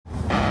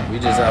We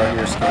just out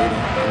here skating,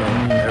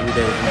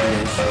 everyday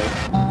MDH shit.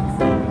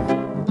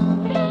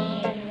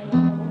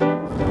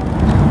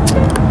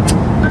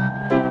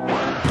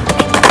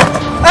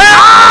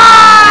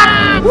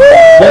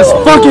 Yes,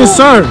 fucking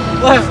sir.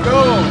 Let's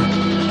go.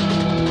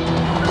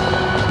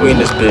 We in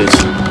this bitch.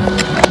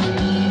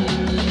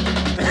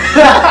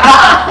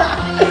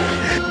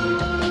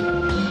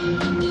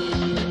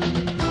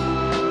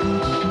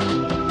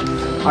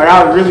 Like,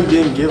 I really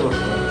didn't give a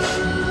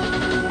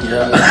fuck.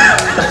 Yeah.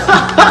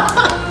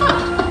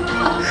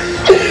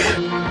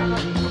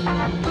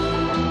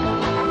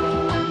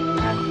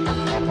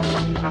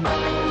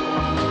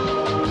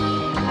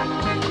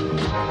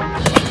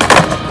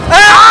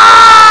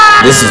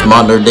 This is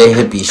modern day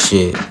hippie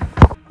shit.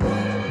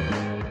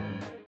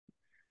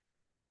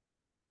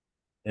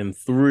 In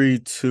 3,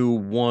 2,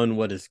 1,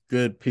 what is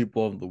good,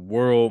 people of the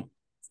world?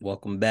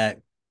 Welcome back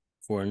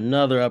for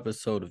another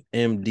episode of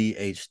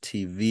MDH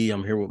TV.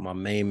 I'm here with my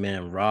main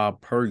man,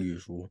 Rob, per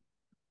usual.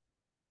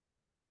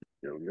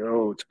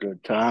 Yo, it's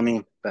good,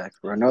 Tommy. Back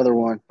for another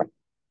one.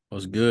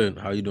 What's good?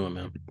 How you doing,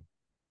 man?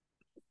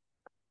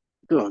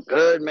 Doing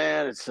good,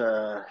 man. It's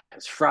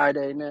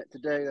Friday night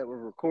today that we're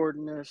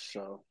recording this,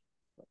 so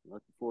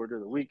looking forward to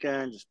the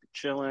weekend. Just be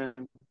chilling.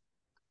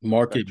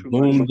 Market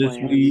boom this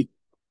week.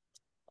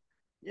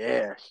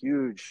 Yeah,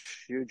 huge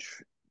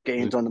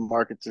gains on the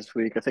markets this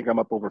week. I think I'm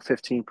up over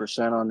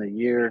 15% on the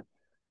year.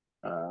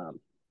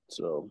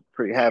 So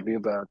pretty happy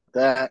about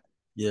that.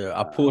 Yeah,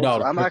 I pulled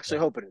out. I'm actually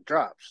hoping it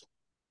drops.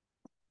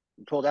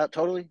 You pulled out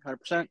totally,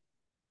 100%.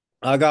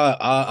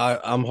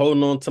 I'm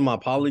holding on to my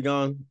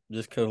Polygon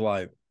just because,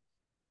 like,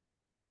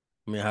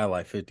 I had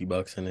like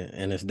 $50 in it,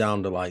 and it's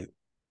down to like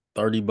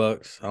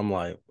 $30. I'm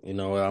like, you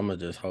know what? I'm gonna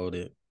just hold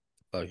it.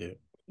 Fuck it.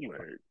 If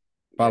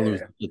I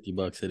lose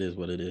 $50, it is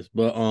what it is.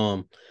 But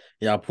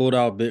yeah, I pulled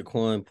out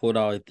Bitcoin, pulled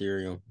out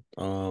Ethereum.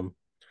 I'm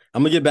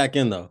gonna get back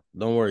in though.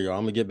 Don't worry, y'all.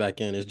 I'm gonna get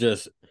back in. It's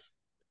just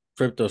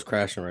crypto's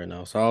crashing right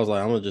now, so I was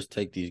like, I'm gonna just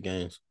take these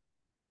gains.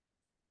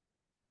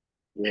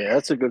 Yeah,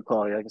 that's a good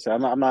call. Like I said,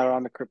 I'm not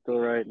on the crypto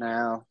right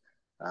now.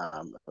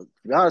 To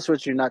be honest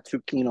with you, not too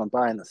keen on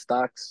buying the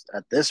stocks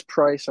at this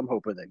price. I'm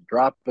hoping they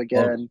drop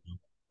again.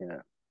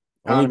 Yeah,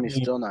 economy's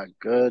still not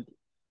good,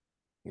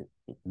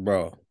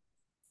 bro.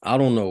 I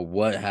don't know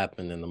what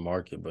happened in the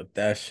market, but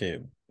that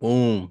shit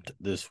boomed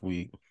this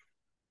week.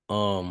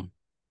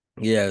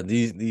 Yeah,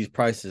 these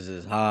prices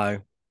is high.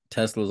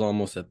 Tesla's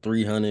almost at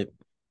 300.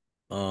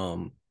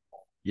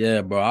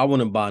 Yeah, bro, I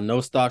wouldn't buy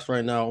no stocks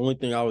right now. Only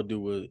thing I would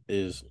do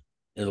is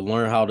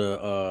learn how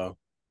to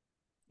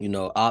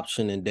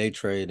option and day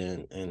trade,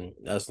 and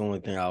that's the only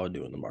thing I would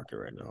do in the market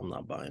right now. I'm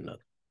not buying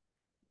nothing.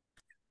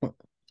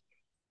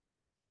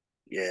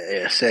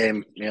 Yeah,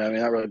 same.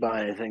 Not really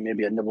buying anything.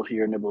 Maybe a nibble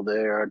here, nibble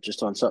there,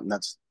 just on something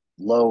that's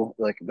low,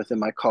 like within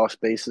my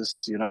cost basis,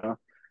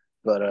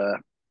 But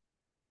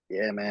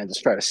yeah, man,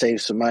 just try to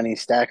save some money,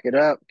 stack it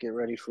up, get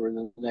ready for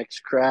the next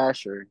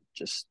crash, or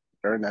just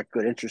earn that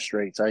good interest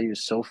rates. I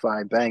use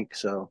SoFi Bank,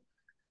 so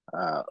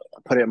I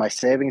put it in my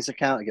savings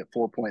account. I get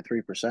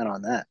 4.3%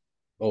 on that.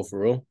 Oh, for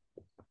real?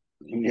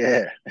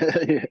 Yeah.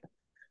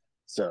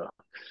 So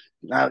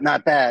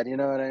not bad, you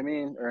know what I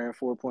mean? Earning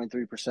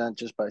 4.3%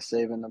 just by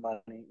saving the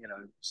money,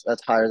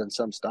 that's higher than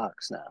some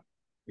stocks now.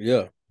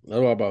 Yeah,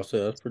 that's what I'm about to say.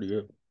 That's pretty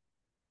good.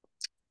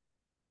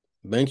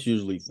 Banks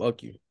usually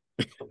fuck you.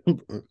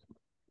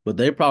 But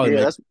they probably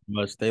make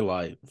much. They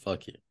like,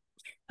 fuck it.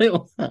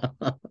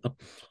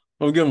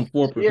 I'm giving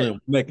 4%,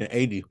 making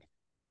 80.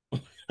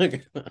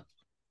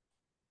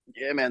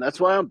 Yeah, man, that's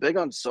why I'm big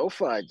on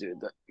SoFi,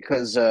 dude.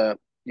 Because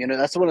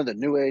that's one of the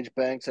new age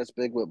banks that's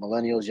big with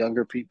millennials,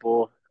 younger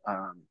people.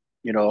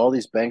 All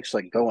these banks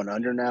like going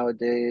under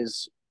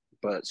nowadays,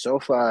 but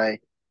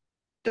SoFi,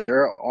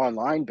 they're an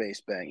online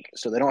based bank,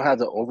 so they don't have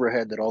the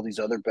overhead that all these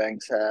other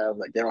banks have.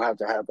 Like, they don't have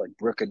to have like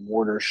brick and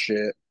mortar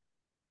shit,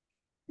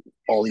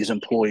 all these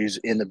employees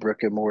in the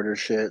brick and mortar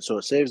shit. So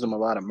it saves them a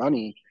lot of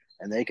money,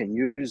 and they can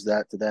use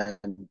that to then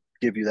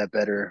give you that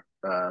better,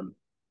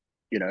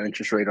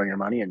 interest rate on your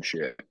money and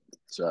shit.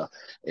 So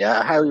yeah,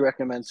 I highly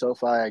recommend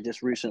SoFi. I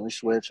just recently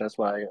switched. That's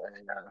why I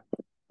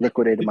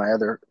liquidated my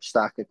other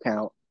stock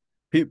account.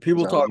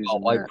 People talk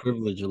about white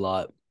privilege a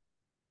lot.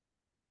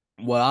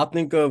 What I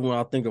think of when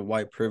I think of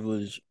white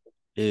privilege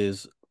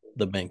is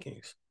the bank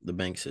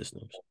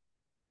systems.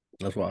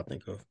 That's what I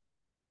think of.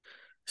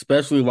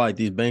 Especially like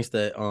these banks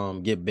that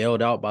get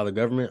bailed out by the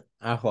government.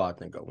 That's what I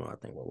think of when I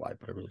think of white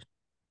privilege.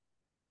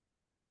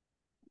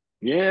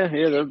 Yeah,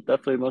 they're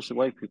definitely mostly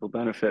white people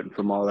benefiting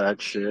from all that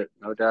shit.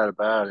 No doubt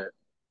about it.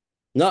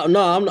 No,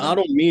 I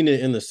don't mean it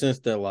in the sense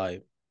that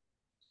like,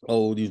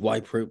 oh, these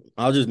white privilege.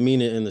 I just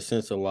mean it in the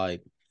sense of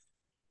like,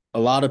 a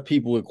lot of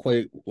people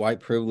equate white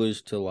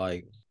privilege to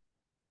like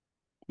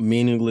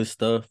meaningless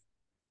stuff,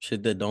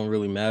 shit that don't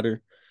really matter.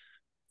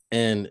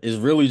 And it's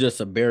really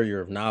just a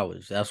barrier of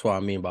knowledge. That's what I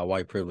mean by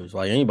white privilege.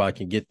 Like, anybody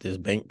can get this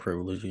bank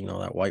privilege,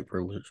 that white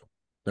privilege.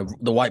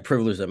 The white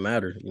privilege that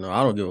matters.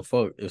 I don't give a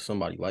fuck if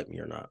somebody like me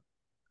or not.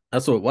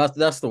 That's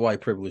the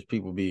white privilege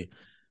people be,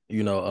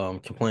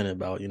 complaining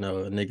about, a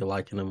nigga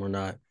liking them or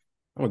not.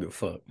 I don't give a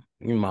fuck.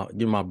 Give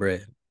me my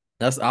bread.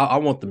 I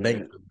want the Yeah. bank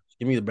privilege.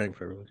 Give me the bank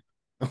privilege.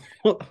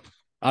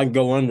 I can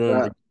go under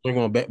and Uh, they're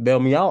gonna bail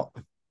me out.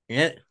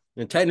 Yeah.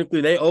 And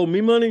technically they owe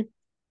me money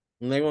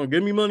and they gonna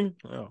give me money.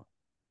 Oh,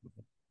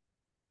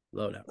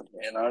 love that.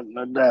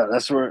 no doubt.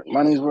 That's where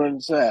money's where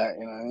it's at.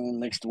 It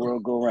makes the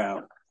world go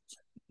round.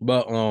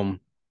 But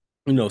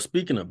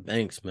speaking of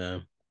banks,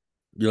 man,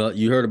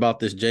 you heard about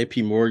this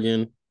JP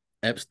Morgan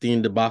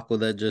Epstein debacle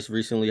that just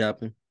recently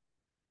happened?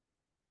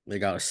 They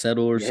got a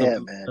settle or Yeah,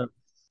 something man. like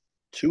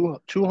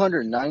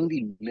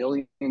 $290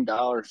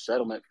 million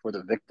settlement for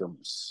the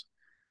victims.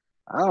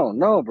 I don't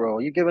know, bro.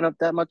 You giving up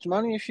that much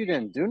money if you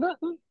didn't do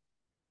nothing?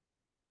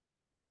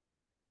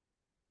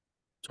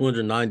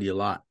 290 a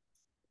lot.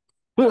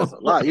 That's a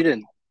lot. You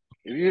didn't.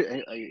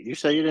 If you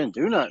say you didn't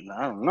do nothing,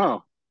 I don't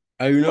know.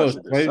 Hey, You must it's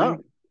have did crazy.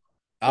 something.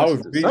 I Must was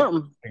have did reading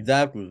something.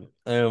 exactly,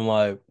 and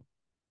like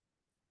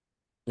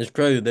it's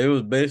crazy. They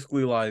was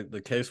basically like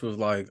the case was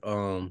like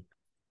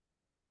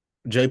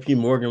JP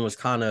Morgan was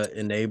kind of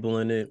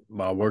enabling it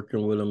by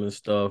working with him and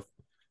stuff.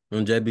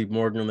 And JP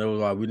Morgan, they was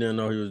like, we didn't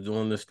know he was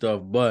doing this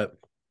stuff. But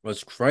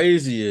what's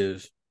crazy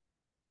is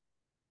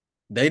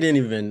they didn't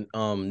even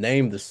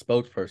name the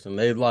spokesperson.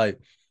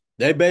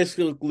 They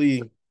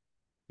basically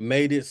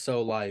made it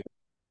so like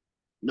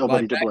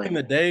Nobody to back in blame.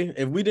 the day,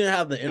 if we didn't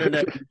have the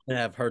internet, we wouldn't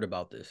have heard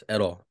about this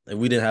at all. If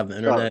we didn't have the Oh,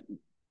 internet,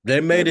 they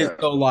no made it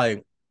doubt. so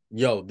like,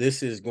 yo,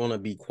 this is gonna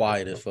be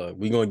quiet as fuck.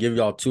 We're gonna give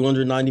y'all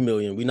 290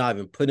 million. We're not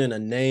even putting a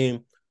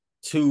name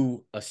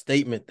to a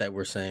statement that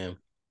we're saying.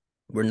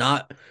 We're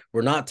not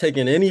we're not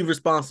taking any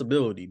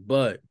responsibility,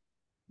 but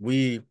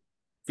we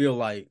feel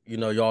like,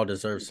 y'all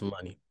deserve some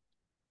money.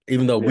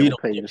 Even though Yeah, we we'll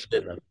don't pay you give to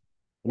a shit. speak.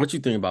 What you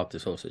think about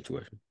this whole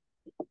situation?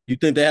 You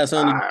think they had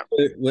something to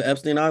do Uh, with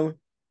Epstein Island?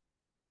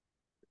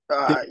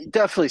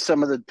 Definitely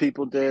some of the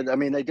people did. I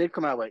mean, they did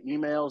come out with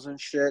emails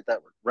and shit that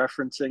were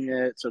referencing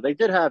it. So they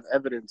did have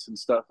evidence and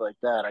stuff like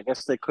that. I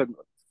guess they couldn't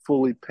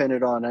fully pin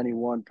it on any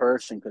one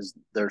person because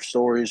their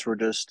stories were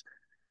just,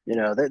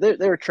 they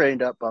were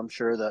trained up, I'm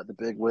sure, that the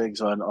big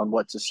wigs on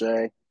what to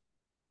say.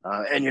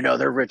 And,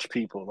 they're rich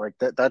people. Like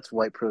that's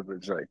white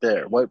privilege right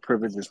there. White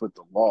privilege is with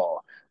the law.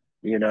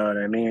 You know what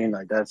I mean?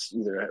 Like that's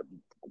either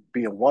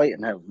being white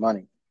and have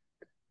money,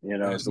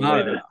 is the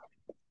way Not,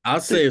 I'd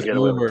to say it's get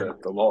away with more.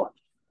 the law.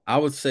 I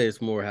would say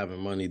it's more having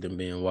money than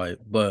being white,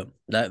 but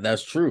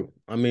that's true.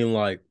 I mean,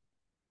 like,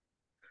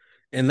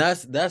 and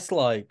that's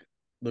like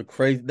the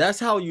crazy. That's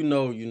how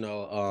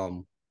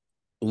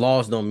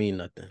laws don't mean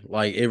nothing.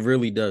 Like, it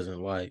really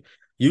doesn't. Like,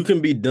 you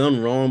can be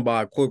done wrong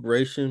by a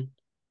corporation,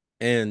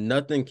 and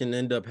nothing can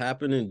end up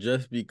happening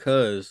just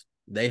because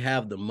they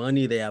have the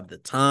money, they have the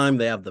time,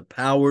 they have the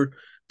power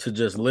to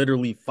just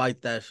literally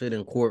fight that shit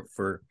in court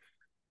for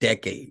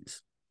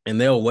decades, and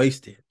they'll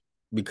waste it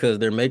because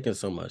they're making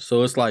so much.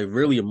 So it's like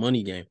really a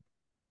money game.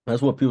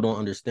 That's what people don't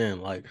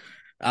understand. Like,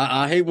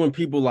 I hate when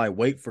people like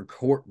wait for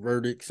court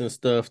verdicts and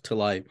stuff to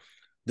like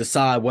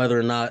decide whether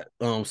or not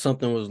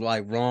something was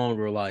like wrong,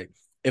 or like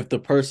if the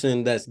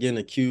person that's getting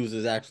accused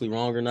is actually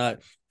wrong or not.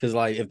 Because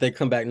like if they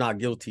come back not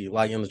guilty,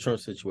 like in the Trump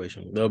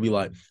situation, they'll be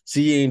like,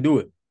 "See, he ain't do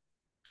it."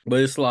 But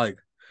it's like,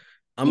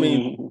 I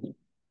mean,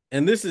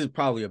 and this is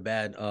probably a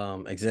bad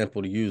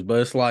example to use, but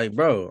it's like,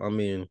 bro, I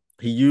mean,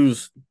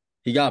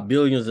 he got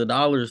billions of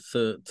dollars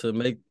to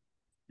make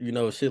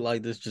shit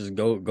like this just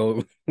go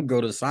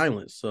go to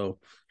silence. So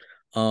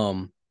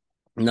um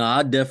no,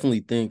 I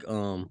definitely think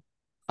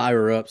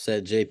higher ups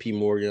at JP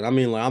Morgan. I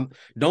mean, like,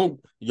 don't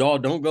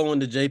go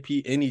into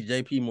any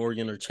JP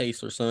Morgan or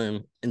Chase or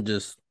something and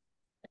just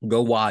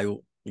go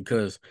wild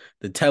because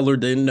the teller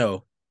didn't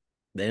know.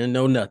 They didn't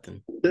know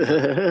nothing.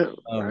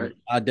 Right.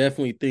 I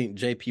definitely think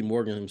JP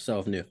Morgan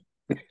himself knew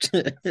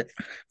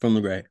from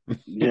the grave.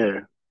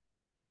 Yeah.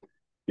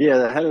 Yeah,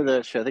 the head of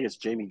that shit, I think it's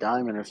Jamie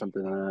Dimon or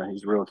something.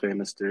 He's a real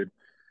famous dude,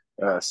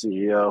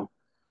 CEO.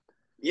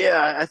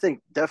 Yeah, I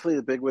think definitely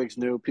the bigwigs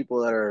knew.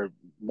 People that are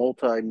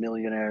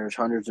multi-millionaires,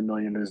 hundreds of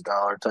millions of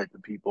dollar type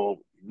of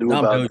people knew Not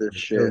about billion, this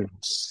shit.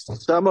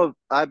 billion.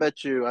 I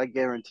bet you, I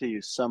guarantee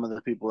you, some of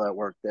the people that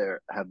work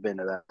there have been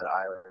to that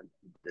island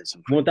and did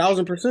some One freaky shit.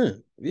 thousand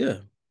percent. Yeah.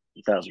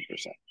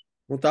 1,000%.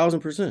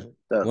 1,000%.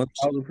 1,000%.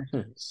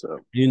 1,000%. So,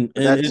 And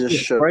but that it's just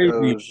just crazy.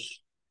 shows.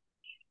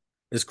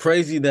 It's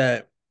crazy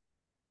that,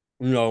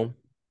 you know,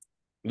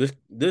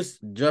 this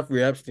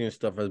Jeffrey Epstein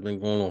stuff has been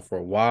going on for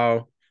a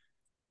while.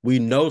 We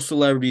know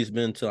celebrities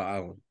been to the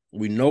island.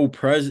 We know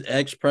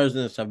ex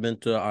presidents have been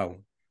to the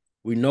island.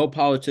 We know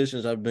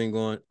politicians have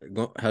been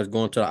has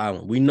gone to the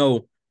island. We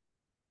know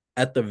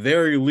at the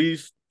very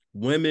least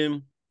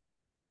women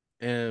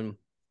and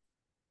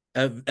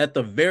at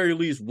the very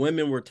least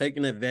women were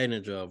taken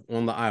advantage of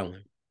on the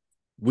island.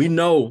 We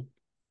know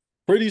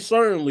pretty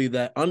certainly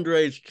that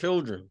underage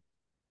children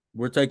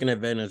were taken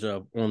advantage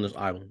of on this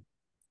island.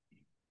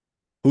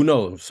 Who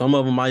knows? Some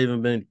of them might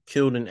even been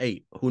killed and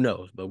ate. Who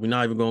knows? But we're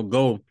not even gonna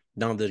go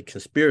down the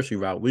conspiracy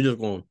route. We're just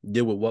gonna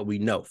deal with what we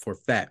know for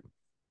fact.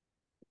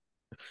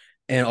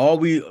 And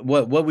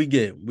what we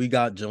get, we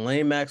got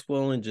Ghislaine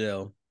Maxwell in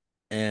jail,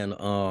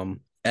 and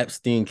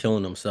Epstein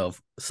killing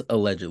himself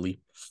allegedly.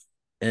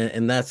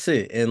 and that's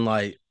it. And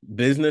like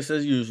business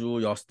as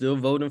usual, y'all still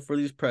voting for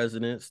these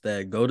presidents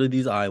that go to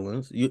these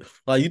islands. You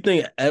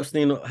think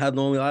Epstein had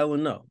the only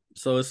island? No.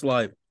 So it's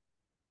like,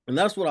 and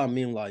that's what I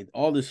mean. Like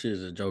all this shit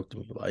is a joke to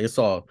me. Like it's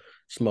all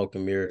smoke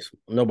and mirrors.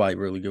 Nobody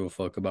really give a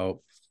fuck about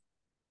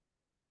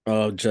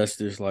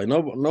justice. Like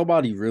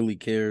nobody really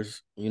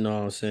cares. You know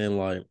what I'm saying?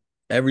 Like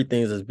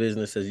everything's as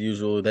business as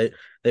usual. They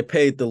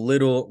paid the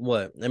little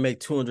what? They make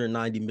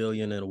 290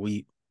 million in a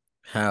week.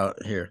 How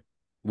here?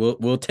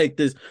 We'll take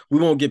this. We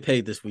won't get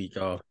paid this week,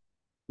 y'all.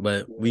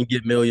 But we can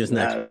get millions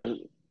next. Nah,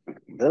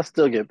 they'll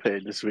still get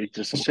paid this week.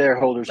 Just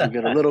shareholders will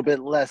get a little bit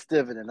less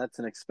dividend. That's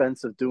an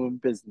expense of doing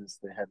business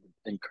they had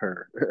to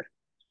incur.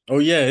 Oh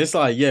yeah, it's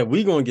like yeah,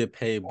 we gonna get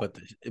paid,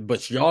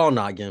 but y'all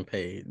not getting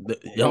paid.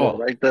 Yeah, Y'all,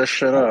 write that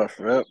shit off.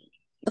 Yep.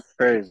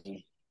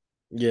 Crazy.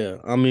 yeah.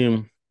 I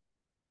mean,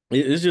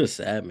 it's just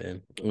sad,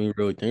 man. When you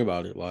really think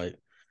about it, like,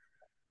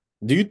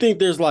 do you think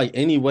there's like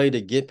any way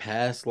to get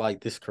past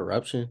like this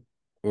corruption,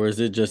 or is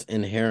it just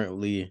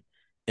inherently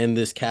in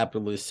this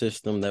capitalist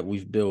system that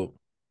we've built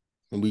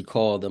and we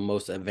call the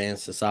most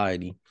advanced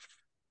society?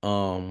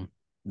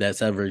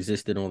 That's ever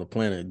existed on the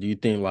planet. Do you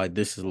think like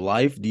this is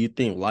life? Do you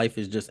think life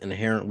is just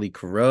inherently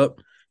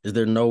corrupt? Is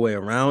there no way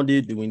around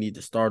it? Do we need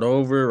to start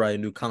over, write a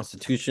new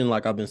constitution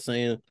like I've been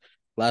saying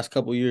last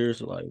couple years?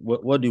 Like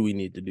what do we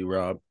need to do,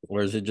 Rob?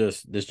 Or is it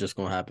just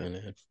gonna happen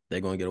and they're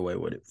gonna get away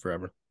with it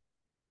forever?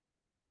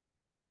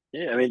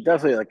 Yeah, I mean,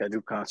 definitely like a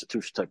new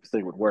constitution type of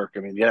thing would work. I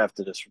mean, you have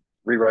to just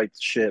rewrite the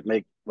shit,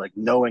 make like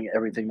knowing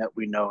everything that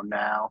we know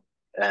now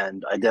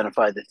and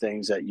identify the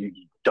things that you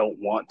don't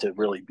want to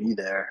really be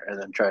there and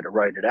then try to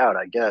write it out,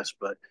 I guess.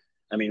 But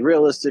I mean,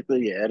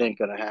 realistically, yeah, it ain't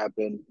gonna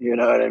happen. You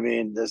know what I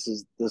mean? This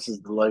is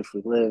the life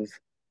we live.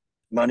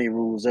 Money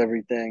rules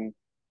everything,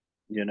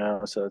 you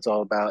know, so it's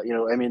all about, you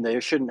know, I mean, they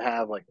shouldn't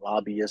have like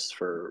lobbyists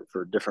for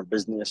different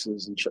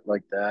businesses and shit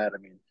like that. I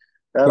mean,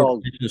 that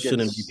all Corporations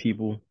shouldn't be gets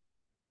people.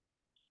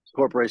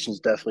 corporations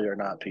definitely are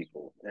not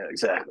people. Yeah,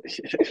 exactly.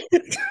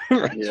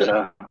 Right.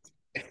 Yeah.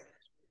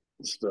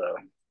 So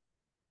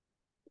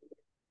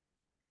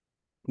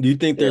Do you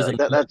think yeah, there's like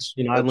that. an That's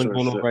island sort of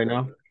going on shit. right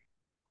now?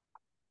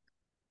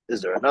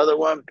 Is there another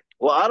one?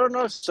 Well, I don't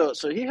know. So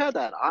he had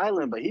that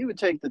island, but he would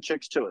take the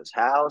chicks to his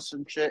house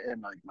and shit in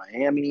like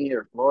Miami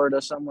or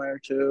Florida somewhere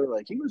too.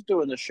 Like he was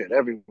doing this shit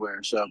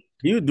everywhere. So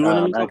He was doing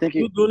it I think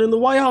he was doing it in the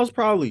White House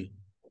probably.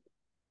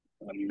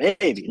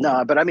 maybe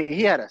no, but I mean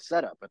he had a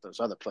setup at those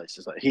other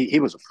places. Like he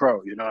was a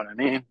pro. You know what I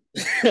mean?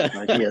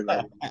 Like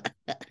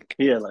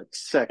he had like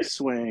sex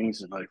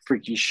swings and like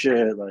freaky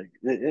shit. Like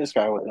this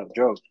guy was no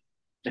joke.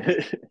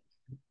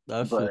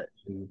 That's just But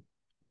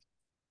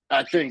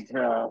I think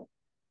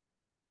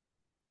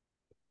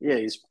yeah,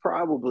 he's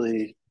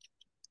probably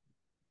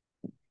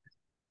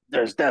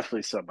there's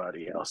definitely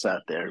somebody else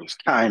out there who's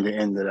kind of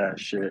into that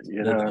shit.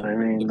 You know what I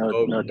mean?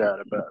 No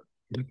doubt about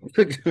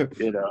it.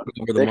 You know,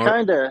 over the they mark.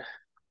 kind of.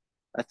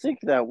 I think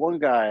that one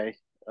guy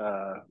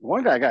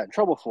got in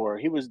trouble for.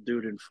 He was a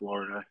dude in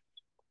Florida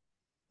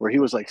where he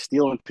was like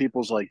stealing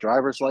people's like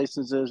driver's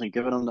licenses and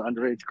giving them to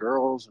underage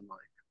girls and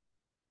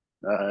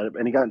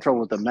and he got in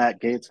trouble with the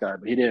Matt Gates guy,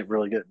 but he didn't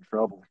really get in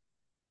trouble.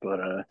 But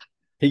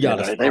He you got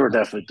a know, they slap. were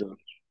definitely doing.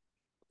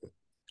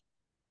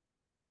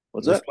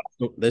 What's They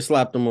that?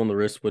 slapped him on the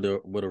wrist with a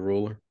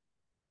ruler.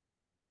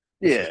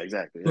 That's Yeah,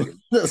 exactly. Like,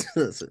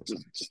 that's it.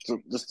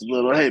 just a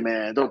little. Hey,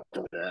 man, don't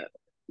do that.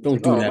 It's Don't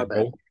like, do oh, my that, bad,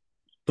 bro.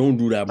 Don't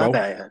do that, my bro.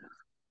 bad.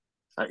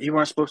 You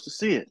weren't supposed to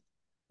see it.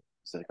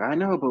 It's like I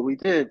know, but we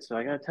did, so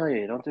I gotta tell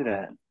you, don't do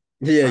that.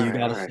 Yeah, All you right,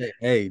 gotta all say,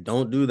 hey,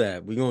 don't do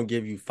that. We're gonna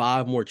give you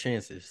 5 more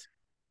chances.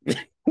 right,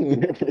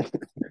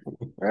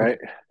 right.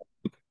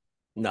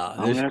 Nah,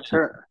 I'm gonna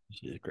turn. this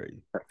shit is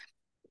crazy.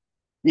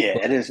 Yeah,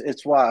 But it is.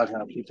 It's wild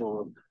how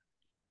people,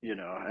 you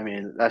know. I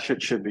mean, that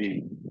shit should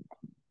be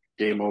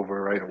game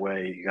over right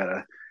away. You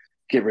gotta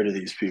get rid of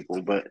these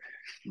people. But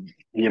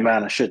the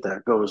amount of shit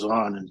that goes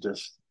on and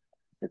just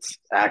it's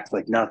act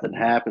like nothing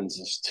happens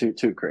is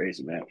too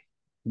crazy, man.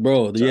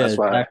 bro, So yeah, that's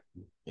why.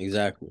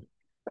 exactly.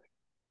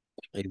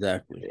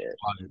 Yeah,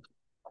 Like,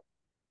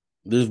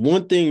 there's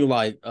one thing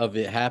like of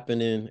it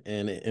happening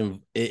and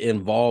it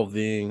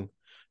involving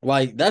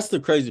like that's the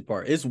crazy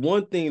part. It's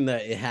one thing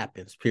that it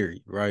happens,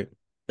 period, right?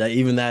 That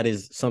even that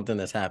is something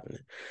that's happening.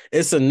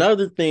 It's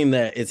another thing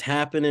that it's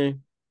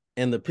happening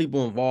and the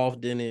people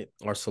involved in it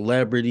are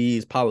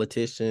celebrities,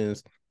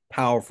 politicians,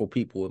 powerful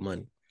people with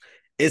money.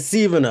 It's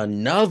even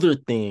another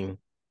thing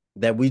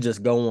that we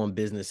just go on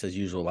business as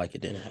usual like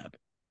it didn't happen.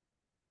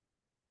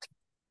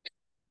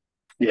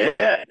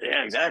 yeah,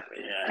 exactly.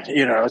 Yeah,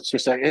 you know, it's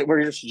just like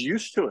we're just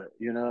used to it.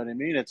 You know what I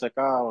mean? It's like,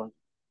 oh,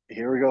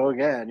 here we go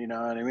again. You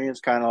know what I mean? It's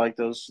kind of like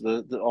those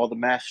all the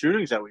mass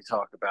shootings that we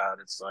talk about.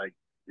 It's like,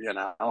 you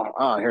know,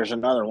 oh, here's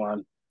another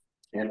one.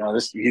 You know,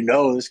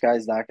 this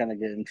guy's not going to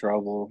get in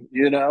trouble.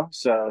 You know,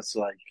 so it's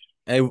like,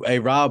 Hey,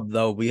 Rob,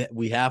 though,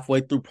 we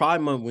halfway through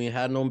Pride Month. We ain't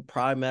had no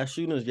Pride mass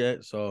shootings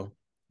yet. So,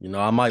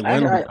 I might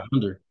win on I the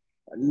under.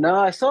 no,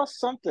 I saw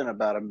something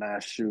about a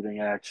mass shooting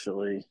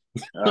actually.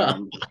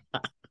 Um,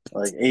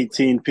 like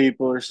 18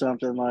 people or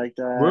something like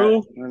that.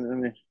 Bro, I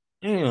mean,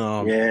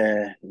 Damn.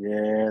 Yeah,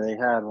 yeah, they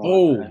had one,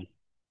 Oh, man.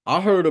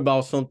 I heard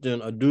about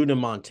something. A dude in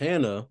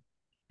Montana,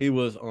 he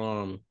was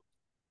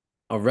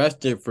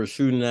arrested for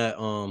shooting at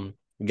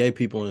gay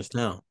people in his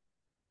town.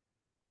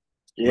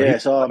 But Yeah, he I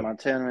saw a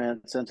Montana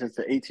man sentenced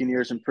to 18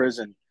 years in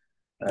prison,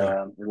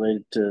 yeah,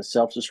 related to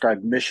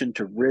self-described mission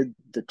to rid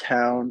the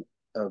town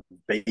of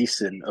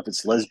Basin of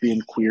its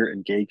lesbian, queer,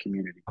 and gay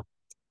community.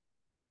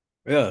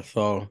 yeah.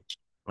 So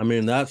I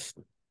mean that's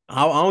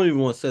I don't even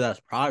want to say that's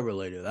pride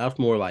related. That's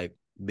more like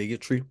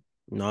bigotry.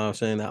 You know what I'm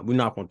saying? That we're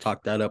not gonna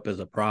talk that up as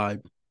a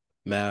pride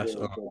mass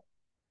Yeah,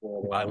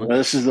 but violence.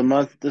 this is the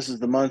month. This is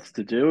the month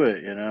to do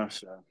it.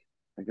 So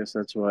I guess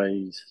that's why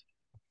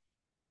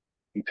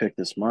he picked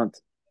this month.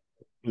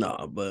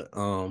 Nah, but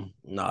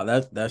nah,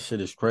 that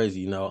shit is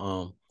crazy.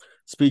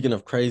 Speaking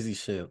of crazy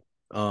shit,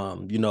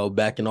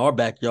 back in our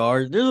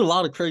backyard, there's a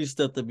lot of crazy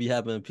stuff that be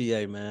happening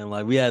in PA, man.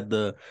 Like we had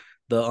the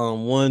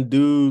one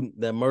dude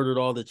that murdered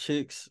all the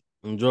chicks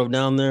and drove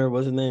down there.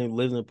 What's his name?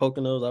 Lives in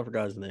Poconos. I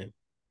forgot his name.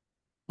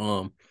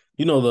 Um,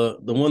 the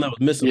one that was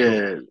missing for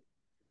Yeah,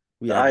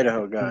 we the had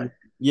Idaho guy.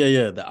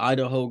 yeah, the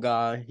Idaho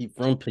guy. He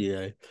from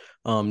PA.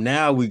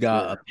 Now we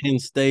got Yeah, a Penn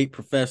State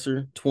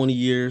professor, 20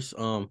 years.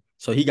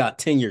 So he got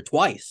tenure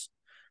twice.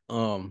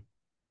 Um,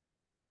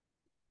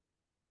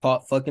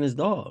 caught fucking his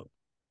dog.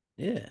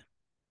 Yeah.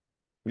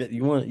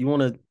 You want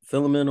to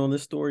fill him in on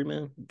this story,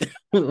 man?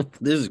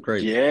 This is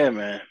crazy. yeah,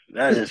 man,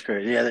 that is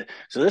crazy. Yeah,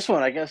 so this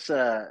one, I guess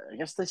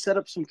they set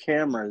up some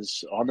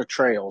cameras on the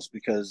trails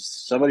because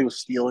somebody was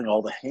stealing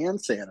all the hand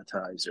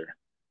sanitizer.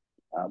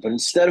 But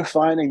instead of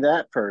finding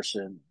that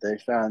person, they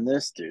found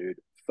this dude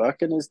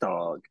fucking his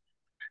dog.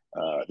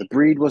 The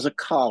breed was a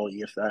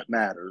collie, if that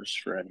matters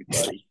for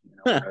anybody.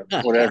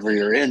 Whatever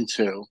you're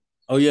into.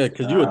 Oh yeah,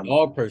 because you a Um,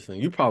 dog person.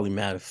 You probably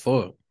mad as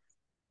fuck.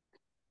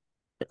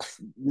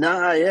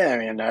 nah, yeah, I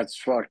mean that's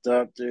fucked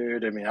up,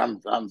 dude. I mean,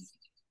 I'm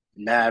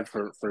mad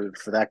for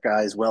that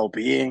guy's well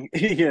being.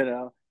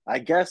 I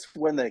guess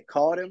when they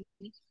caught him,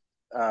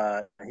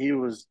 he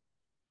was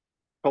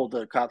told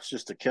the cops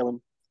just to kill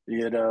him.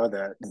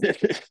 That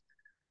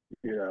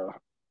you know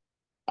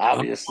I don't want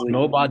obviously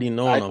nobody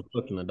knowing I I'm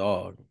fucking a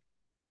dog.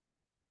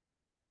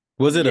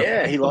 Was it a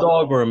yeah he female lost.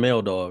 dog or a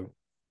male dog?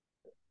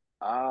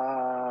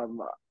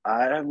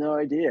 I have no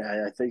idea.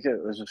 I think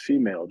it was a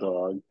female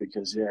dog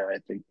because yeah, I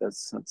think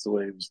that's the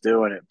way he was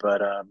doing it.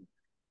 But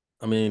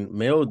I mean,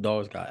 male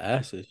dogs got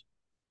asses.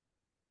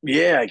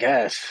 yeah, I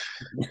guess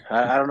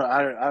I don't know.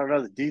 I don't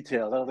know the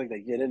details. I don't think they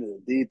get into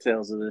the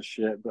details of this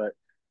shit. But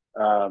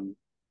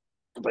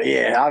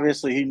yeah,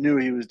 obviously he knew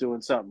he was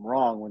doing something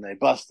wrong when they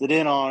busted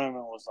in on him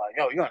and was like,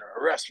 "Yo, you're under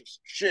arrest for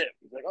some shit."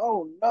 He's like,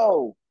 "Oh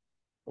no."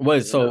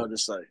 Wait, so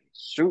Just like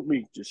shoot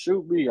me, just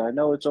shoot me. I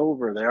know it's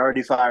over. They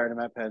already fired him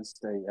at Penn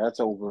State. That's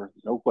over.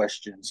 No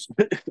questions.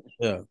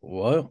 yeah,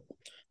 what?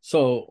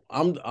 So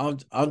I'm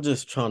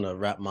just trying to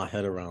wrap my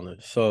head around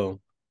it.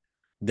 So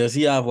does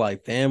he have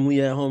like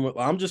family at home?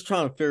 I'm just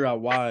trying to figure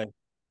out why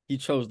he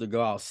chose to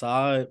go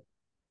outside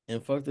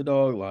and fuck the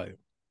dog, like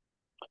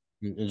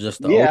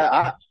just the open.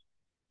 Yeah,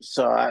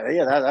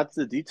 yeah, that's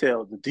the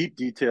detail, the deep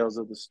details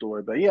of the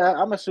story. But yeah,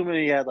 I'm assuming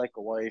he had like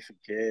a wife and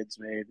kids,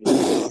 maybe,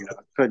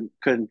 and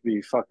couldn't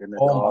be fucking the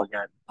Oh my dog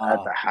at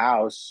god. the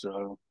house.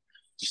 So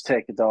just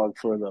take the dog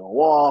for a little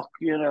walk.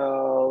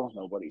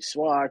 Nobody's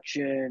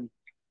watching,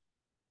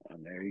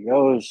 and there he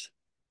goes.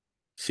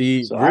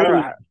 See, So I don't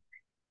really,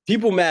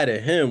 people mad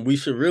at him. We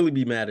should really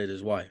be mad at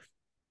his wife.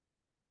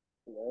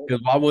 know.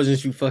 Because why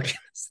wasn't you fucking?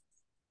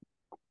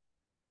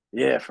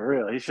 Yeah, for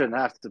real, he shouldn't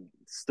have to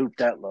stoop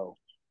that low.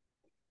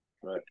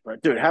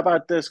 But dude, how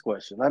about this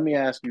question? Let me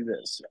ask you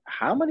this: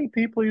 how many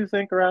people you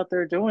think are out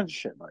there doing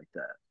shit like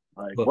that?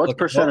 Like, But what fucking dog.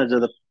 percentage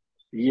of the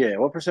yeah,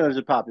 what percentage of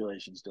the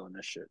population is doing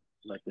this shit?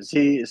 Like, is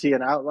he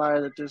an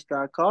outlier that just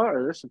got caught,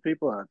 or there's some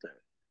people out there?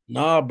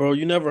 Nah, bro,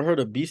 you never heard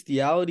of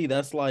bestiality?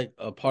 That's like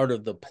a part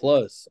of the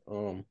plus.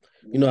 You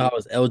know how Mm-hmm.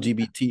 it's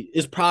LGBT.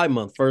 It's Pride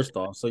Month, first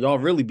off. So y'all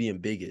really being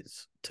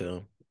bigots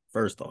to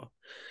first off,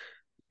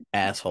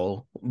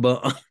 asshole.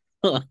 But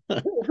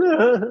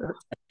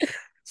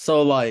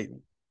so like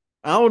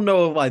I don't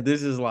know if like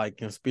this is like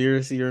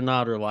conspiracy or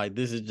not, or like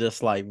this is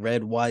just like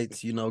red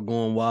whites,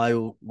 going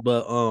wild.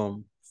 But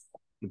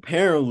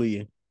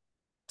apparently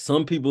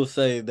some people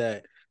say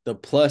that the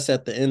plus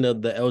at the end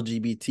of the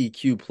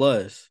LGBTQ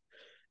plus,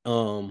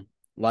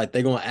 like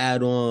they're gonna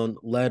add on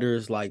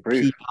letters like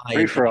free P, I,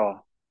 free and for A.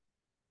 all.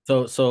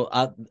 So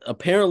I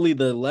apparently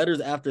the letters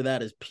after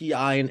that is P,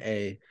 I, and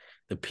A.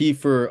 The P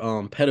for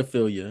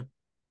pedophilia,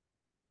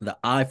 the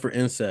I for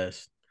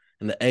incest,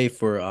 and the A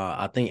for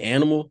I think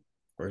animal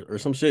or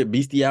some shit,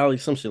 bestiality,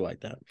 some shit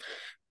like that.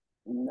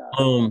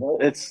 Um. No,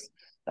 it's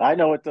I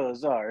know what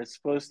those are. It's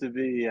supposed to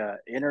be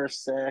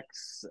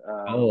intersex,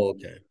 Oh,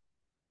 okay.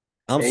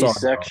 I'm sorry, bro.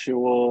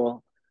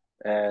 asexual,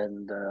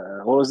 and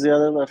what was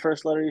the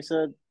first letter you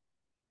said?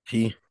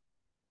 P,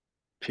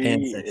 P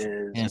pansexual,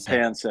 is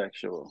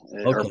pansexual.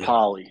 pansexual or Okay.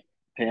 poly,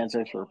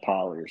 pansexual or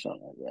poly or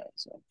something like that.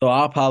 So So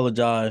I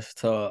apologize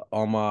to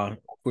all my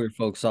queer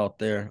folks out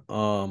there.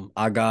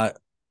 I got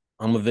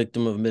I'm a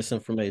victim of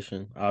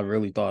misinformation. I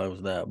really thought it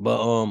was that.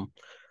 But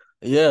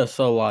yeah,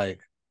 so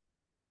like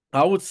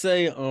I would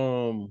say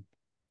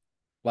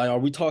like are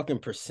we talking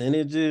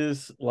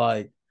percentages?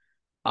 Like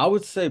I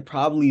would say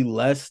probably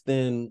less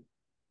than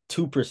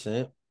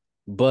 2%,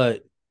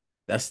 but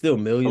that's still A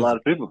millions. lot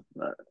of people.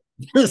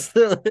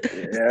 still,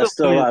 Yeah, still that's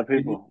still a millions lot of of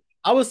people. people.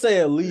 I would say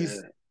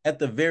Yeah. at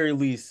the very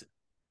least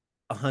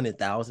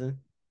 100,000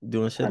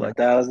 doing shit like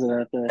that. 100,000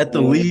 out there At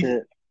the doing the least,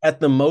 shit. at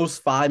the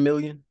most 5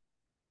 million,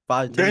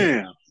 5 to 10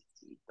 million. Damn,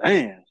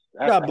 damn,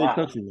 We that's got a a big lot.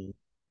 country, man.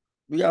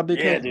 We got a big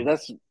Yeah, dude,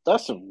 country.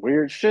 that's some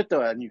weird shit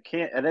though, and you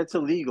can't, and it's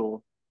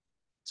illegal.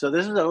 So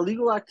this is an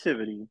illegal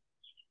activity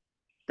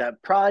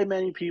that probably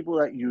many people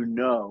that you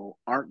know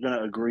aren't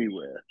gonna agree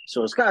with.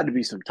 So it's got to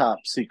be some top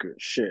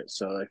secret shit.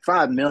 So like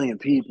 5 million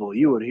people,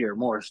 you would hear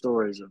more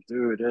stories of,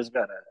 dude, there's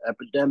got an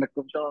epidemic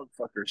of dog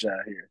fuckers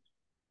out here.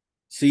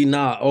 See,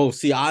 nah. Oh,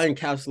 see, I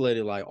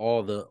encapsulated like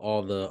all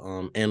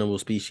the animal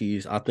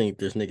species. I think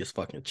there's niggas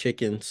fucking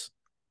chickens,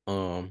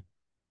 um,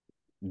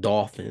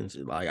 dolphins.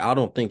 Like I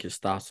don't think it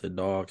stops at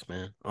dogs,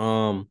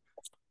 man.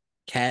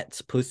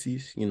 Cats,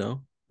 pussies,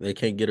 they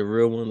can't get a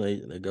real one.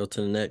 They go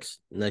to the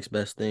next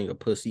best thing, a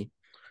pussy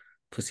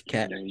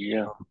cat. There you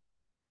go.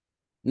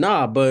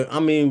 Nah, but I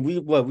mean,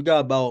 we got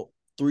about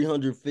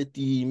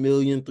 350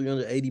 million,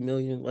 380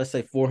 million. Let's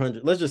say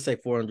 400. Let's just say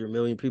 400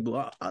 million people.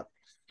 I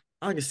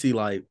can see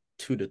like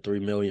 2 to 3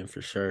 million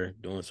for sure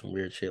doing some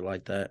weird shit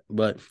like that.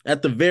 But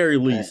at the very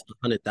Damn, least,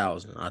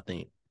 100,000, I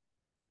think.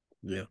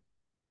 Yeah,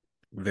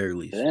 very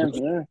least. damn,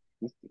 yeah.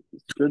 It's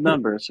a good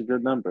number. It's a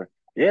good number.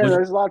 Yeah, Which,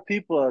 there's a lot of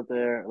people out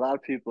there. A lot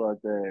of people out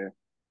there.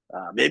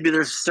 Maybe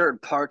there's certain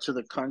parts of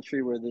the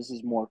country where this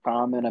is more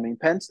common. I mean,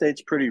 Penn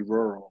State's pretty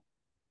rural.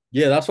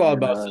 yeah, that's what I was You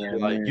about know to what I say.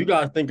 Like, you mean?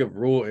 gotta think of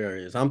rural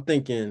areas. I'm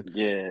thinking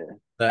Yeah.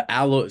 the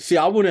Aloe. See,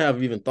 I wouldn't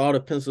have even thought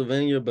of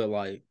Pennsylvania, but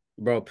like,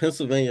 bro,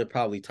 Pennsylvania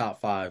probably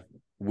top five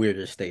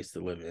weirdest states to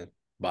live in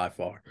by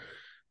far.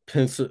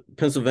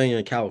 Pennsylvania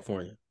and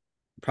California,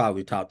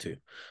 probably top two.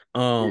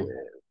 Um, Yeah.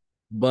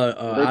 but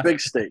Well, they're I big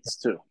states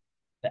too.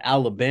 the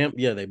Alabama,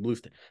 yeah, they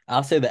boosted.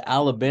 I'll say the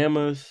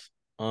Alabamas,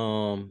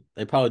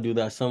 they probably do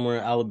that somewhere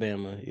in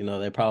Alabama.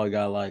 They probably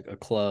got like a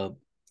club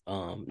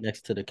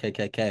next to the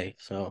KKK,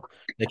 so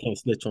they can't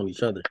snitch on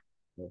each other.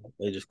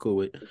 They just cool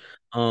with.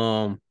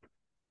 Um,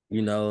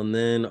 and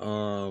then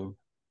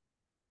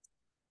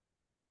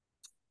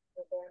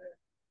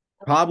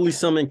probably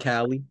some in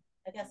Cali.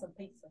 I got some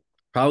pizza.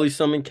 Probably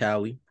some in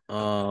Cali.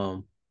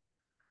 Some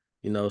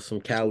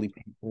Cali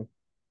people.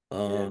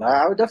 Yeah, and Um,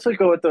 I would definitely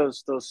go with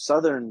those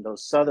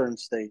southern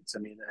states. I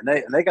mean,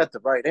 and they got the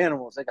right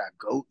animals. They got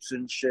goats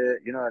and shit.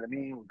 You know what I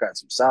mean? We've got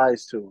some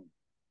size to them.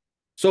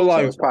 so So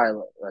like, it's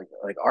probably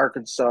like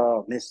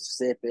Arkansas,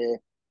 Mississippi,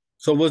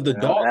 so was the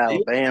dog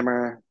big?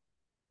 Alabama.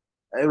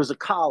 It was a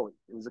collie.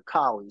 It was a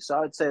collie. So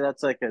I would say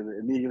that's like a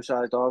medium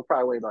sized dog,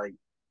 probably weighed like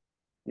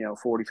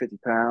 40, 50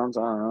 pounds.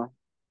 I don't know.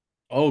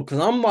 Oh, because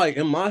I'm like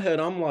in my head,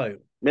 I'm like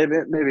Maybe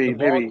the maybe dog,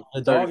 maybe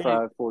the dog ain't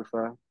 35,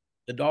 45.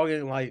 the dog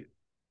ain't like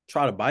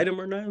try to bite him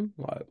or nothing.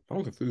 Like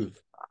I'm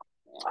confused.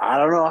 I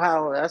don't know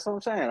how. That's what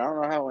I'm saying. I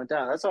don't know how it went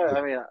down. That's why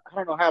I mean I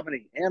don't know how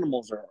many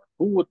animals are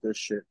cool with this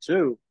shit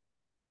too.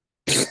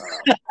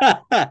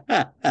 Um,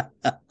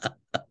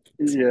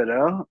 you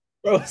know,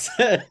 Bro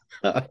said,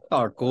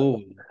 "Are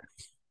cool."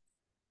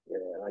 yeah.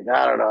 Like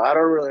I don't know. I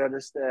don't really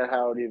understand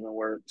how it even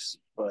works,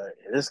 but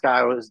this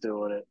guy was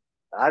doing it.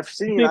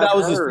 You think I've that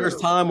was his first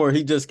heard. time, or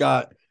he just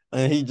got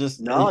and he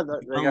No,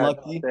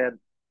 unlucky? they had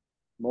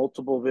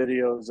multiple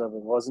videos of it.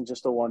 It wasn't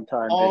just a one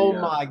time Oh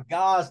video. my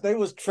gosh, they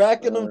was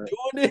tracking him Uh,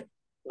 doing it.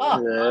 yeah,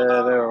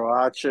 they were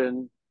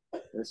watching.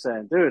 They're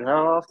saying, "Dude,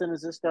 how often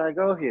does this guy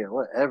go here?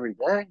 What every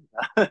day?"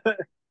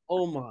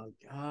 Oh my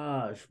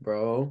gosh,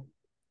 bro.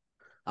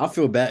 I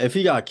feel bad. If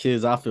he got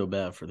kids, I feel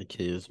bad for the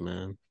kids,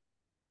 man.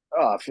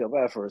 Oh, I feel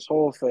bad for his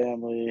whole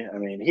family. I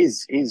mean,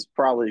 he's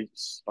probably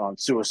on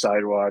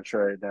suicide watch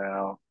right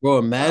now. Bro, Uh,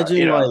 imagine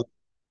you like know,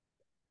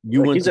 you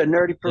like went he's to a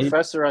nerdy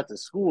professor at the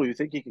school. You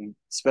think he can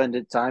spend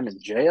his time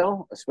in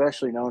jail,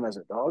 especially known as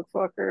a dog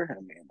fucker? I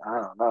mean,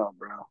 I don't know,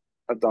 bro.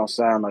 That don't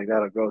sound like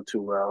that'll go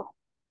too well.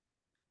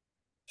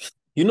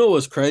 You know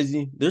what's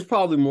crazy? There's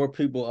probably more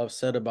people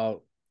upset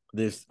about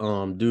this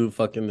dude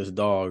fucking this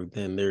dog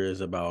than there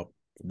is about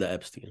the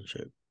Epstein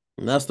shit.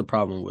 And that's the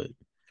problem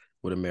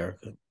with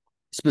America.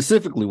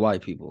 Specifically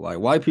white people. Like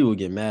white people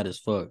get mad as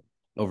fuck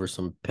over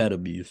some pet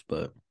abuse,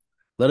 but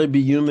let it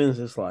be humans,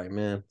 it's like,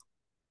 man,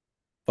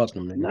 fuck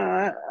them No,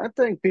 niggas. I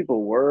think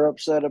people were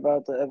upset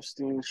about the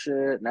Epstein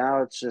shit.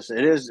 Now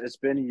it's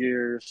been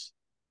years.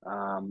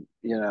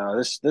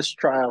 This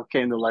trial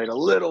came to light a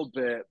little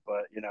bit,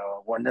 but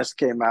when this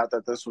came out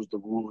that this was the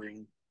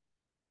ruling,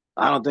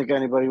 I don't think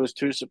anybody was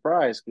too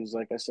surprised because,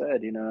 like I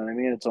said, you know what I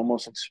mean. It's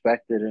almost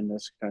expected in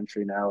this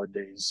country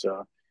nowadays.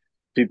 So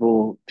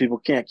people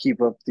can't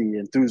keep up the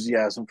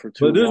enthusiasm for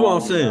too But this is what I'm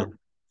long. saying.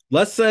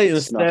 Let's say Get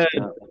instead, snuffed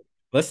out.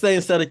 let's say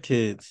instead of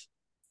kids,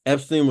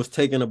 Epstein was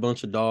taking a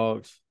bunch of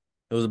dogs.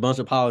 It was a bunch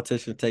of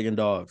politicians taking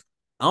dogs.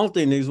 I don't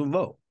think niggas would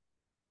vote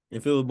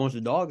if it was a bunch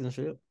of dogs and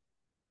shit.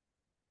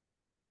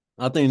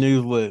 I think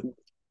niggas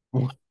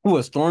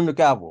would storm the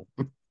Capitol.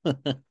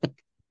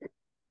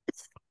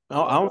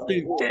 I don't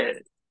think, Yeah.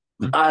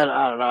 I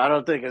don't know. I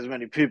don't think as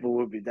many people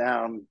would be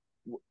down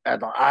at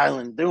the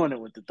island doing it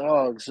with the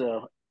dogs.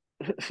 So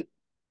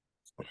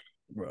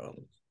bro.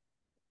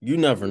 You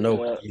never know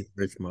with yeah, these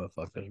rich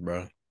motherfuckers,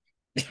 bro.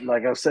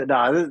 like I said,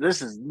 nah,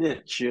 this is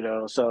niche, you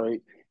know. So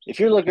if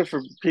you're looking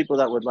for people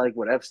that would like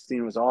what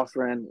Epstein was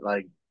offering,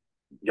 like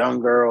young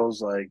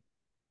girls, like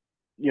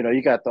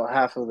you got the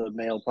half of the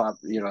male pop,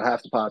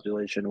 half the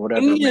population,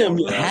 whatever Damn,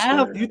 males are out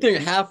half? there. You think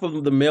half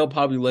of the male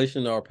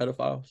population are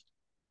pedophiles?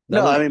 That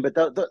No, look, I mean,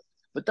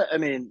 I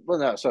mean, well,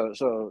 no,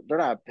 so they're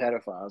not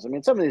pedophiles. I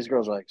mean, some of these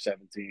girls are like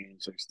 17,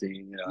 16,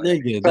 you know what I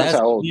mean? nigga, Depends that's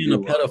how old being a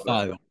you are, but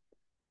pedophile.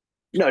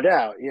 no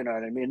doubt, you know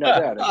what I mean? No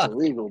doubt it's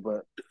illegal,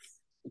 but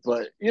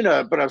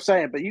but I'm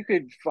saying, but you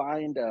could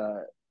find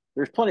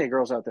there's plenty of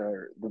girls out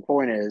there. The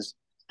point is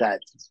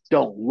that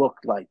don't look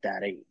like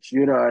that age.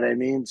 You know what I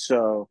mean?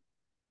 So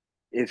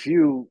if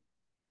you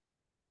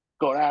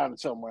go down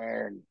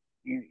somewhere and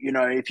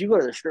if you go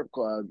to the strip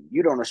club,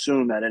 you don't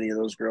assume that any of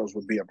those girls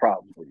would be a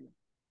problem for you.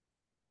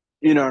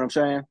 You know what I'm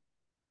saying?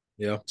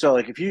 Yeah. So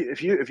like if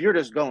you're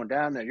just going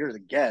down there, you're the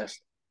guest.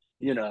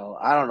 I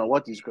don't know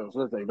what these girls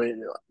look like, but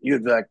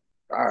you'd be like,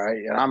 all right,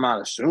 and I'm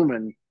not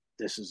assuming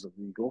this is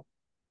illegal.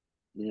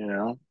 You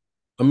know,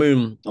 I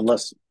mean,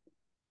 unless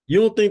you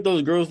don't think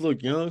those girls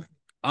look young?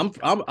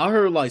 I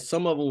heard like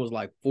some of them was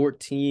like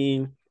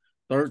 14,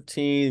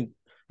 13.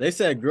 They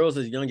said girls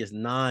as young as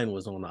 9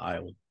 was on the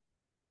island.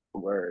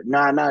 word.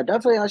 Nah,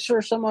 definitely. I'm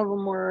sure some of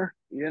them were.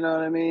 You know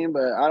what I mean?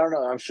 But I don't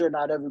know. I'm sure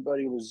not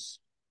everybody was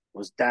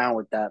down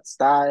with that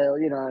style.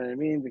 You know what I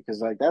mean? Because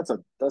like that's a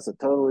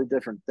totally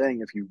different thing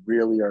if you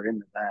really are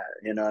into that.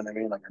 You know what I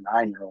mean? Like a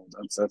 9-year-old,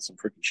 that's some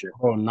freaky shit.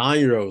 Oh,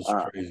 9-year-olds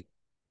Uh, crazy.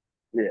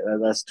 yeah,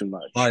 that's too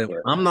much. Like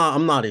But I'm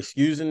not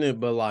excusing it,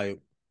 but like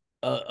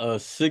a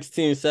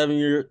 16,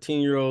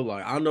 17-year old,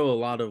 like I know a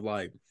lot of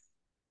like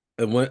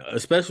and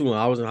especially when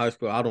I was in high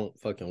school, I don't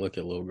fucking look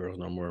at little girls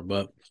no more.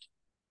 But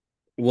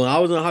when I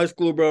was in high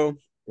school, bro,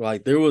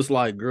 like there was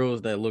like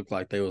girls that looked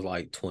like they was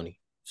like 20.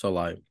 So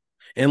like,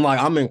 and like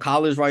I'm in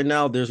college right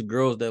now, there's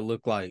girls that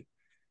look like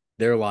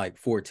they're like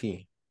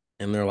 14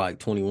 and they're like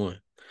 21.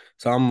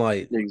 So I'm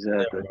like, yeah,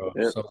 exactly. bro.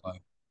 Yep. So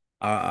like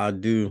I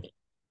do,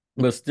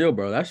 but still,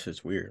 bro, that's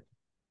just weird.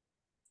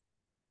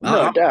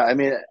 No I doubt. I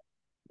mean,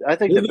 I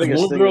think the There's this biggest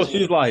one thing girl, is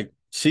she's like,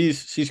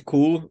 she's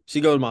cool.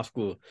 She goes to my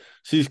school.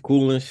 She's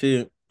cool and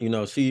shit. You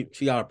know, she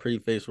got a pretty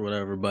face or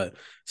whatever, but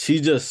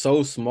she's just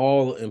so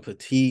small and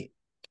petite.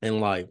 And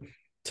like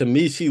to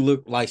me, she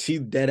looked like she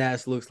dead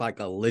ass looks like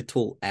a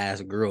little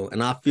ass girl.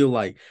 And I feel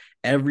like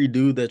every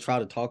dude that try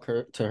to talk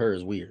her to her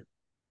is weird.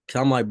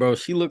 Cause I'm like, bro,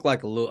 she looked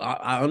like a little.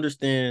 I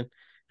understand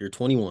you're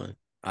 21.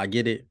 I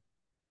get it.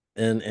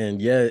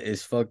 And yeah,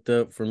 it's fucked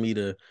up for me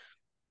to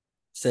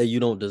say you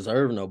don't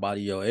deserve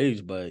nobody your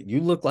age, but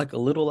you look like a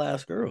little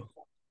ass girl.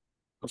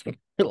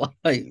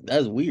 Like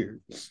that's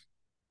weird.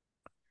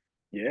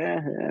 yeah.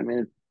 I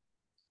mean,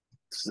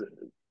 it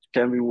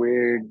can be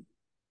weird,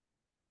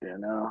 you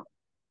know.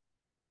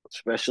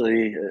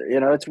 Especially,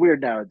 it's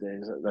weird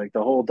nowadays. Like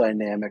the whole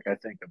dynamic, I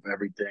think, of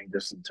everything,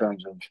 just in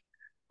terms of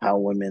how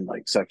women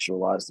like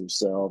sexualize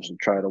themselves and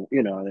try to,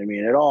 you know what I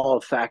mean? It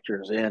all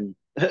factors in,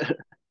 For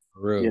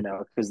real.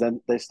 because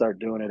then they start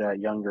doing it at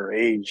younger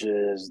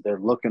ages. They're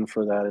looking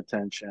for that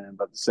attention,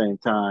 but at the same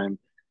time,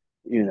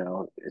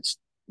 it's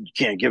you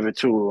can't give it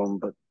to them,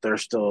 but they're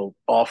still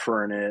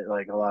offering it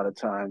like a lot of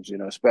times,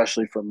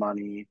 especially for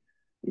money.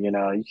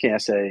 You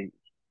can't say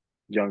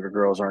younger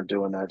girls aren't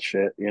doing that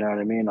shit. You know what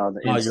I mean? On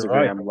the No, you're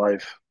right. Instagram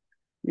life,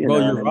 you Bro, know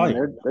what you're I mean?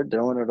 right. They're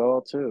doing it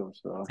all too.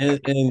 So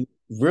And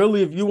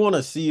really, if you want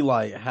to see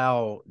like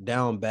how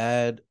down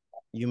bad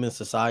human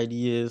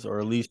society is, or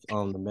at least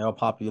the male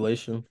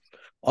population,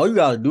 all you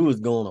gotta do is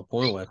go on a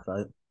porn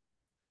website.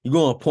 You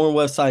go on a porn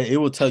website, it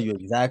will tell you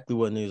exactly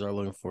what niggas are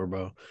looking for,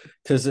 bro.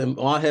 Because in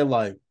my head,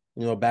 like,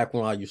 back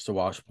when I used to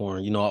watch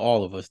porn,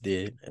 all of us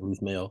did, at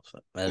least males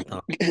at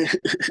the time.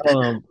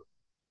 Um,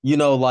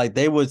 like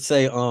they would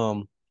say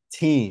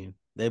teen.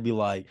 They'd be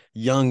like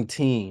young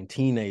teen,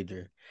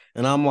 teenager.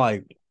 And I'm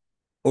like,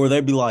 or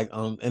they'd be like,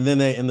 and then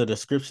they in the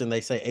description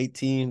they say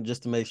 18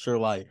 just to make sure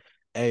like,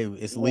 hey,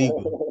 it's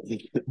legal.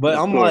 But of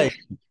I'm course,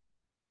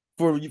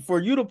 like, for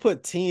you to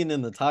put teen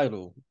in the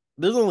title,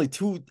 there's only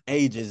two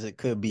ages it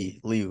could be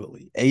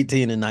legally,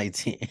 18 and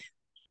 19.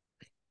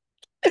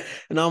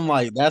 And I'm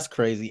like, that's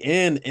crazy.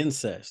 And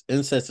incest.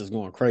 Incest is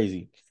going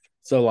crazy.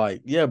 So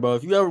like, yeah, bro,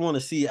 if you ever want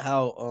to see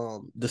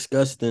how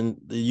disgusting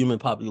the human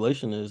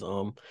population is,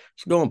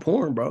 just go on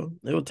porn, bro.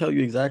 It will tell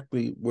you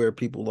exactly where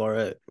people are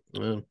at.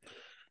 Man.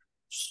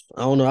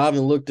 I don't know. I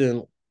haven't looked in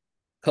a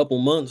couple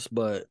months,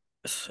 but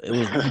it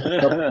was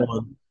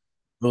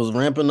it was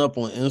ramping up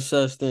on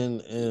incest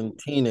and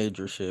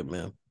teenager shit,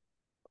 man.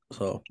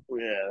 So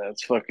yeah,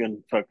 that's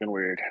fucking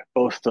weird.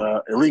 Both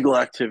illegal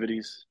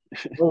activities.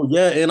 oh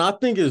yeah, and I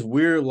think it's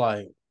weird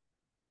like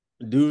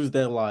dudes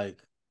that like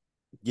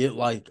get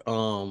like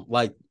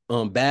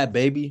Bad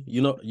Baby.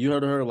 You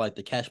heard of her, like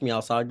the Cash Me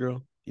Outside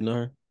girl. You know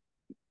her?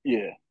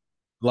 Yeah,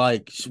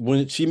 Like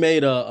when she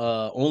made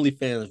a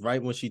OnlyFans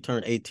right when she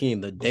turned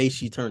 18, the day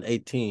she turned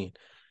 18,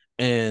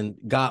 and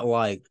got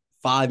like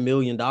 $5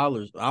 million. I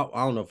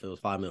don't know if it was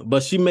 5 million,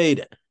 but she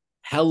made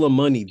hella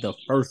money the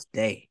first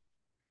day.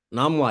 And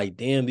I'm like,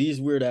 damn, these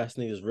weird ass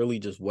niggas really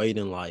just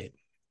waiting. Like,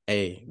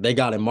 hey, they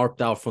got it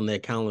marked out from their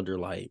calendar.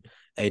 Like,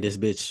 hey, this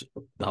bitch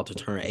about to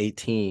turn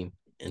 18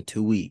 in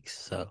 2 weeks,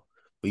 so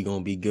we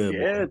gonna be good,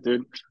 Yeah, boy.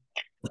 dude,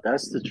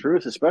 that's the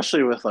truth,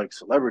 especially with like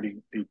celebrity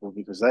people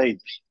because they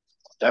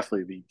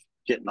definitely be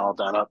getting all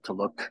done up to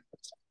look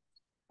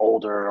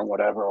older and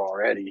whatever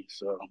already.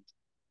 So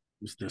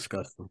It's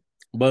disgusting.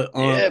 But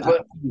yeah,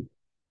 but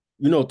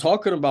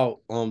talking about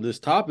this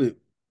topic,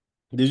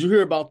 did you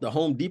hear about the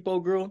Home Depot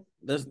girl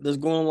that's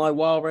going like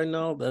wild right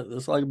now?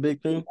 That's like a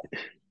big thing.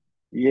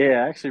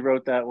 yeah, I actually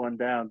wrote that one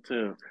down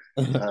too.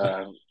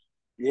 Uh,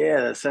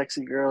 yeah, that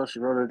sexy girl, she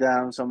wrote it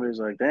down. Somebody's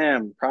like,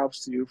 "Damn,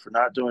 props to you for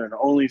not doing an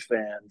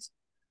OnlyFans."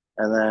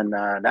 And then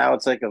now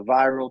it's like a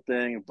viral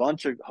thing. A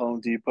bunch of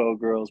Home Depot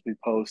girls be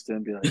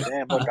posting, be like,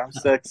 "Damn, look, I'm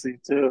sexy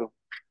too."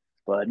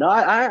 But no,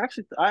 I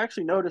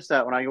actually noticed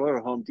that when I go over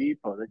to Home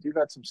Depot, they do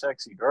got some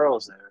sexy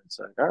girls there. It's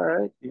like, all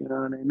right, you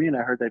know what I mean?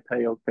 I heard they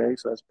pay okay,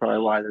 so that's probably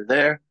why they're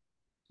there.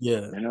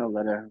 Yeah. You know,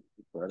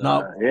 but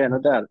Now, yeah, no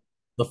doubt.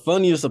 the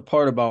funniest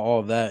part about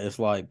all that is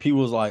like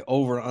people's like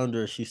over and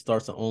under. She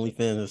starts an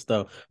OnlyFans and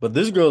stuff, but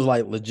this girl's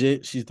like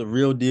legit. She's the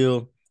real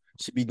deal.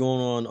 She be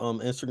going on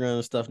Instagram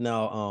and stuff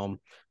now,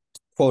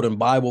 quoting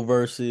Bible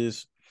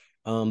verses.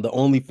 The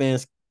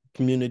OnlyFans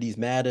community's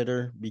mad at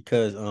her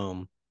because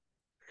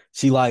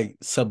she like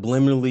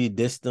subliminally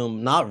dissed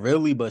them. Not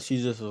really, but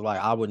she just was like,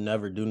 I would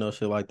never do no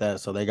shit like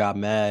that. So they got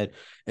mad.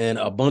 And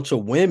a bunch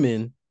of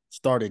women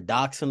started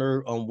doxing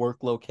her on work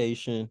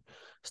location,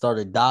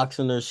 started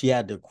doxing her. She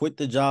had to quit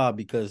the job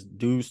because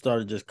dudes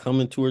started just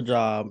coming to her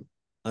job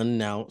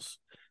unannounced.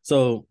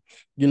 So,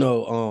 you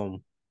know,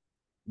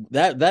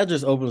 that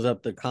just opens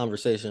up the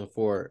conversation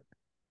for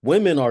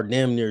women are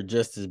damn near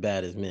just as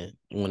bad as men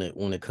when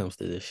it comes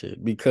to this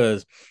shit.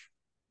 Because,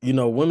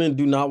 women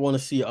do not want to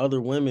see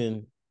other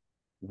women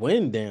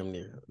win damn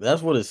near.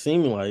 That's what it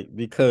seemed like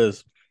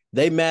because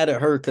they mad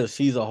at her because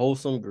she's a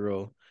wholesome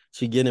girl.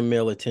 She getting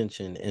male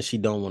attention and she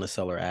don't want to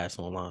sell her ass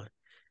online.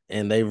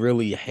 And they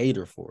really hate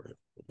her for it.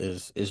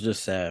 It's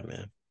just sad,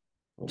 man.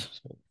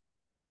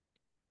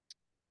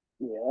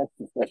 Yeah,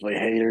 that's definitely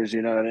haters.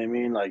 You know what I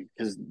mean? Like,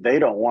 because they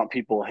don't want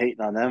people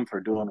hating on them for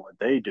doing what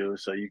they do.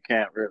 So you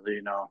can't really,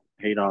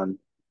 hate on.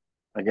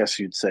 I guess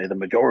you'd say the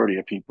majority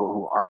of people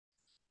who aren't.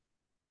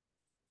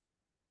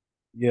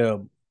 Yeah,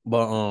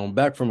 but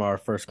back from our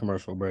first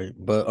commercial break.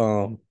 But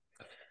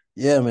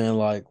yeah, man,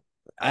 like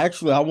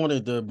actually I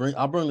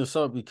bring this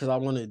up because I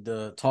wanted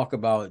to talk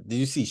about, did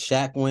you see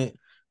Shaq went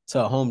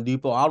to Home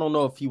Depot? I don't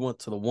know if he went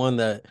to the one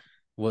that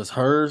was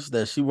hers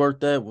that she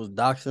worked at, was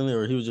doxing it,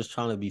 or he was just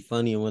trying to be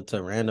funny and went to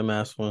a random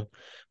ass one.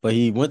 But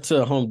he went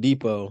to Home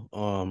Depot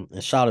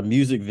and shot a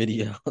music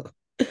video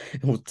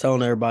and was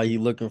telling everybody he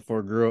looking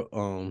for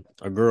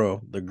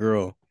the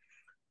girl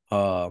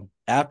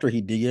after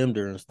he DM'd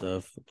her and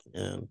stuff.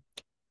 And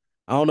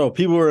I don't know,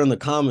 people were in the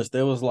comments,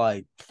 they was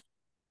like,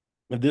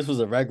 if this was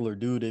a regular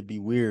dude, it'd be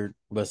weird.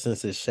 But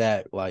since it's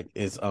Shaq, like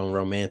it's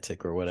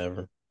unromantic or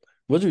whatever.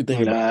 What do you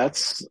think Nah, about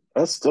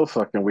that's still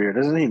fucking weird.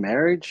 Isn't he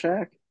married,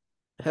 Shaq? it?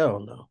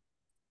 Hell no.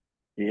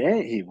 He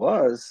ain't. He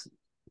was.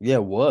 Yeah,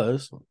 it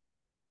was.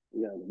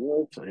 Yeah,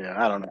 so, yeah.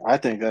 I don't know. I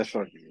think that's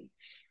fucking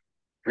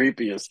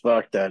creepy as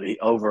fuck that he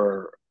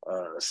over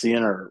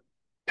seeing her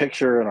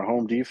picture in a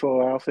Home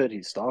Depot outfit.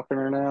 He's stalking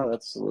her now.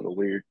 That's a little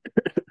weird.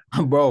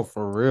 Bro,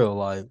 for real.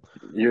 Like,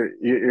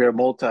 You're a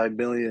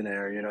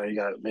multi-billionaire. You know, you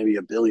got maybe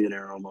a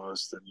billionaire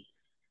almost, and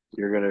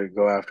you're gonna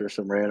go after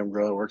some random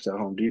girl that works at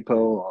Home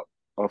Depot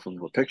off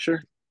of a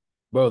picture.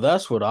 bro,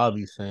 that's what I'll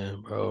be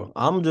saying, bro.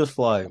 I'm just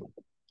like,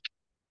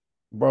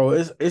 bro,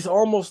 it's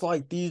almost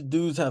like these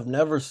dudes have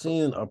never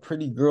seen a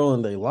pretty girl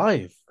in their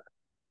life.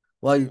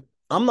 Like,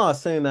 I'm not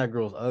saying that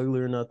girl's ugly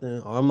or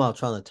nothing. I'm not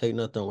trying to take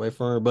nothing away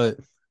from her, but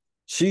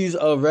she's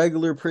a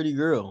regular pretty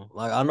girl.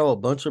 Like, I know a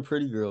bunch of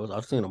pretty girls.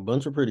 I've seen a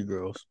bunch of pretty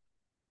girls.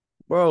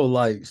 Bro,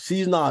 like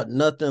she's not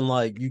nothing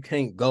like you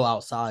can't go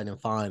outside and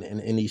find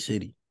in any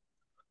city.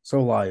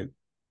 So like,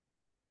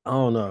 I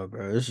don't know,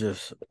 bro. It's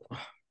just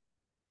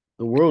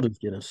the world is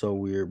getting so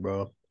weird,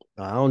 bro.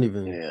 I don't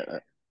even Yeah,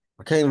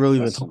 I can't really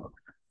even that's talk.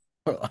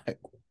 Like,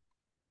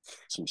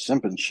 some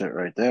simping shit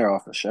right there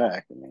off of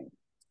Shaq. I mean,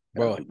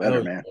 gotta bro, do better,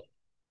 hell, man.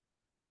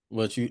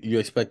 what you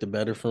expected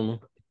better from him?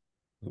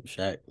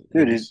 Shaq,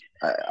 Dude, did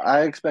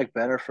I expect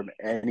better from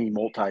any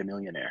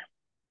multimillionaire.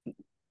 he?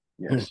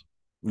 Yes.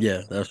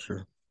 Yeah, that's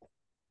true.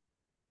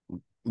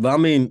 But I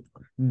mean,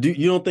 do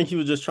you don't think he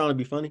was just trying to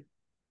be funny?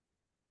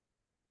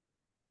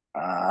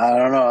 I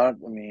don't know.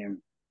 I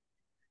mean,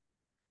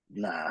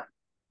 nah.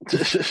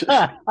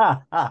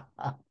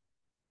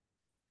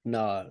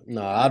 Nah,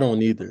 I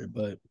don't either.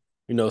 But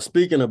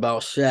speaking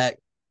about Shaq,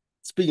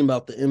 speaking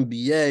about the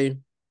NBA,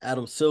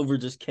 Adam Silver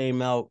just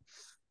came out,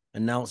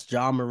 announced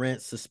John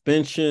Morant's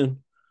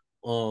suspension.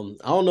 I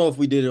don't know if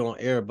we did it on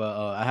air, but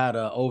I had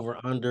a over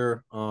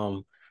under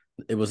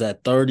It was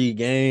at 30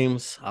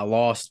 games. I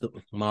lost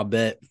my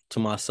bet to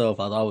myself.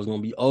 I thought it was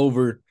gonna be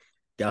over.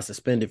 Got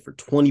suspended for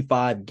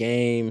 25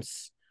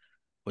 games.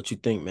 What you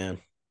think, man?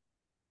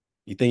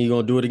 You think you're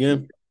gonna do it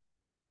again?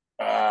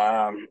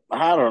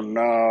 I don't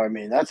know. I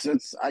mean, that's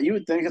it's. You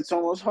would think it's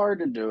almost hard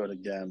to do it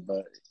again,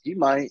 but he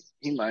might.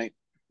 He might.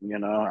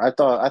 I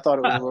thought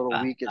it was a little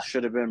weak. It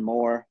should have been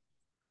more.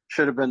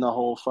 Should have been the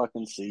whole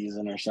fucking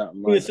season or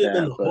something It like should have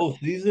been that. the But whole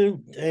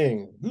season.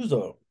 Dang, who's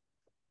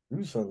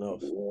something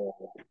else? yeah.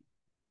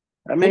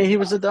 I mean, he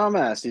was a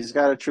dumbass. He's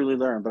got to truly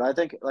learn. But I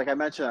think, like I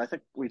mentioned, I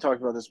think we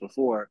talked about this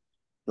before.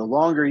 The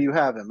longer you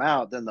have him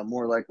out, then the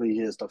more likely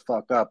he is to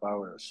fuck up. I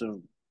would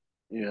assume.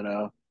 You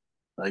know,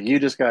 like you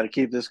just got to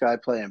keep this guy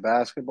playing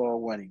basketball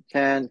when he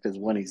can, because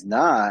when he's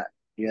not,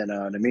 you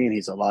know what I mean.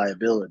 He's a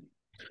liability.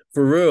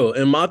 For real.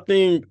 And my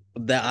thing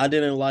that I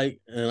didn't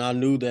like, and I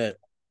knew that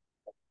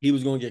he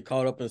was gonna get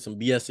caught up in some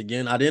BS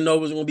again. I didn't know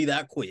it was gonna be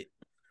that quick,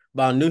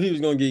 but I knew he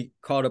was gonna get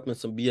caught up in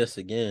some BS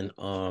again.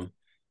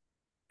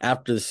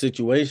 After the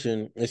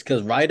situation, it's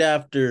because right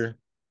after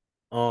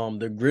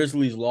the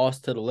Grizzlies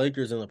lost to the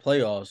Lakers in the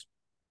playoffs,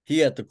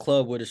 he at the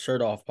club with his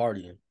shirt off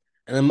partying.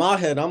 And in my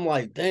head, I'm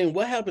like, dang,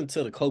 what happened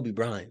to the Kobe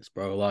Bryants,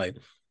 bro? Like,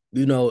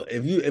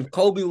 if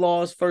Kobe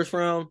lost first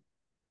round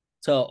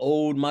to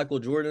old Michael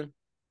Jordan,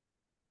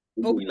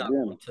 Kobe not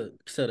going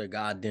to the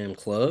goddamn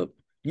club.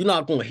 You're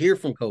not going to hear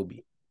from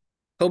Kobe.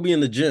 Kobe in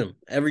the gym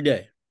every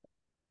day.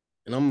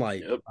 And I'm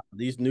like, Yep.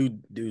 these new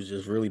dudes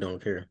just really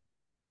don't care.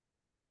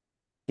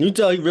 You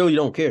tell he really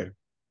don't care.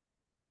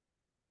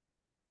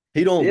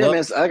 He don't Yeah, love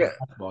man. I got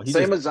basketball. He just,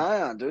 same as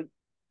Zion, dude. We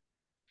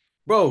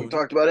bro,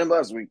 talked about him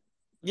last week.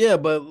 yeah,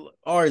 but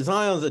all right,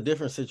 Zion's a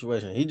different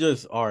situation. He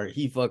just, all right,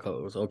 he fuck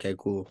hoes. Okay,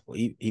 cool.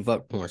 He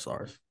fuck porn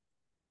stars.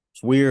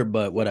 It's weird,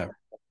 but whatever.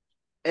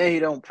 And he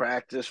don't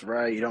practice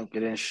right. You don't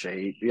get in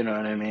shape. You know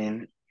what I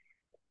mean?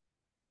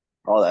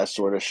 All that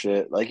sort of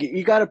shit. Like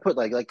you got to put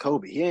like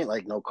Kobe. He ain't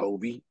like no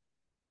Kobe.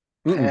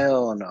 Mm-mm.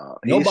 Hell no.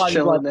 He's Nobody's like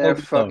chilling there,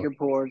 Kobe though. fucking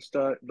porn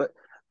star. But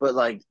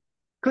like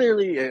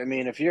clearly, I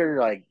mean, if you're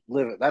like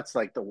living, that's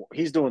like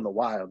he's doing the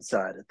wild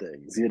side of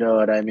things. You know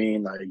what I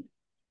mean? Like,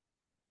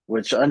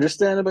 which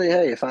understandably,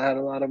 hey, if I had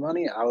a lot of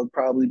money, I would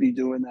probably be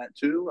doing that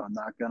too. I'm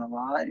not gonna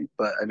lie.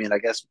 But I mean, I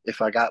guess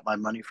if I got my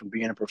money from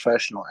being a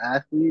professional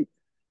athlete,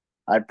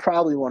 I'd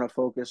probably want to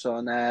focus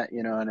on that.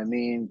 You know what I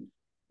mean?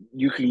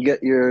 You can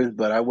get yours,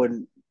 but I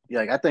wouldn't.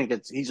 Like, I think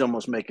he's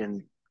almost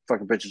making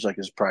fucking bitches like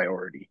his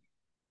priority.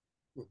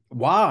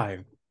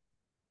 Why?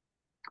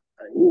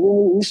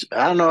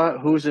 I don't know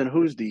who's in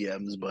whose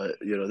DMs, but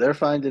they're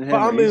finding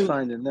Well, him I or he's mean,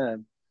 finding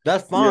them.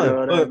 that's You fine, know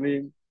what I but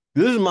mean?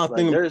 this is my Like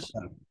thing. there's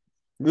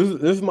This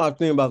is my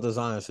thing about the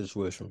Zion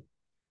situation.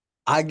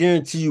 I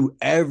guarantee you,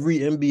 every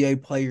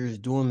NBA player is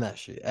doing that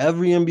shit.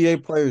 Every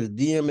NBA player is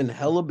DMing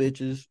hella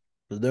bitches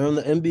because they're in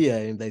the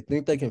NBA and they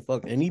think they can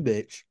fuck any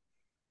bitch.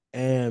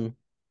 And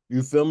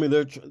you feel me?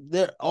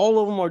 They're all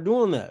of them are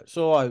doing that.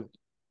 So like,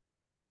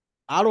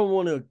 I don't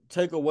want to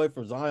take away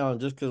from Zion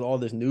just because all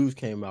this news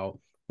came out.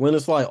 When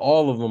it's like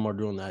all of them are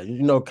doing that.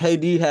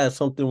 KD had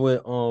something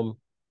with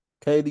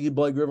KD,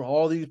 Blake Griffin.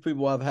 All these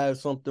people have had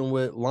something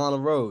with Lana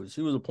Rhodes.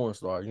 She was a porn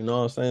star. You know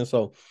what I'm saying?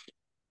 So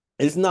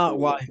it's not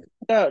like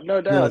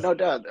no doubt, just no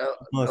doubt. you know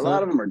what A I'm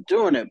lot of saying. them are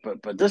doing it,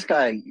 but this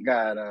guy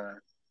got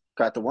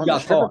the He one, the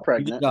got stripper caught.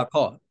 He just pregnant. got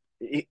caught.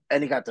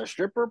 And he got the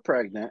stripper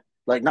pregnant.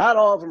 Like, not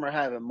all of them are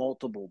having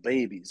multiple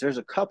babies. There's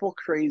a couple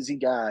crazy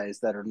guys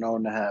that are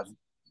known to have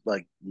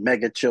like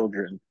mega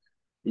children.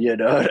 You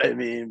know what I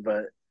mean?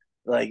 But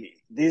like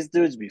these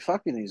dudes be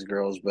fucking these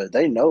girls, but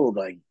they know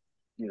like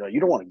you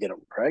don't want to get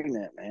them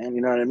pregnant, man.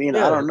 You know what I mean? I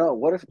Yeah. don't know.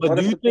 What if But what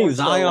do if you the think porn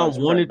star Zion was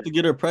wanted pregnant? to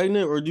get her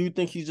pregnant, or do you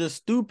think he's just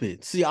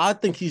stupid? See, I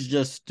think he's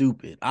just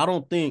stupid. I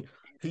don't think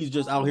he's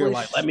just out here Probably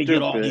like, let me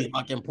get all these stupid,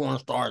 fucking porn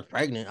stars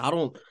pregnant. I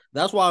don't.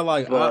 That's why,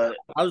 like, but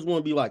I just want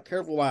to be like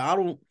careful. Like, I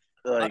don't.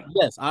 like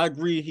Yes, I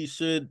agree. He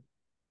should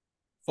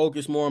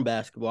focus more on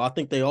basketball. I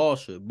think they all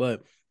should,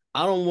 but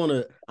I don't want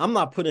to. I'm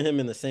not putting him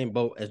in the same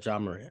boat as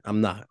John Morant.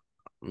 I'm not.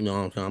 You know what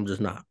I'm saying? I'm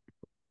just not.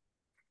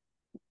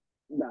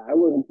 nah, I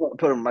wouldn't put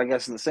them, I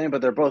guess, in the same.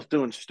 But they're both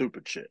doing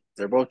stupid shit.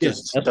 They're both Yeah,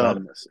 just that's right.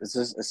 dumbness. It's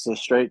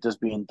just straight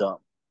just being dumb.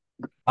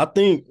 I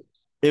think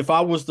if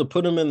I was to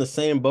put them in the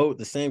same boat,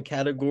 the same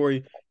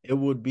category, it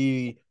would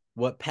be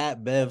what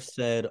Pat Bev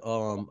said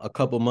a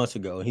couple months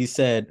ago. He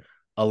said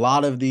a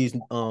lot of these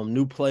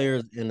new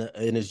players and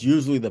it's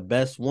usually the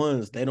best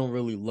ones, they don't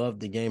really love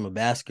the game of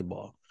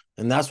basketball.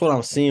 And that's what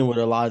I'm seeing with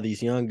a lot of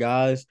these young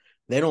guys.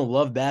 They don't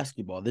love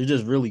basketball. They're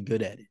just really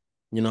good at it.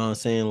 You know what I'm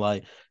saying?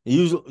 Like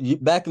usually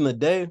back in the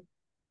day,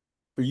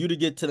 for you to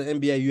get to the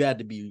NBA, you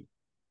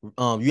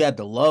had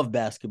to love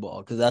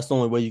basketball because that's the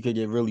only way you could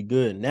get really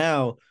good.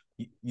 Now,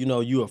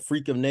 you a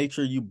freak of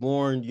nature. You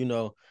born,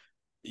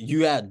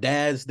 you had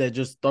dads that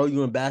just throw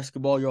you in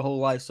basketball your whole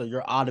life, so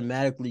you're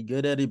automatically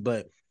good at it.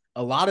 But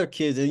a lot of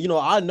kids, and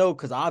I know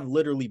because I've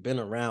literally been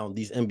around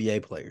these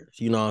NBA players.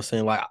 You know what I'm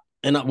saying? Like,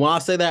 and when I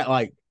say that,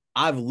 like,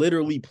 I've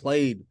literally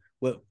played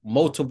with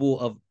multiple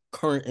of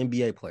current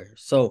NBA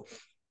players. So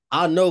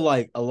I know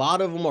like a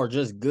lot of them are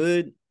just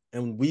good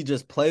and we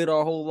just played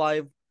our whole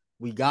life.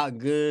 We got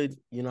good,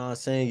 you know what I'm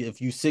saying?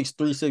 If you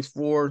 6'3",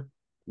 6'4",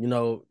 you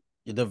know,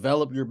 you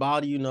develop your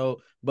body, you know,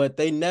 but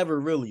they never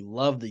really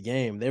loved the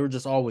game. They were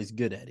just always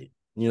good at it.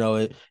 You know,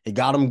 it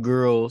got them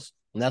girls,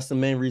 and that's the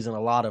main reason a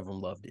lot of them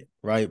loved it,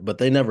 right? But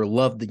they never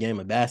loved the game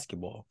of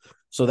basketball.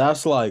 So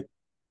that's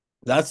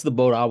the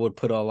boat I would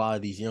put a lot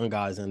of these young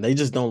guys in. They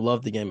just don't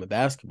love the game of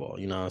basketball,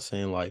 you know what I'm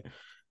saying? Like,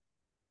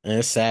 and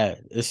it's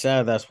sad. It's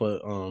sad that's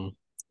what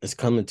it's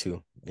coming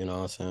to, you know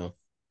what I'm saying?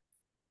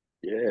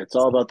 Yeah, it's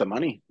all about the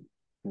money.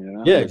 You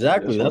Yeah, know, they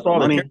exactly. just That's want the all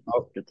they care money.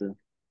 about. Get the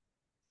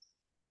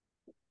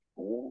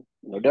Yeah,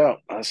 no doubt.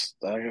 That's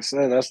like I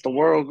said. That's the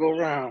world go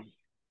round.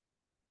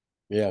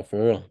 Yeah,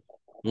 for real.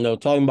 You know,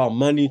 talking about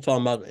money,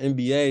 talking about the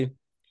NBA,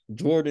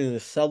 Jordan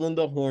is selling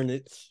the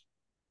Hornets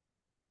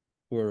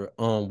for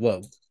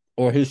what?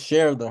 Or his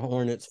share of the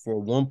Hornets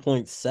for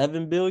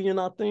 1.7 billion,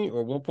 I think,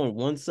 or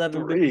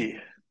 1.17 billion. Three,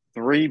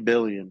 3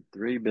 billion,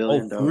 three Oh,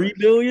 billion 3 dollars.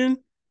 billion?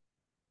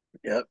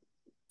 Yep.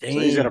 So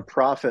he's gonna Damn.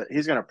 profit.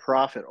 He's gonna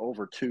profit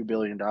over $2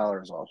 billion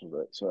off of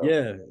it. So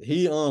Yeah.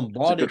 He it's a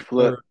bought good it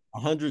flip. for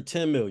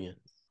 110 million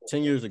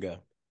 10 years ago.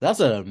 That's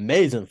an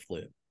amazing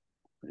flip.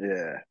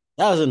 Yeah,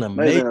 That was an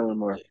might have amazing been a little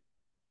more. flip.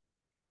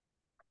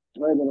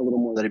 Might have been a little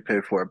more that he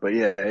paid for it, but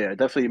yeah, yeah,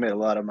 definitely he made a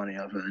lot of money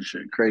off of it.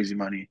 Shit, crazy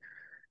money.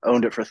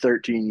 Owned it for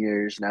 13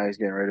 years. Now he's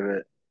getting rid of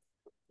it.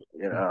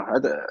 You know,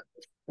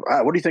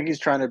 what do you think he's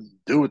trying to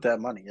do with that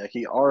money? Like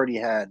he already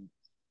had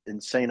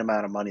insane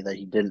amount of money that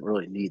he didn't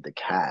really need the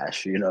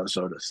cash, you know,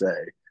 so to say.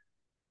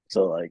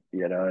 So like,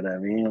 you know what I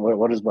mean?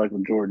 What does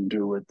Michael Jordan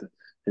do with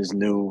his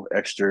new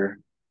extra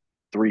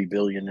 3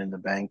 billion in the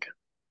bank?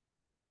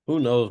 Who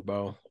knows,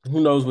 bro?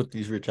 Who knows with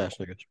these rich ass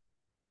niggas?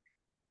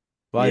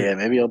 Like, Yeah,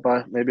 maybe I'll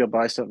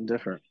buy something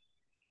different.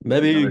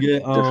 maybe you Another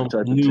get different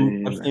type of new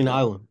team or Epstein something.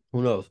 Island.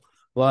 Who knows?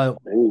 Like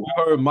Maybe. you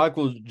heard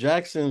Michael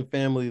Jackson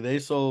family, they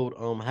sold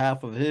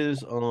half of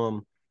his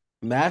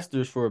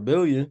masters for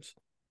billions.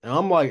 And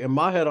I'm like, in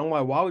my head, I'm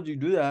like, why would you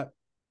do that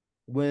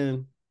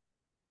when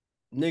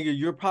nigga,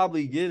 you're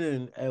probably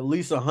getting at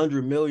least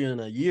 100 million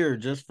a year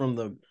just from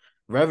the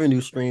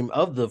revenue stream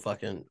of the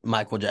fucking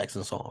Michael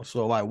Jackson song.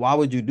 So like, why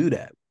would you do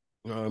that?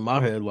 You know, in my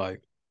head,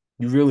 like,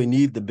 you really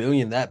need the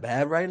billion that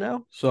bad right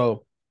now?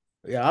 So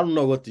yeah, I don't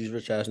know what these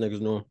rich ass niggas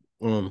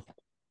doing.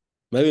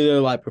 Maybe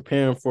they're like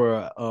preparing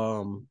for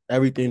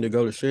everything to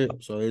go to shit.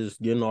 So they're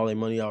just getting all their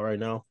money out right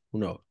now. Who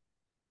knows?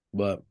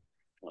 But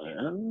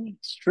Yeah,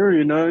 it's true,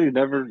 you know, you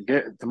never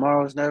get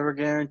tomorrow's never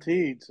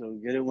guaranteed, so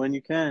get it when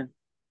you can.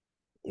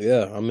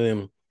 yeah, I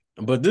mean,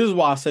 but this is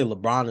why I say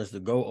LeBron is to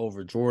go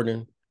over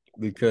Jordan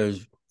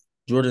because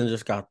Jordan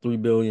just got 3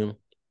 billion.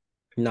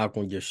 He's not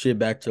gonna give shit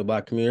back to the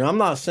black community. I'm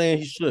not saying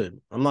he should.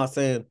 I'm not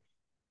saying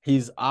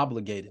he's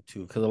obligated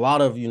to, because a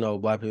lot of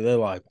black people, they're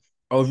like,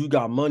 oh, if you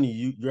got money,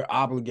 you're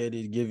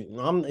obligated to give it.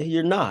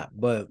 You're not,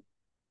 but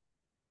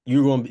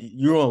you're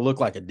gonna look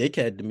like a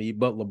dickhead to me.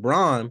 But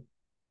LeBron,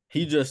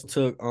 he just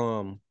took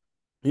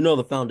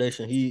the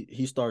foundation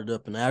he started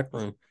up in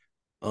Akron.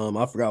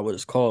 I forgot what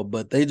it's called,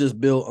 but they just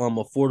built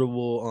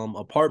affordable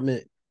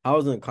apartment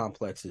housing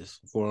complexes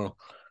for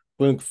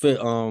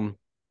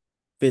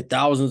fit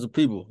thousands of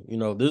people.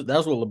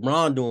 That's what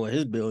LeBron doing with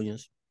his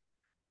billions.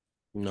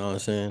 You know what I'm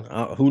saying?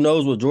 Who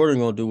knows what Jordan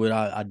gonna do with it?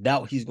 I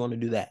doubt he's gonna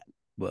do that.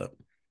 But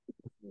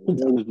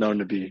Jordan's known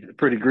to be a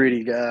pretty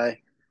greedy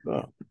guy.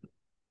 uh,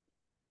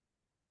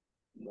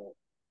 But,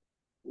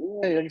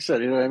 yeah, like I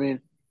said, you know what I mean?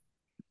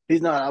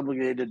 He's not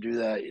obligated to do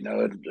that. You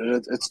know,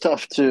 it's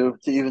tough to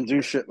even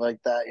do shit like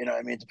that. You know, what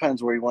I mean, it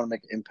depends where you want to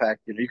make an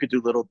impact. You know, you could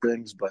do little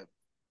things, but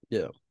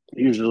yeah,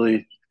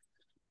 usually,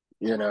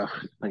 you know,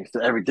 like I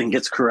said, everything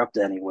gets corrupt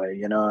anyway.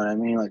 You know what I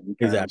mean? Like we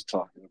kind of was exactly,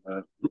 talking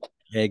about.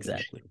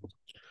 exactly.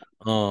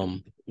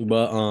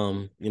 But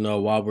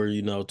while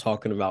we're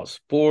talking about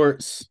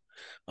sports,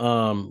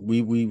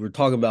 we were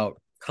talking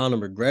about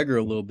Conor McGregor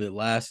a little bit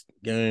last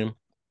game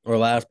or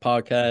last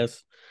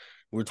podcast.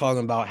 We're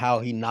talking about how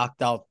he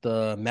knocked out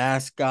the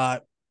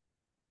mascot,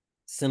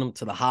 sent him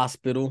to the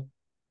hospital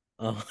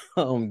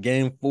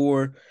game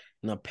 4,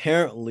 and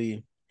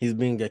apparently he's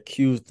being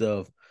accused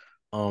of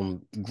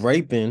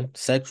raping,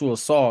 sexual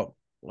assault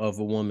of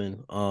a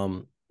woman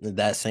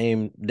that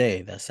same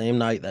day, that same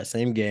night, that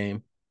same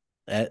game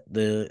at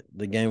the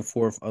game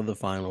 4 of the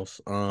finals.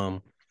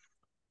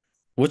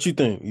 What you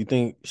think? You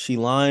think she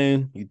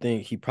lying? You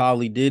think he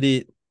probably did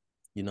it?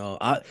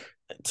 I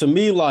to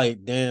me,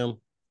 like, damn,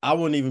 I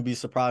wouldn't even be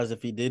surprised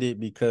if he did it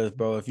because,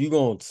 bro, if you're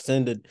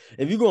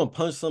gonna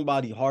punch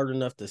somebody hard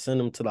enough to send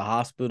him to the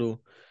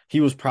hospital, he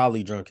was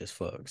probably drunk as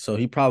fuck. So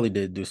he probably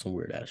did do some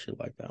weird ass shit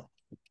like that.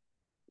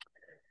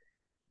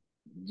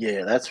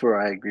 Yeah, that's where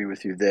I agree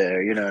with you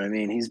there. You know what I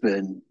mean? He's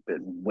been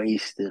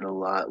wasted a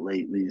lot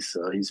lately,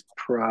 so he's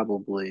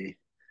probably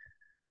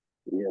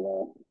getting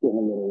a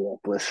little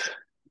reckless.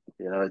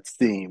 You know, it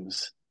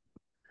seems.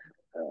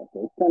 So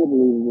it's kind of a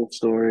believable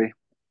story.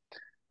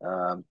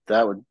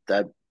 That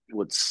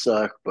would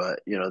suck,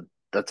 but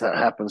that's how it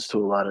happens to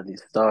a lot of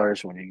these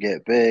stars. When you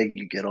get big,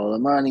 you get all the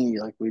money,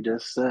 like we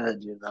just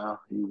said. You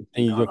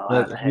And you don't can know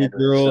how fuck to handle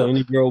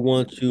any yourself. girl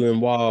wants you,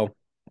 and while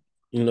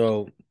you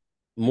know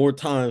more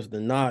times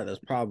than not, that's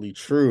probably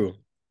true.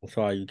 That's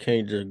why you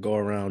can't just go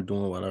around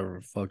doing whatever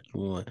the fuck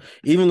you want.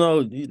 Even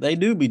though they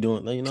do be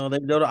doing, they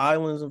go to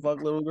islands and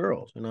fuck little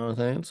girls. You know what I'm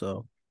saying?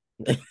 So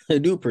they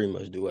do pretty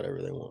much do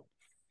whatever they want.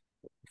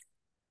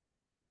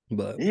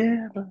 But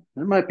Yeah, but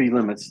there might be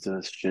limits to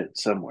this shit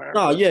somewhere.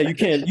 no, But yeah, you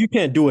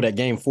can't do it at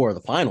Game 4 of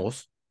the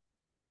finals.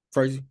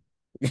 Crazy.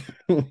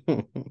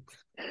 and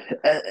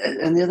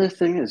the other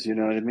thing is, you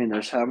know what I mean.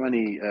 There's how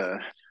many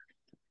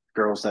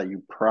girls that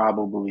you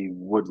probably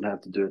wouldn't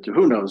have to do it to.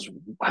 Who knows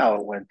how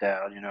it went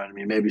down? You know what I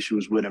mean? Maybe she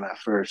was with him at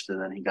first,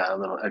 and then he got a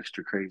little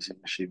extra crazy,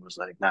 and she was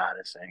like, "Nah,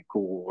 this ain't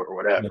cool" or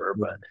whatever.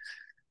 But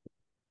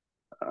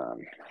um,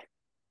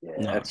 yeah,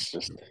 No. it's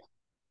just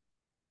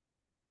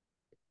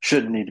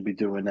shouldn't need to be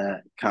doing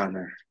that,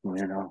 Connor.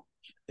 You know,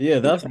 Yeah,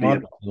 need that's to my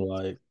be. thing,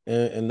 like,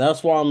 and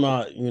that's why I'm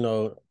not,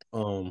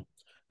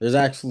 there's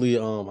actually,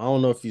 I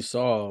don't know if you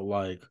saw,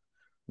 like,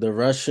 the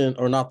Russian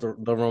or not the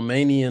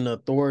Romanian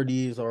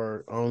authorities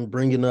are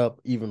bringing up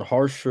even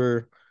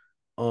harsher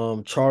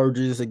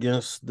charges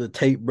against the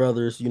Tate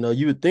brothers. You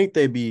would think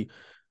they'd be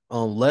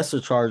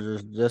lesser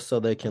charges just so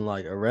they can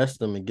like arrest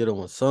them and get them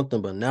with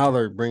something, but now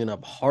they're bringing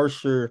up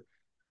harsher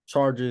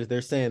charges.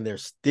 They're saying they're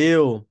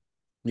still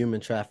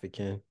human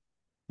trafficking.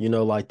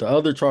 Like the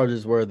other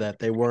charges were that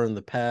they were in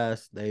the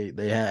past. They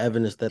had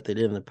evidence that they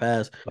did in the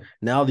past.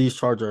 Now these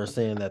charges are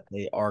saying that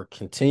they are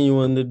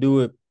continuing to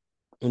do it.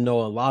 A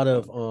lot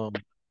of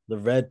the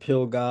red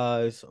pill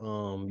guys,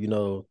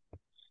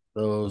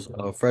 those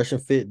fresh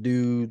and fit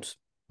dudes,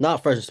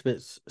 not fresh and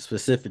fit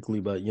specifically,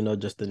 but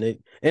just the Nick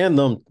and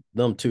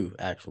them too,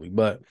 actually.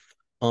 But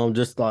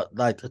just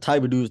like the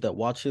type of dudes that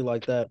watch it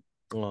like that,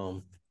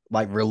 um,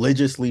 like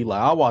religiously,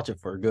 like I watch it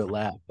for a good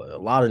laugh, but a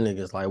lot of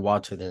niggas like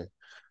watch it and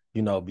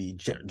be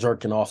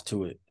jerking off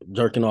to it,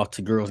 jerking off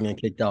to girls getting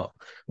kicked out.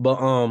 But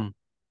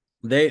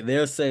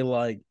they'll say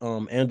like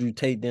Andrew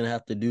Tate didn't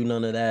have to do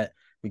none of that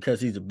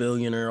because he's a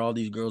billionaire. All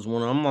these girls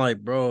want him. I'm like,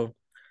 bro,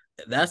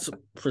 that's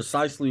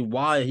precisely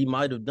why he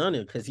might have done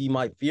it, because he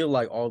might feel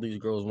like all these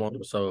girls want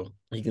him, so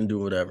he can do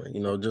whatever.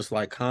 Just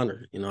like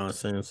Connor. You know what I'm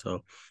saying?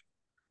 So,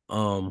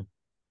 um,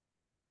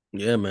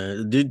 yeah,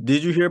 man.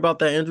 Did you hear about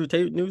that Andrew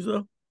Tate news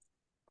though?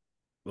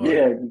 Like,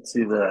 Yeah, I did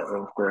see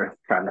that they're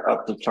trying to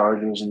up the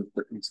charges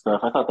and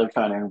stuff. I thought they're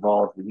trying to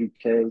involve the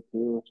UK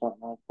too or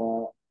something like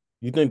that.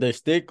 you think they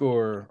stick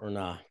or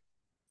not?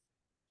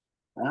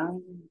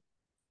 Um,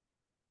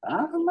 I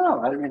don't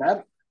know. I mean,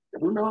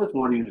 who knows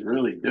what he's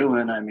really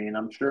doing? I mean,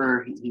 I'm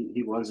sure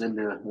he was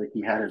into like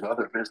he had his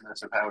other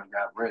business of how he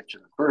got rich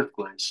in the first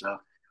place. So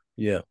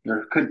Yeah,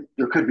 there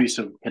could be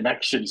some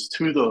connections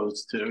to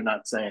those two.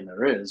 Not saying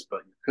there is,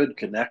 but you could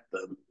connect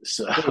them.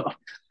 So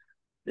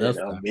that's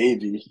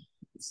maybe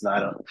it's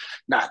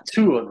not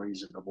too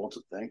unreasonable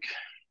to think.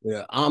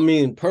 yeah. I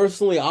mean,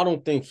 personally, I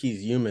don't think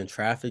he's human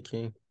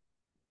trafficking.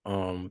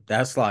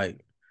 That's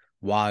like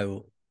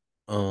wild.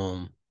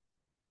 Um,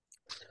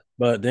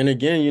 but then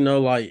again,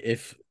 like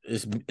if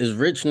it's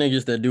rich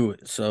niggas that do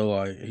it, so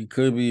like he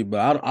could be,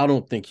 but I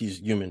don't think he's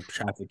human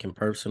trafficking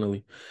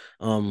personally.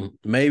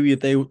 Maybe if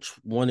they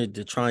wanted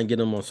to try and get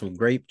him on some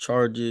grape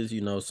charges,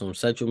 some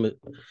sexual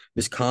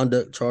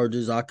misconduct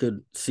charges, I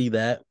could see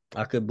that.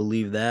 I could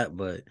believe that,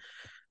 but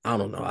I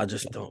don't know. I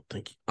just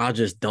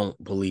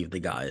don't believe the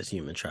guy is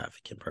human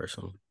trafficking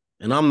personally.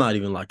 And I'm not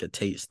even like a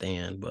Tate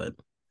stan, but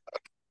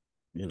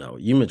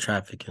human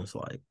trafficking is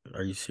like,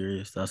 are you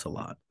serious? That's a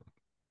lot.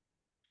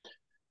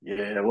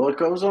 Yeah, well, it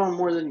goes on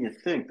more than you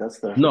think. That's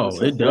No,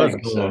 the it does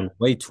thing. go So on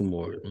way too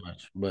more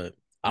much, but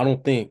I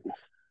don't think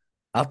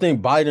I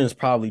think Biden's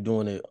probably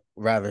doing it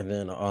rather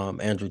than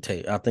Andrew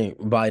Tate. I think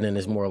Biden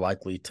is more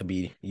likely to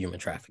be human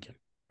trafficking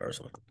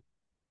personally,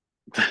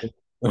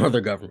 or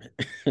the government.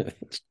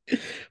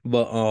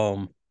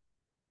 But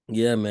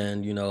yeah,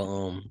 man,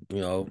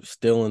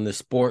 still in the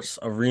sports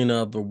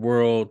arena of the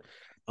world,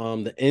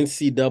 the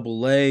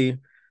NCAA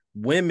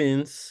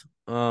women's,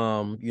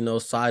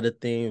 side of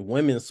things,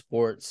 women's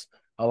sports,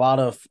 a lot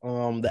of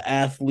the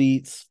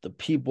athletes, the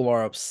people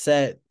are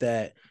upset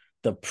that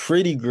the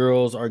pretty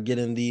girls are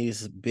getting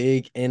these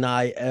big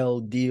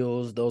NIL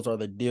deals. Those are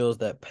the deals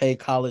that pay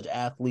college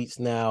athletes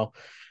now.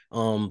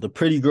 The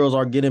pretty girls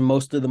are getting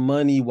most of the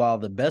money, while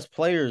the best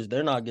players,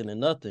 they're not getting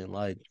nothing.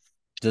 Like,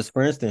 just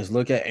for instance,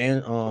 look at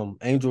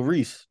Angel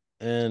Reese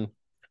and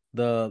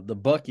the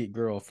bucket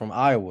girl from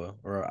Iowa,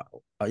 or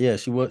yeah,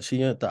 she went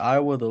to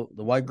Iowa,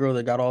 the white girl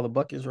that got all the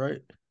buckets,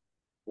 right?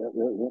 yeah,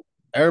 yeah, yeah.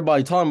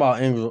 Everybody talking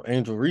about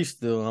Angel Reese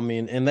still. I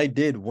mean, and they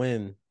did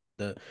win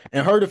the.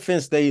 In her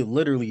defense, they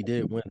literally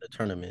did win the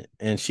tournament,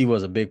 and she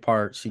was a big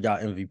part. She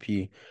got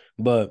MVP,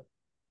 but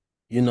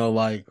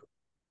like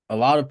a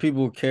lot of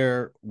people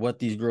care what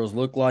these girls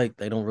look like.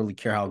 They don't really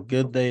care how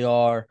good they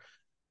are.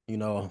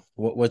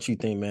 What you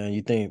think, man?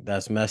 You think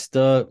that's messed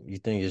up? You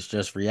think it's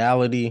just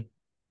reality?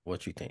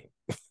 What you think?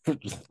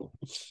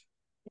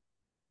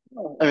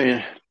 I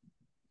mean,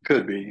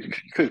 Could be. You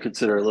could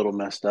consider a little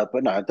messed up,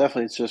 but no,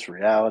 definitely it's just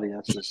reality.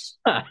 That's just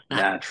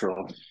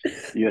natural.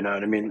 You know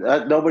what I mean?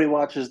 Nobody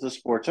watches the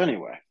sports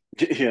anyway.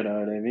 You know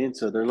what I mean?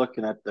 So they're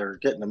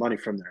getting the money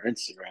from their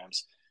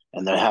Instagrams,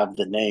 and they have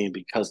the name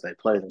because they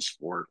play the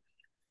sport.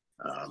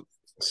 Um,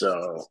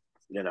 so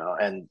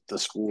and the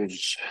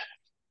schools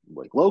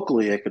like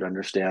locally, I could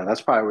understand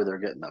that's probably where they're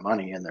getting the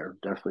money, and they're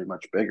definitely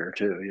much bigger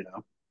too.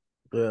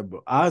 Yeah,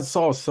 but I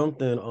saw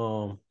something.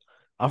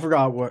 I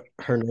forgot what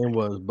her name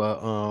was, but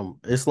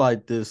it's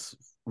like this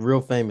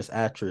real famous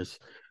actress.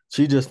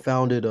 She just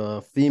founded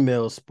a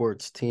female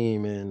sports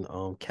team in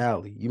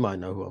Cali. You might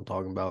know who I'm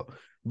talking about.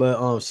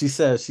 But she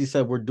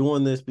said we're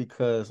doing this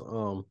because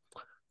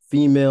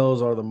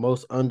females are the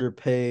most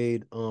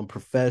underpaid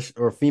profession,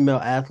 or female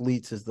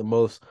athletes is the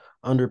most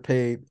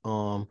underpaid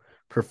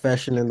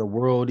profession in the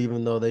world,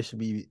 even though they should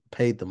be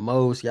paid the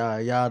most,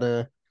 yada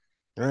yada.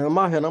 And in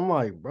my head, I'm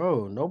like,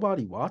 bro,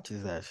 nobody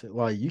watches that shit.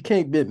 Like, you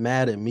can't get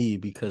mad at me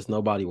because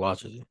nobody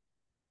watches it.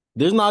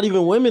 There's not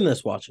even women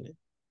that's watching it.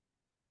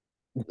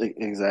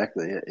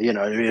 Exactly. I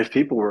mean, if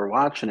people were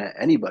watching it,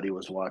 anybody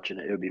was watching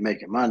it, it would be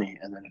making money.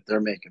 And then if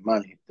they're making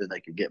money, then they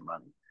could get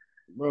money.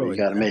 But Bro, you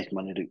got to exactly. make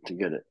money to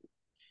get it.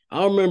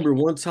 I remember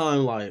one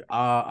time, like,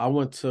 I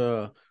went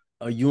to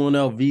a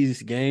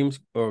UNLV's games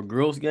or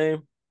girls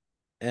game,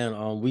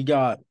 and we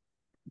got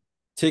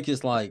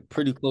tickets like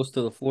pretty close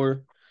to the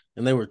floor,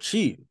 and they were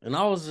cheap. And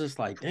I was just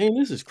like, dang,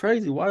 this is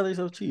crazy. Why are they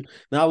so cheap?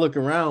 Now I look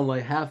around,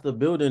 like half the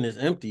building is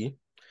empty.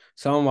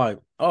 So I'm like,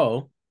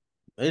 oh,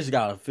 they just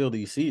gotta fill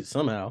these seats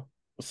somehow.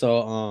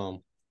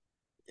 So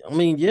I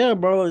mean, yeah,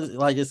 bro,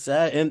 it's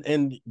sad.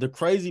 And the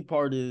crazy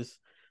part is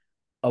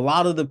a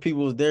lot of the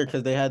people was there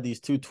because they had these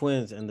two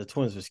twins, and the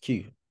twins was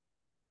cute.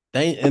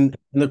 And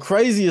the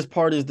craziest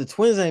part is the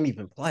twins ain't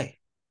even play.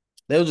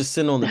 They was just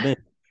sitting on the bench.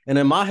 And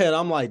in my head,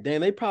 I'm like,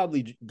 damn, they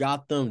probably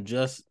got them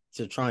just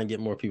to try and get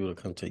more people to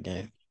come to the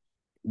game.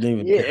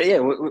 Didn't even Yeah, care. yeah.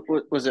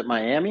 Was it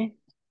Miami?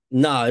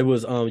 Nah, it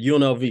was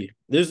UNLV.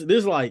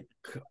 This like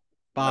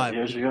five 5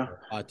 years years ago?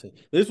 ago, 5, 10.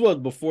 This was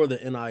before the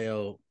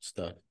NIL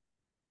stuff.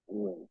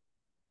 Yeah,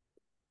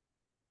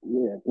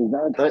 yeah.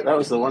 'Cause that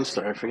was the one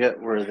story. I forget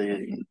where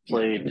they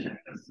played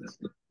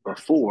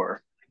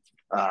before.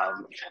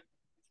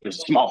 It was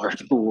a smaller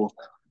school,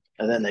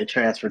 and then they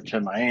transferred to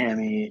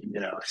Miami.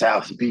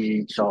 South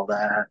Beach, all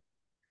that.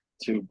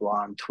 Two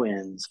blonde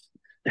twins,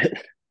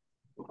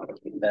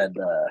 and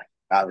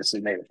obviously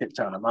made a shit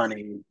ton of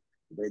money.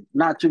 They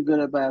not too good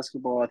at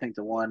basketball. I think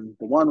the one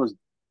was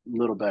a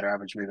little better,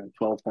 average maybe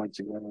 12 points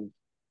a game.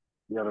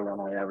 The other one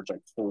only averaged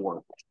like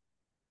 4.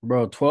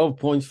 Bro, 12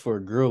 points for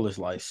a girl is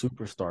like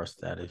superstar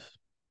status.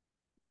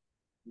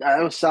 Yeah,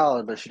 it was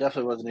solid, but she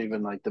definitely wasn't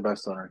even like the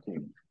best on her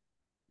team.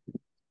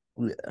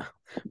 Yeah.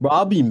 Bro,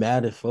 I'll be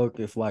mad as fuck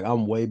if like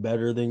I'm way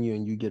better than you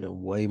and you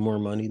getting way more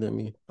money than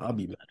me. I'll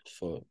be mad as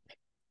fuck.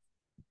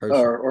 Person.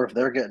 Or if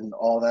they're getting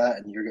all that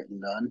and you're getting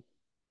none.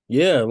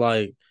 Yeah,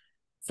 like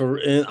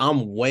and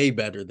I'm way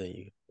better than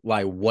you.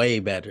 Like way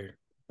better.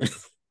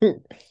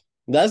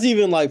 That's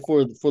even like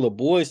for the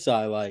boys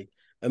side. Like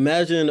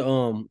imagine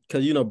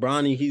because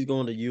Bronny, he's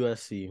going to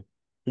USC.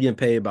 He getting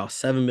paid about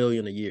 7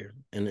 million a year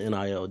in the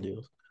NIL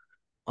deals.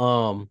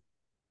 Um,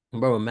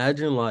 bro,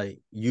 imagine like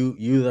you're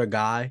the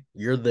guy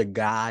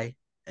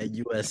at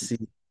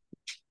USC.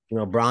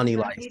 Bronny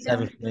like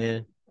seventh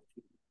man,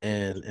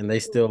 and they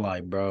still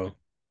like, bro,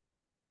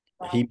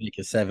 he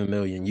making 7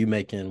 million. You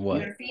making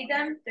what?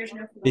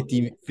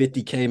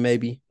 50K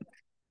maybe.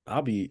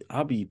 I'll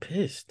be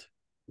pissed.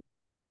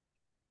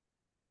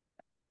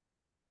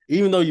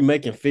 Even though you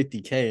making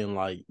 50K and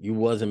like you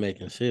wasn't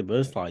making shit, but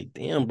it's like,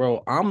 damn,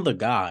 bro, I'm the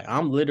guy.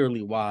 I'm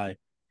literally why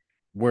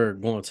we're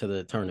going to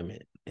the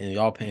tournament, and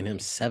y'all paying him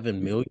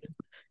 7 million.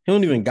 He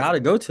don't even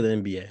gotta go to the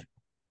NBA.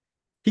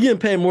 He getting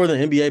paid more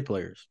than NBA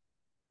players.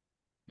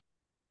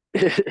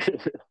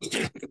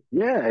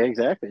 Yeah,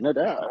 exactly, no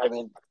doubt. I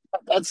mean,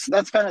 that's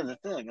kind of the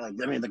thing. Like,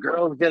 I mean, the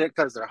girls get it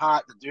because they're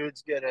hot. The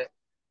dudes get it,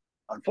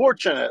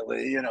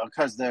 unfortunately,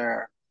 because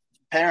their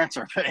parents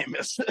are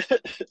famous.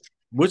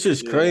 Which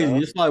is you crazy. know?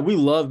 It's like we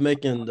love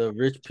making the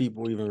rich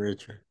people even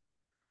richer.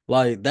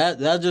 Like that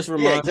just Yeah,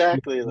 reminds me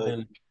exactly. Like,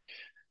 when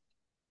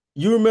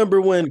you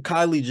remember when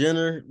Kylie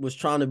Jenner was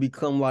trying to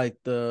become like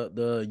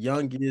the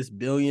youngest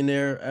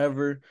billionaire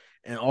ever,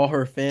 and all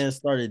her fans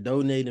started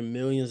donating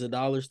millions of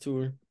dollars to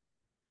her.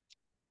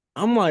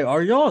 I'm like,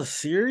 are y'all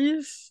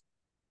serious?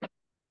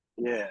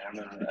 yeah, I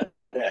mean,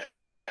 yeah,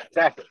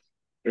 exactly.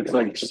 It's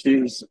like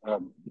she's a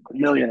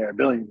millionaire,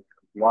 billionaire.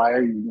 Why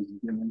are you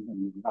just giving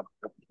him up?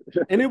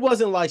 And it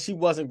wasn't like she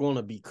wasn't going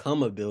to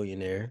become a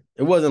billionaire.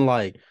 It wasn't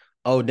like,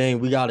 oh dang,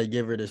 we got to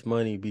give her this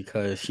money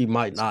because she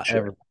might not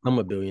ever Sure. become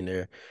a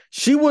billionaire.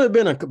 She would have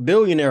been a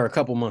billionaire a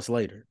couple months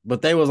later,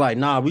 but they was like,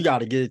 nah, we got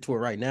to get it to her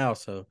right now.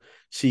 So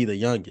she the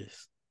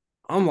youngest.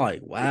 I'm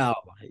like, wow,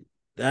 like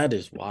that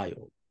is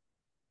wild.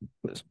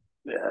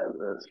 Yeah,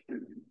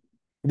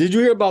 Did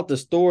you hear about the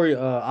story?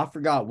 I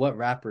forgot what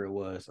rapper it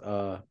was.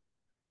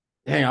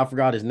 Dang, I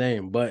forgot his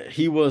name, but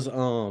he was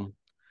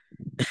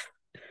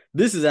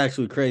this is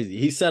actually crazy.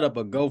 He set up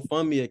a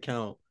GoFundMe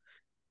account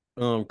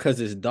because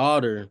his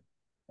daughter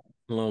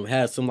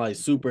had some like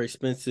super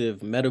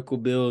expensive medical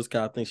bills.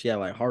 Cause I think she had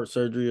like heart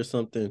surgery or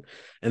something.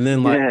 And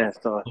then like Yeah,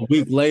 so a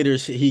week later,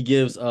 he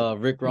gives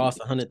Rick Ross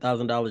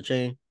 $100,000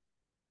 chain.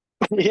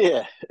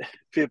 yeah,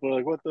 people are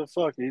like, "What the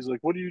fuck?" And he's like,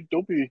 "What do you?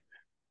 Don't be,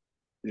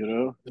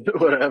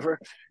 whatever."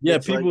 Yeah,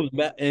 It's like, people was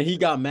mad, and he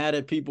got mad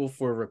at people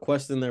for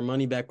requesting their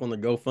money back on the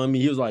GoFundMe.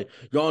 He was like,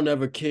 "Y'all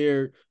never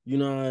cared," you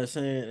know what I'm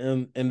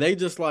saying? And they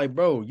just like,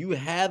 bro, you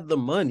had the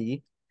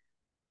money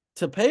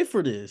to pay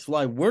for this.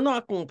 Like, we're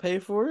not gonna pay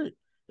for it,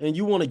 and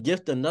you want to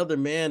gift another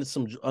man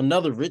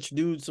another rich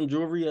dude some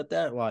jewelry at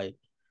that? Like,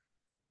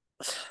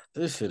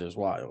 this shit is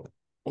wild.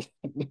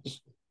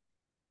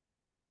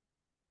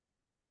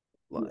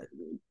 Like,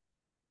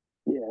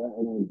 yeah,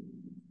 I mean,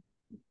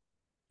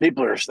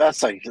 people are that's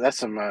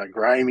some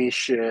grimy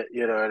shit.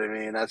 You know what I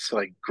mean? That's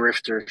like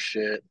grifter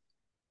shit.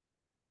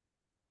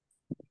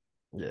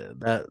 yeah,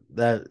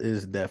 that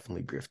is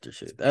definitely grifter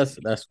shit.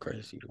 That's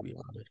crazy to be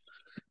honest.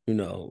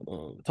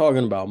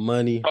 Talking about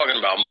money.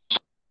 Talking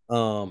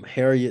about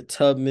Harriet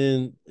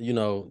Tubman,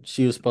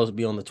 she was supposed to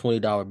be on the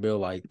 $20 bill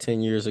like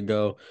 10 years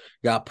ago,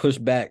 got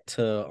pushed back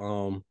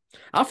to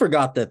I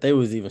forgot that they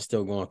was even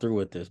still going through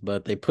with this,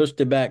 but they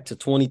pushed it back to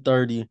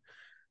 2030.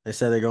 They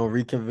said they're gonna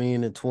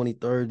reconvene in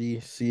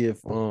 2030, see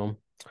if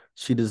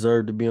she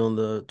deserved to be on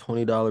the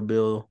 $20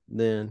 bill.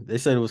 Then they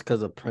said it was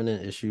because of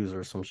printing issues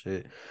or some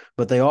shit.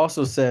 But they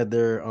also said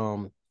they're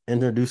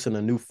introducing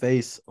a new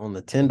face on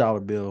the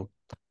 $10 bill,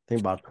 I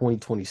think about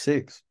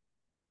 2026.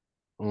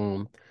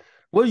 Um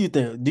what do you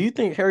think? Do you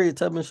think Harriet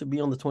Tubman should be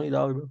on the $20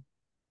 bill?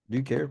 Do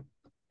you care?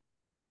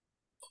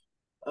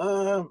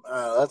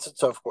 That's a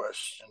tough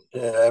question.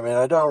 Yeah, I mean,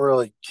 I don't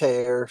really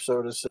care,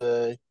 so to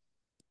say.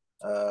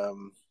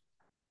 Um,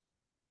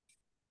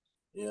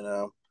 you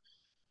know,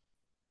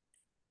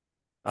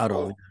 I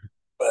don't.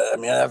 but I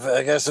mean,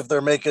 I guess if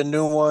they're making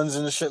new ones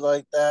and shit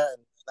like that,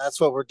 and that's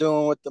what we're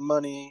doing with the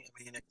money.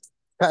 I mean, it's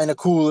kind of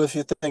cool if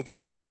you think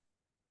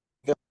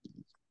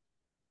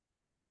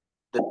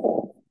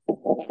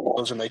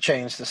those and they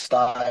change the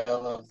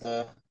style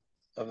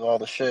of all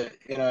the shit.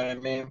 You know what I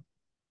mean?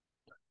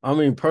 I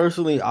mean,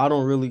 personally, I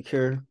don't really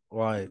care.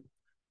 Like,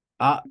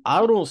 I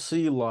don't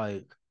see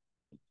like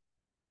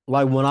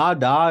when I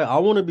die, I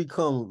want to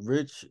become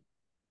rich.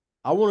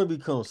 I want to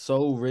become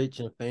so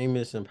rich and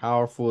famous and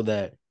powerful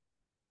that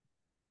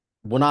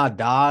when I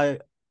die,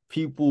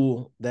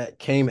 people that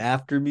came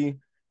after me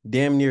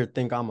damn near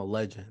think I'm a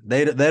legend.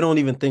 They don't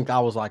even think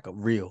I was like a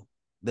real.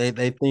 They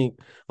think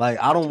like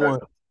I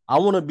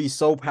want to be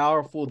so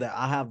powerful that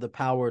I have the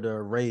power to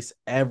erase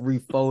every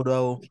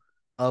photo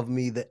of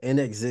me that in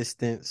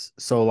existence.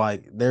 So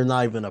like they're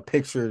not even a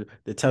picture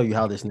to tell you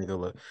how this nigga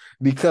look.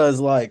 Because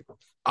like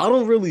I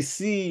don't really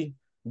see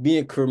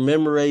being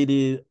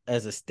commemorated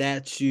as a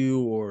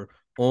statue or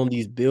on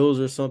these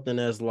bills or something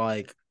as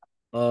like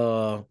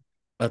uh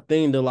a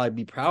thing to like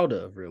be proud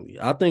of, really.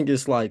 I think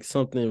it's like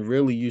something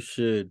really you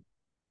should.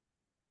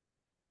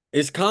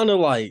 It's kind of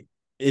like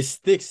it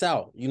sticks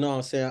out. You know what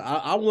I'm saying?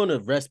 I want to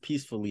rest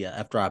peacefully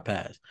after I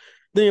pass.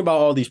 Think about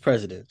all these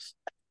presidents.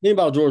 Think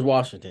about George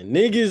Washington.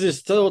 Niggas is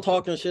still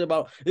talking shit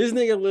about this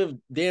nigga lived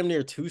damn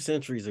near 2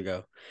 centuries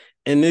ago,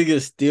 and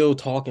niggas still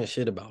talking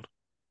shit about him.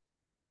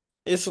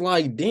 It's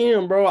like,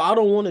 damn, bro, I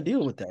don't want to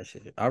deal with that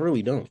shit. I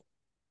really don't.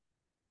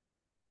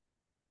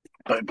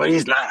 But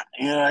he's not.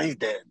 He's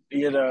dead.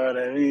 You know what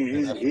I mean?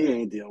 Yeah, that's He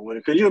ain't dealing with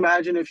it. Could you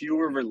imagine if you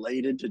were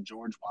related to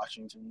George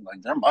Washington?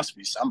 Like there must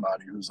be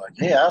somebody who's like,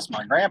 yeah, that's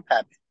my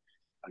grandpappy,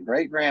 my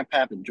great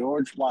grandpappy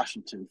George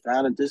Washington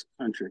founded this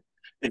country.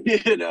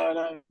 You know what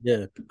I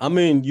yeah. I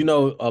mean,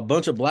 a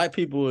bunch of black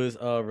people is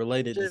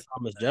related to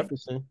Thomas mean?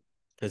 Jefferson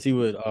because he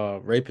would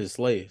rape his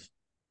slaves.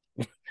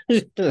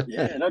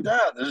 Yeah, no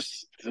doubt.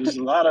 There's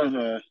a lot of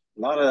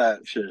that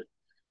shit.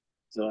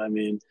 So I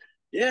mean,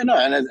 yeah, no,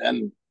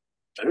 and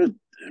dude,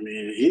 I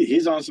mean,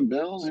 he's on some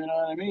bills. You know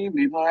what I mean?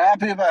 People are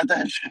happy about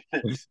that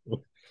shit.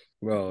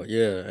 Bro,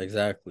 yeah,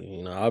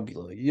 exactly. I'll be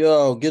like,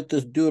 yo, get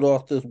this dude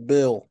off this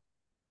bill.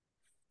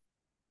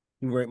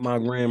 You raped my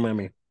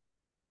grandmammy.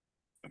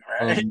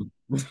 Right?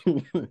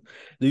 Do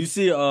you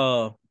see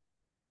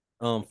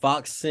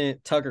Fox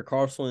sent Tucker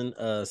Carlson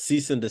a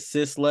cease and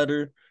desist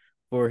letter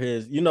for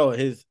his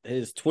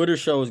Twitter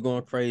show is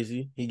going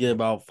crazy. He get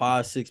about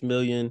 5-6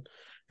 million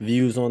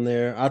views on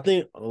there. I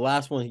think the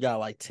last one he got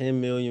like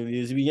 10 million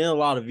views. He be getting a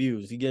lot of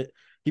views.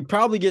 He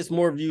probably gets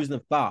more views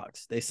than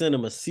Fox. They sent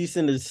him a cease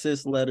and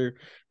desist letter.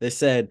 They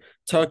said,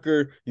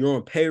 Tucker, you're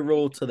on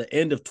payroll to the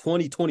end of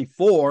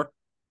 2024,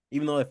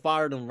 even though they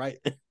fired him right.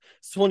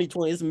 It's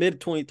 2020, it's mid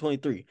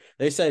 2023.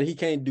 They said he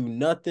can't do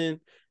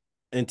nothing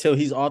until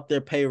he's off their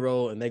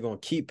payroll, and they're gonna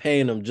keep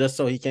paying him just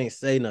so he can't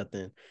say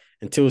nothing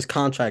until his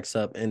contract's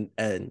up in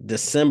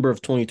December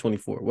of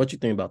 2024. What you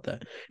think about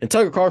that? And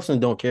Tucker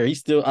Carlson don't care. I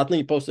think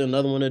he posted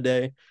another one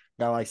today,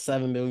 got like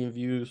 7 million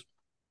views.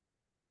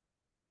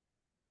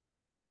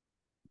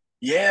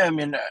 Yeah, I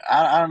mean,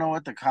 I don't know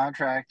what the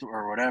contract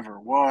or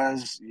whatever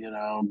was,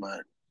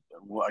 but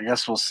I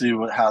guess we'll see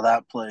how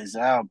that plays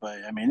out. But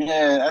I mean,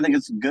 yeah, I think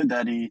it's good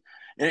that he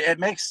it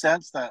makes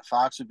sense that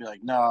Fox would be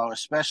like, no,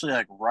 especially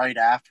like right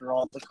after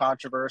all the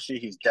controversy,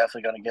 he's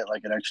definitely going to get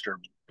like an extra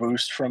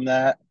boost from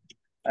that.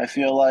 I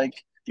feel like,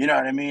 you know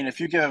what I mean? If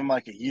you give him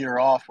like a year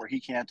off where he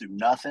can't do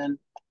nothing,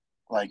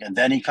 like, and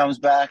then he comes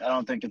back, I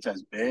don't think it's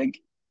as big.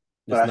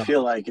 But It's I not.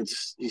 feel like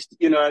he's,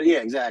 you know, yeah,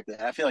 exactly.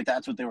 I feel like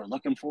that's what they were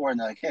looking for, and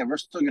they're like, hey, we're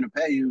still going to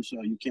pay you,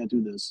 so you can't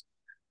do this.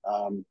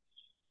 Um,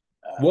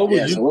 What would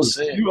yeah, you so we'll do?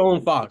 see. You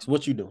own Fox.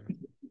 What you doing?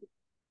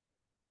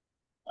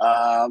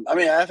 I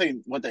mean, I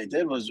think what they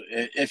did was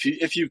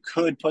if you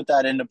could put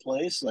that into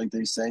place, like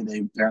they say they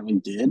apparently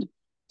did,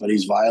 but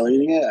he's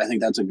violating it. I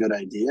think that's a good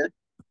idea.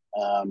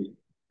 Um,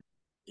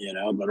 you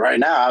know, but right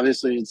now,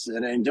 obviously,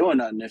 it ain't doing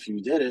nothing if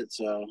you did it,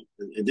 so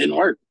it didn't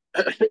work.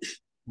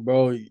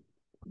 Bro,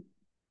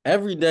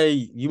 every day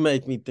you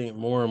make me think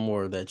more and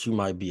more that you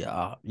might be a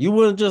op. You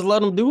wouldn't just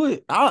let them do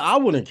it? I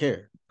wouldn't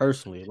care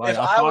personally. Like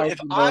I find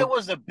If you, I bro.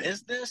 was a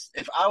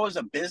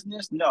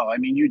business, no. I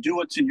mean, you do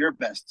what's in your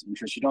best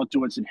interest. You don't do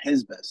what's in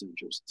his best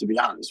interest. To be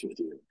honest with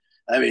you,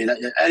 I mean,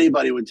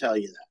 anybody would tell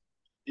you that.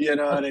 You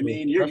know what That's I true.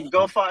 mean? You That's can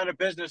go true. find a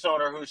business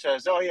owner who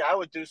says, "Oh yeah, I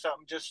would do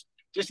something just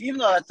even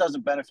though that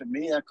doesn't benefit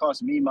me, that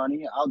costs me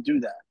money. I'll do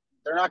that."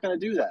 They're not going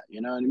to do that. You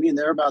know what I mean?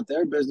 They're about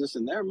their business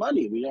and their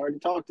money. We already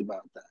talked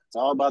about that. It's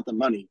all about the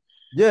money.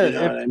 Yeah, You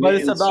know what I but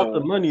it's mean? about the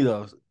So money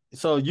though.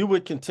 So you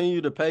would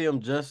continue to pay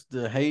them just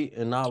to hate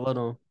and not let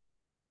them.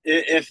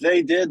 if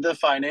they did the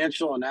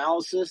financial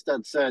analysis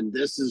that said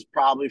this is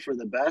probably for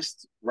the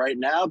best right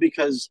now,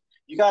 because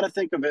you got to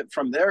think of it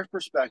from their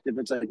perspective.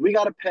 It's like we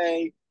got to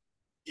pay,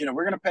 you know,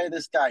 we're going to pay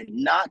this guy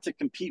not to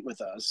compete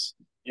with us.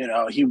 You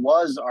know, he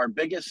was our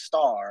biggest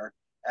star,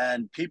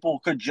 and people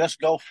could just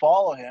go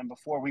follow him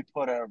before we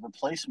put a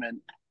replacement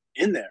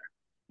in there.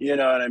 You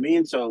know what I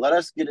mean? So let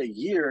us get a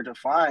year to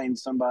find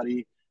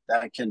somebody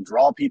that can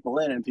draw people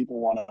in and people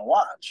want to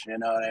watch. You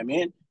know what I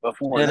mean?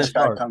 Before Shannon this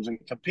guy Sharp. comes and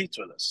competes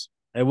with us.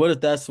 And what if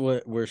that's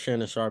where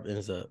Shannon Sharp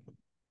ends up?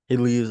 He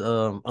leaves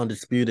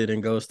undisputed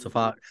and goes to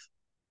Fox.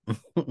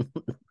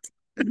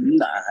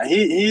 Nah,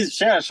 he's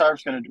Shannon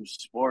Sharp's gonna do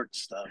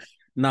sports stuff.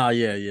 Nah,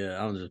 yeah,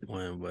 yeah. I'm just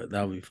playing, but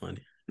that would be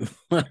funny.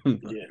 But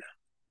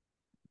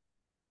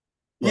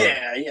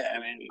Yeah, yeah, yeah.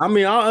 I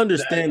mean, I that,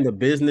 understand the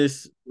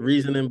business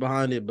reasoning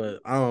behind it,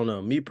 but I don't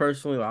know. Me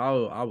personally,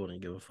 I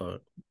wouldn't give a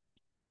fuck.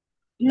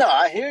 no,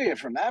 I hear you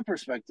from that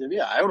perspective.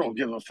 Yeah, I don't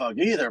give a fuck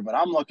either. But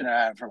I'm looking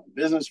at it from a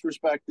business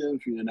perspective.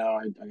 You know,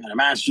 I got a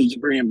master's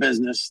degree in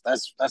business.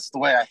 That's the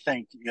way I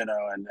think. You know,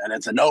 and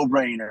it's a no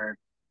brainer.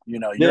 You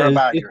know, Yeah, you're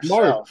about it's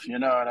smart. yourself. You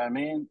know what I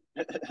mean?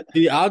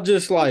 See, I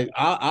just like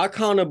I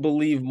kind of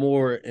believe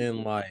more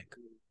in like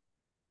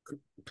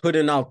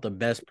putting out the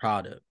best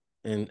product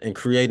and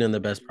creating the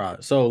best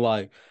product. So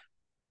like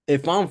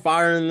if I'm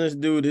firing this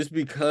dude, it's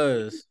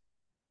because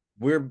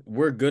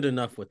we're good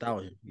enough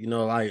without him. You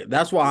know, like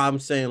that's why I'm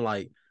saying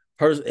like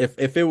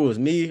if it was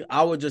me,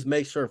 I would just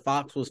make sure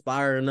Fox was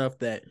fire enough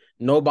that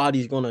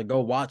nobody's gonna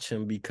go watch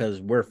him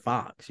because we're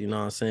Fox. You know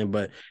what I'm saying?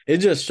 But it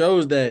just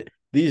shows that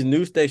these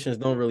news stations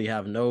don't really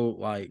have no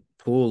like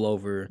pull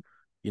over,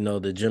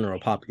 the general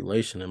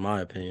population, in my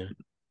opinion.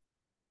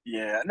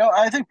 Yeah, no,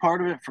 I think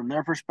part of it from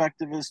their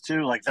perspective is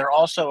too, like they're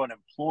also an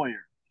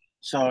employer.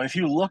 So if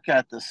you look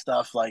at the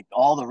stuff, like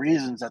all the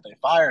reasons that they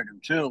fired him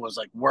too was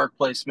like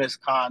workplace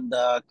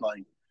misconduct.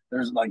 Like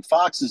there's like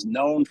Fox is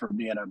known for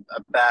being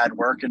a bad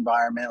work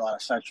environment, a lot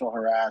of sexual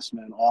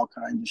harassment, all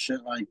kinds of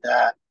shit like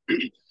that.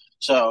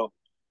 So,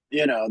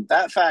 you know,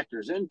 that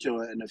factors into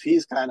it. And if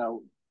he's kind of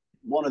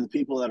one of the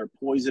people that are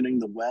poisoning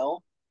the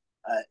well,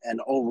 and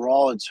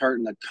overall it's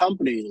hurting the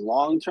company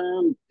long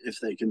term if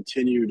they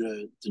continue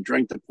to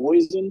drink the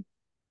poison,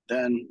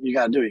 then you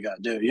got to do what you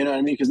got to do. You know what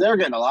I mean? Because they're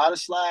getting a lot of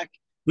slack.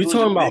 We It was a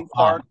talking about big Fox.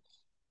 part.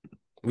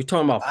 We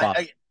talking about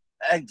Fox.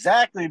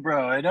 Exactly,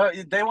 bro. I know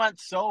they went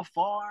so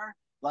far.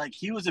 Like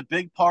he was a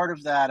big part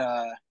of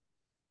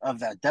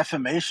that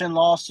defamation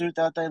lawsuit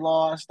that they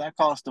lost. That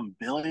cost them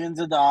billions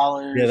of Yeah,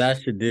 dollars.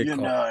 that shit did You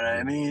know cost. what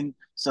I mean?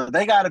 So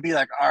they got to be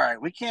like, all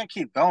right, we can't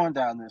keep going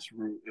down this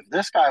route. If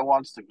this guy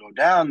wants to go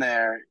down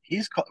there,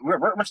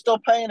 we're still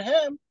paying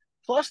him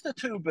plus the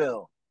two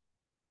bill.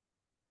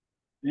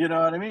 You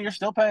know what I mean? You're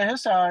still paying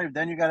his salary.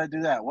 Then you got to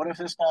do that. What if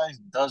this guy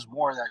does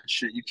more of that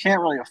shit? You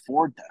can't really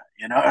afford that.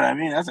 You know what I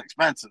mean? That's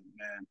expensive,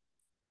 man.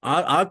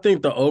 I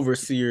think the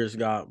overseers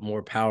got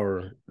more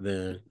power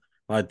than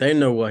like they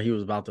know what he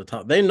was about to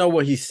talk. They know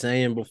what he's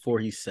saying before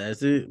he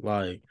says it.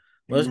 Like,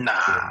 let's be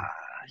Nah, real.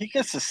 he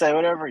gets to say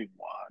whatever he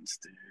wants,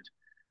 dude.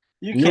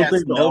 You You don't can't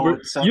think know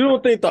so, you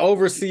don't think the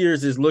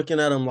overseers is looking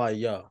at him like,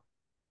 yo,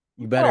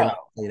 you better not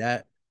bro. say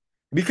that.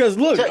 Because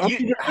look, So I'm you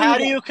just how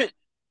do think you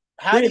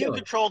about it.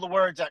 control the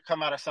words that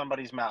come out of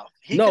somebody's mouth?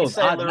 He can No,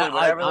 say literally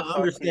whatever I the fuck he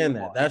understand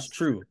that. That's wants.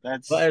 true. But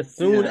That's as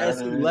soon as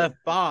he left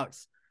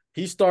Fox,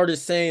 he started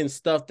saying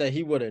stuff that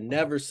he would have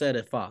never said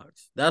at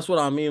Fox. That's what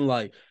I mean.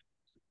 Like,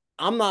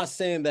 I'm not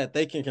saying that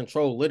they can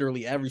control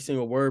literally every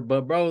single word,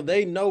 but bro,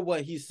 they know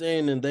what he's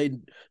saying and they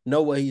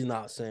know what he's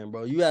not saying,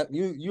 bro. You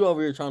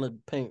over here trying to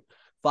paint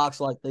Fox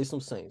like they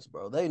some Saints,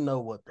 bro. They know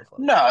what the fuck.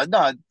 No,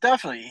 no,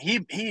 definitely.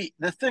 He.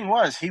 The thing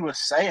was, he was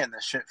saying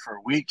this shit for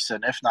weeks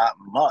and if not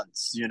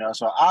months.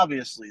 So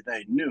obviously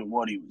they knew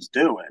what he was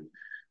doing,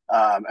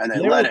 and they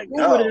They let were it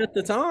cool with it go. at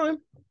the time.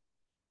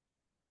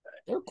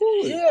 They're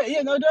cool with it. Yeah,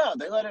 yeah, no doubt.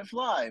 They let it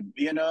fly.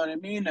 You know what I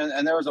mean?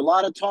 And there was a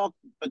lot of talk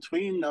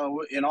between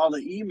in all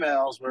the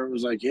emails where it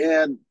was like,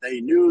 yeah,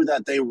 they knew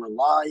that they were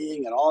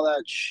lying and all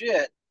that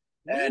shit.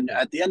 And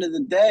Yeah. at the end of the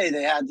day,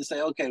 they had to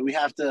say, okay, we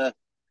got to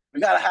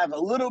have a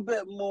little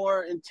bit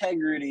more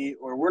integrity,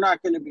 or we're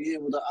not going to be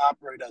able to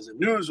operate as a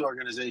news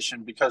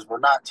organization because we're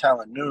not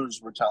telling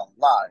news, we're telling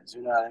lies.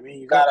 You know what I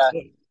mean? You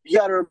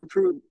gotta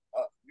improve,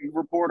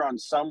 report on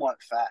somewhat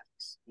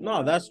facts.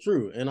 No, that's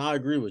true, and I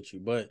agree with you.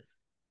 But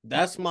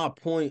that's my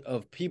point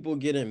of people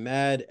getting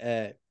mad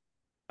at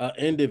an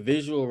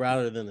individual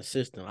rather than the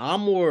system.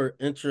 I'm more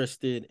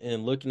interested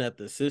in looking at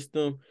the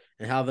system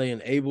and how they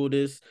enable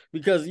this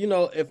because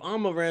if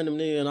I'm a random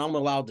nigga and I'm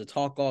allowed to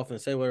talk off and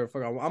say whatever the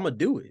fuck I'm gonna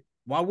do it.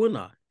 Why wouldn't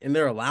I? And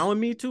they're allowing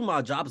me to.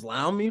 My job's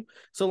allowing me.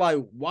 So like,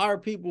 why are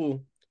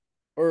people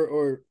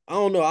or I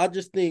don't know? I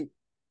just think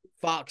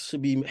Fox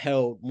should be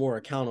held more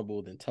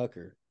accountable than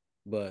Tucker.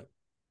 But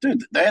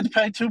Dude, they had to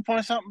pay 2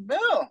 point something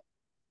bill.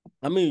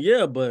 I mean,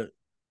 yeah, but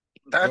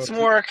bro, That's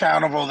more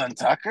accountable than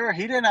Tucker.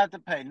 He didn't have to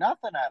pay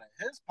nothing out of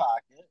his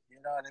pocket.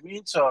 You know what I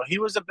mean? So he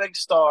was a big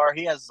star.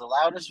 He has the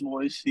loudest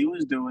voice. He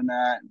was doing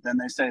that. Then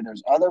they say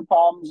there's other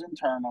problems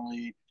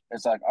internally.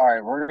 It's like, all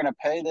right, we're going to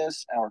pay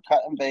this and we're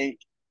cutting bait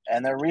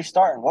and they're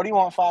restarting. What do you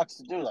want Fox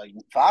to do? Like,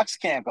 Fox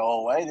can't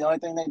go away. The only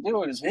thing they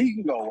do is he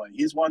can go away.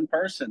 He's one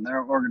person,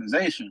 their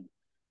organization.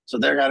 So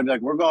they're got to be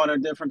like, we're going a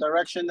different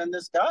direction than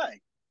this guy.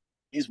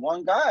 He's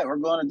one guy. We're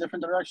going a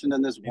different direction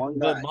than this one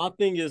but guy. my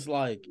thing is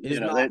like, it's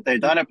not.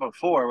 They've done it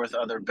before with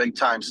other big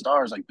time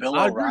stars. Like Bill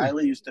I agree.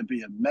 O'Reilly used to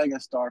be a mega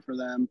star for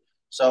them.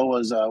 So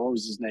was what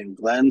was his name?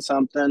 Glenn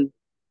something.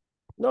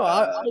 No,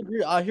 I Uh,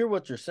 agree. I hear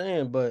what you're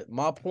saying, but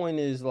my point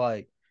is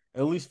like,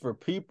 at least for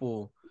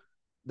people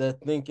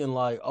that thinking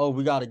like, oh,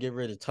 we got to get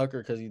rid of Tucker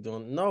because he's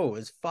doing. No,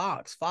 it's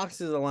Fox.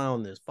 Fox is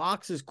allowing this.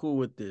 Fox is cool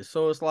with this.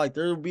 So it's like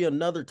there will be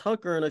another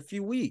Tucker in a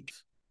few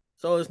weeks.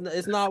 So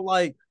it's not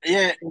like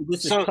yeah. oh,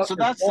 this is So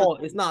Tucker's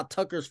fault. It's not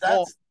Tucker's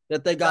fault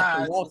that's that they got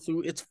the nah.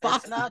 lawsuit. It's It's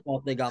Fox's not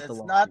fault they got the it's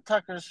lawsuit. not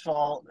Tucker's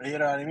fault. You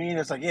know what I mean?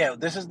 It's like yeah,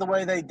 this is the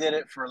way they did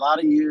it for a lot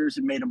of years.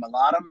 It made them a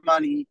lot of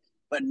money,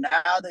 but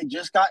now they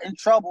just got in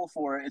trouble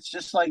for it. It's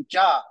just like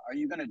Ja, are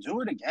you going to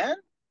do it again?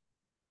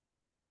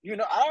 I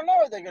don't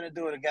know if they're going to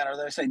do it again, or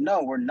they say,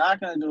 no, we're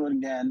not going to do it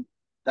again.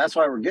 That's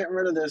why we're getting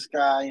rid of this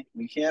guy.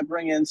 We can't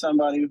bring in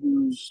somebody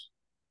who's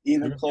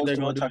even You think close they're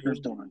to gonna what do Tucker's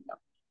this? doing.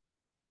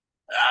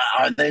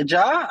 Are they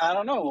Ja? I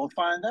don't know. We'll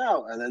find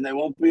out. And then they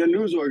won't be a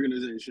news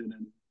organization.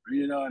 And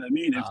you know what I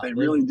mean? If they They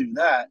really do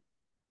that.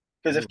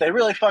 Because they if they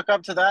really fuck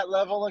up to that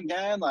level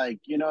again, like,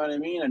 you know what I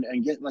mean?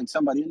 And get like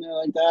somebody in there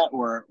like that,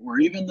 or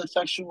even the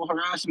sexual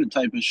harassment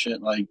type of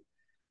shit, like,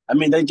 I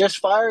mean, they just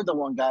fired the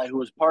one guy who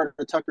was part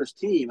of Tucker's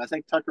team. I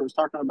think Tucker was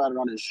talking about it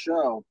on his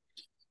show.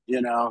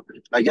 You know,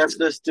 I guess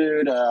this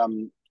dude,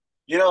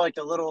 like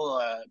the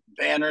little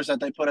banners that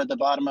they put at the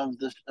bottom of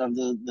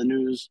the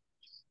news.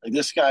 Like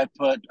this guy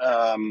put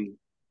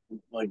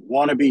like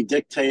wannabe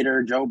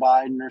dictator Joe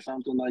Biden or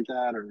something like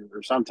that,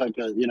 or some type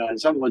of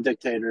something with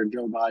dictator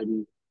Joe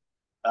Biden.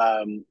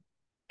 Um,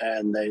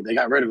 and they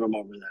got rid of him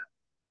over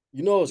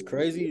that. what's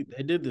crazy?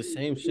 They did the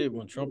same shit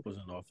when Trump was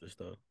in office,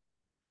 though.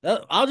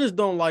 I just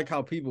don't like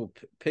how people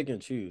pick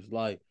and choose.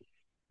 Like,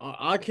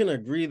 I can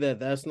agree that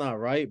that's not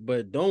right,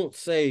 but don't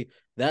say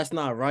that's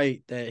not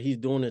right that he's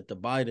doing it to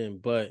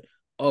Biden. But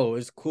oh,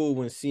 it's cool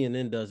when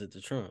CNN does it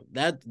to Trump.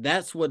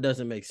 That's what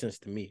doesn't make sense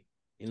to me.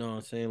 You know what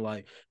I'm saying?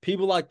 Like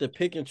people like to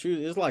pick and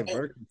choose. It's like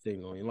virtue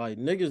signaling. Like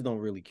niggas don't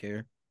really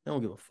care. They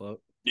don't give a fuck.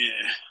 Yeah.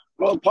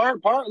 Well,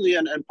 partly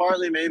and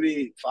partly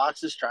maybe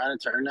Fox is trying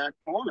to turn that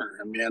corner.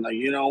 I mean, like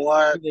you know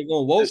what, They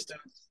gonna this vote.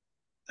 dude,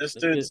 this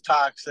dude's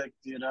toxic.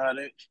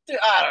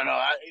 I don't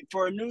know.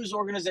 For a news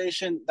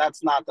organization,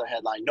 that's not the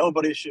headline.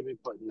 Nobody should be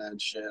putting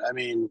that shit. I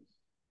mean,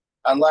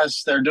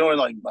 unless they're doing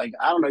like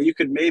I don't know. You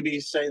could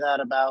maybe say that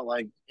about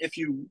like if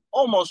you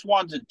almost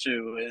wanted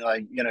to,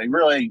 like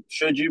really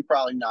should you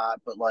probably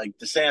not, but like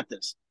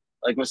DeSantis,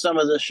 like with some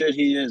of the shit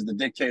he is, the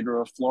dictator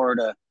of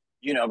Florida,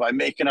 by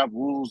making up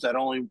rules that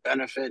only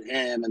benefit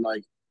him and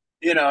like.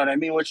 You know what I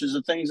mean? Which is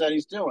the things that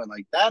he's doing.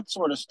 Like that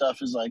sort of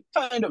stuff is like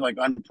kind of like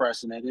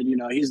unprecedented.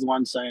 He's the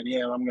one saying,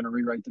 "Yeah, I'm going to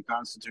rewrite the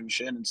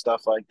Constitution" and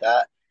stuff like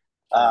that.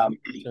 So Um,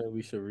 you saying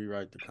we should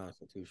rewrite the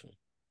Constitution?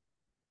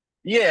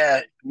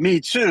 Yeah, me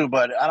too,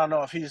 but I don't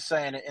know if he's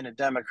saying it in a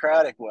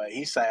democratic way.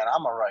 He's saying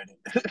I'm gonna write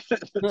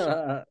it.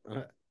 But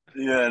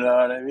You know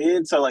what I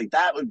mean? So like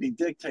that would be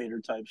dictator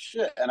type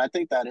shit. And I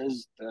think that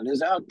is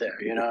out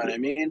there, you know what I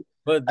mean?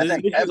 I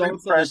think this is every also the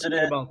thing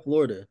president about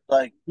Florida.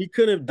 like He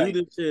couldn't do like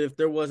this shit if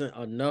there wasn't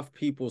enough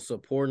people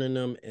supporting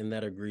them and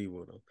that agree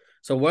with him.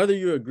 So whether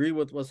you agree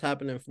with what's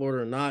happening in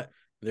Florida or not,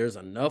 there's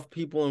enough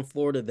people in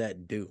Florida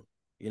that do.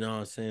 You know what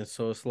I'm saying?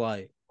 So it's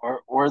like,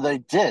 or they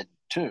did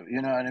too,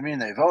 you know what I mean?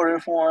 They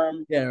voted for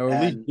him yeah, or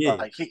at least and did.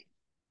 like he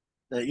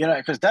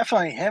Because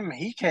definitely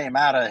he came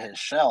out of his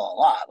shell a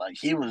lot. Like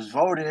he was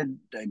voted,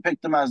 they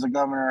picked him as the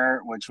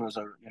governor, which was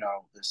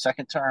the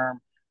second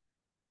term.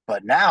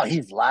 But now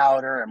he's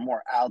louder and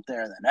more out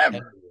there than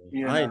ever.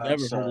 I ain't never heard of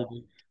So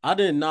it. I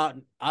did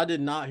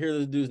not hear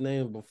this dude's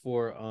name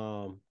before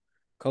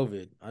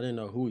COVID. I didn't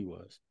know who he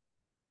was.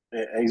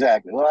 yeah,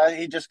 exactly. Well,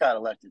 he just got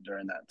elected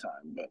during that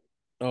time, but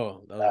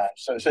Oh, that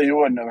was so you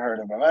wouldn't have heard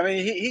of him. I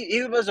mean,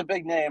 he was a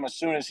big name as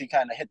soon as he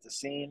kind of hit the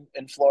scene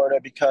in Florida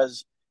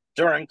because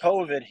during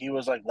COVID he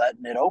was like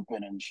letting it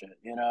open and shit.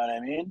 You know what I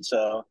mean?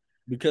 So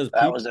because that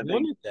people was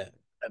wanted that.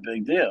 a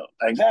big deal.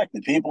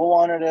 Exactly. People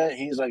wanted it.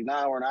 He's like,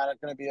 nah, we're not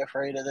going to be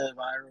afraid of the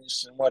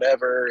virus and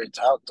whatever. It's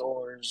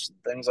outdoors,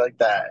 things like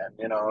that.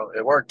 And,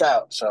 it worked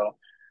out. So,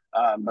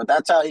 but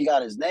that's how he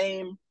got his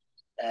name.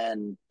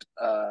 And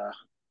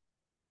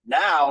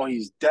now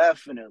he's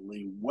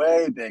definitely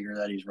way bigger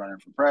that he's running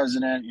for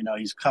president.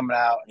 He's coming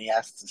out and he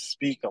has to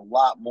speak a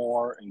lot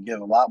more and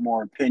give a lot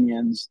more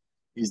opinions.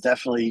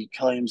 He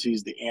claims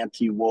he's the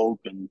anti woke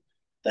and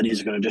that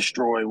he's going to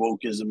destroy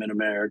wokeism in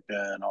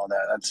America and all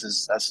that. That's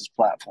his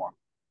platform.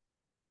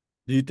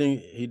 Do you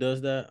think he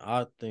does that?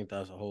 I think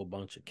that's a whole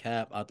bunch of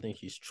cap. I think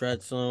he's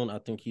tread zone. I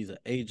think he's an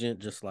agent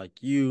just like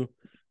you.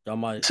 Y'all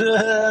might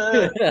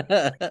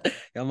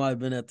y'all might have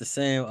been at the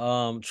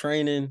same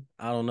training.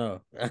 I don't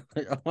know.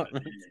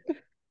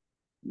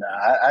 No,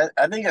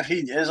 I think if he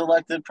is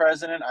elected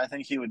president, I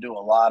think he would do a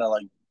lot of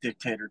like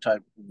dictator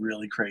type,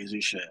 really crazy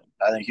shit.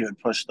 I think he would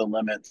push the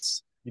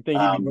limits. You think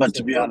he'd be worse But to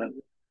than be Trump? honest,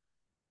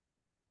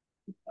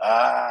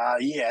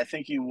 yeah, I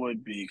think he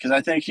would be because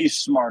I think he's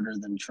smarter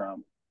than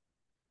Trump.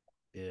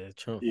 Yeah,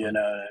 Trump You funny.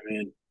 know what I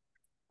mean?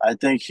 I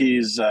think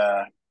he's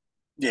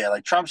yeah,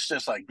 like Trump's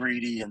just like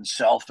greedy and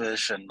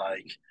selfish and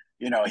like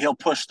he'll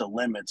push the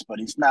limits, but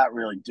he's not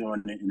really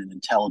doing it in an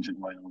intelligent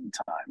way all the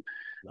time.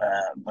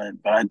 Nah. But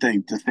I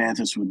think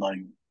DeSantis would like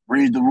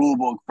read the rule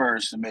book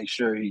first and make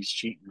sure he's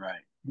cheating right.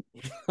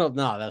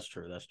 Nah, that's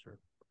true. That's true.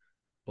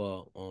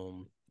 But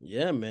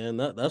yeah, man,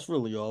 that's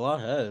really all I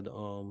had.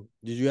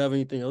 Did you have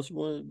anything else you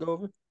want to go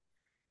over?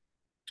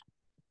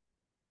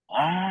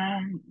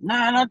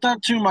 No, not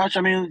that too much.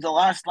 I mean, the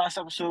last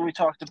episode we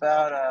talked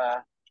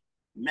about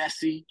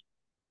Messi,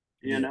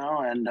 Yeah.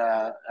 and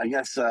I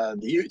guess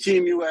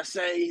Team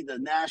USA, the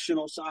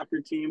national soccer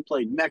team,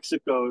 played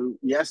Mexico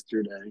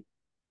yesterday,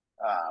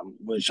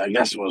 which I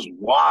guess was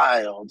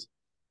wild.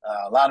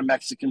 A lot of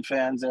Mexican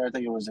fans there. I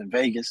think it was in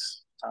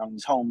Vegas,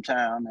 his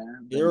hometown there,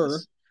 Sure.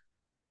 Vegas,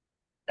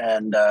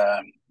 and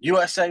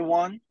USA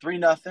won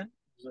 3-0. It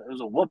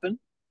was a whooping.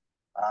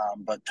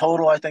 But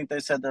total, I think they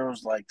said there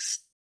was like.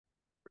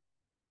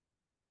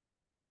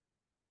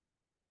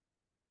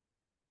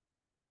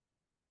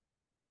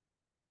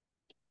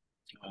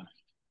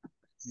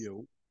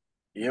 Yo.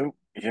 You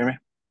hear me?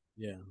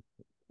 Yeah.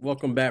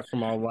 Welcome back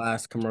from our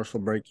last commercial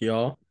break,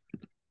 y'all.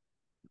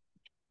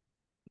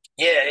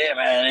 Yeah,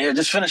 man. Yeah,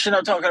 just finishing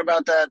up talking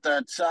about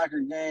that soccer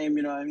game.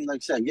 I mean, like I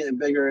said, getting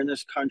bigger in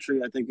this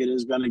country. I think it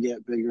is going to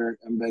get bigger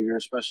and bigger,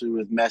 especially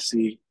with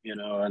Messi.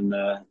 And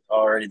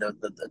already the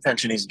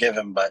attention he's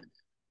given. But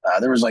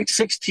there was like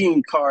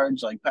 16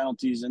 cards, like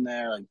penalties in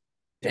there. Like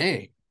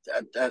Dang.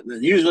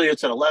 usually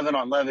it's an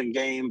 11-on-11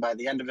 game. By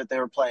the end of it, they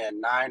were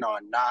playing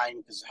 9-on-9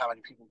 because of how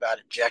many people got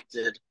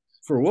ejected.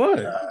 For what?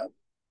 Uh,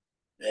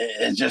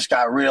 it just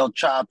got real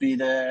choppy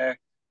there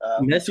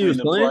Messi between was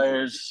the playing?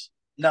 players.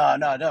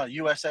 No.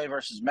 USA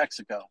versus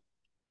Mexico.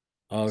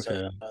 So,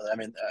 Okay. I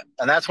mean,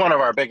 and that's one of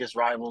our biggest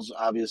rivals,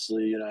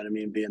 obviously, you know what I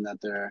mean, being that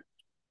they're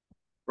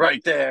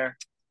right there.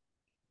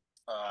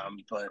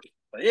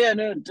 But yeah,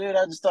 no, dude,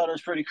 I just thought it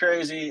was pretty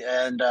crazy.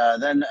 And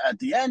then at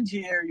the end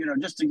here,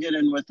 just to get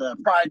in with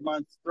Pride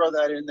Month, throw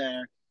that in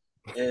there,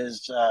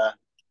 is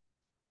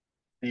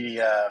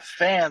the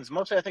fans,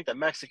 mostly I think the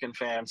Mexican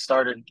fans,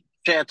 started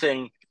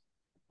chanting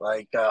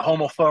like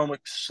homophobic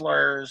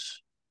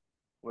slurs,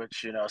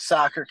 which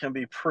soccer can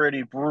be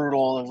pretty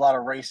brutal. There's a lot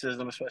of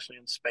racism, especially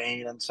in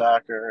Spain and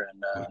soccer.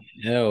 And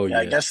Hell yeah,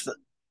 I yeah. guess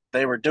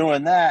they were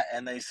doing that,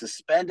 and they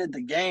suspended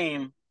the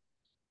game.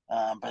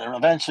 But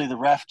eventually, the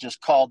ref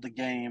just called the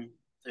game.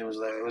 It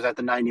was at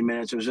the 90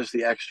 minutes. It was just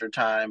the extra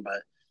time,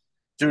 but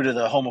due to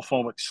the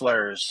homophobic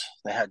slurs,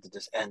 they had to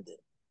just end it.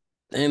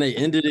 And they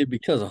ended it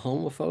because of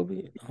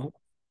homophobia? Oh,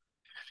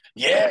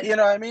 Yeah, you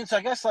know what I mean? So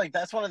I guess like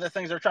that's one of the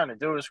things they're trying to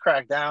do is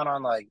crack down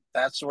on like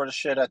that sort of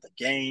shit at the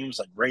games,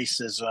 like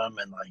racism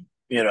and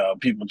like,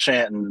 people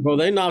chanting. bro,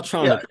 they not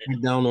trying to Yeah.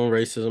 crack down on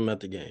racism at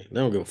the game. They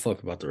don't give a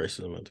fuck about the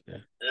racism at the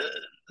game.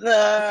 Nah,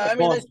 I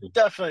mean they Boston.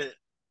 definitely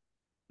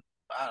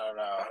I don't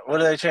know. What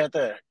do they chant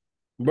there?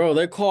 Bro,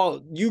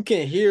 you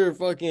can hear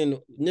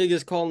fucking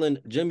niggas calling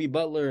Jimmy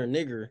Butler a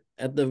nigger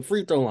at the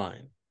free throw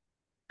line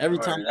every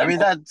time I they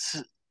mean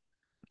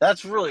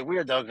that's really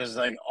weird though, because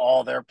like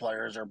all their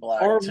players are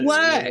black are too.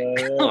 black.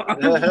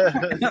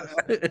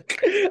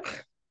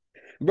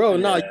 Bro,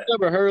 no, you Yeah.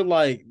 never heard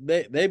like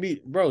they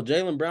be bro,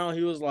 Jalen Brown,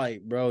 he was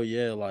like, bro,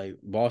 yeah, like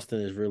Boston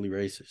is really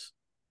racist.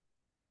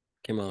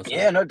 Came on,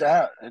 Yeah, said no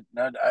doubt.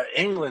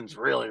 England's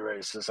really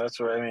racist. That's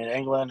what I mean.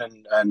 England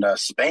and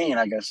Spain,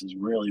 I guess, is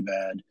really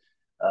bad.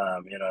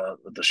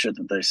 With the shit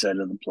that they said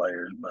to the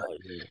players. But Oh,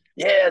 yeah.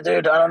 yeah,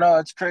 dude, I don't know.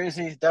 It's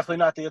crazy. Definitely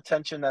not the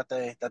attention that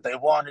they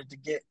wanted to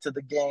get to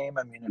the game.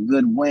 I mean, a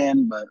good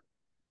win, but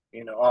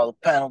all the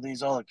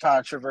penalties, all the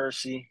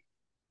controversy.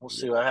 We'll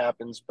see what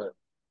happens, but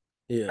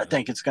I Yeah.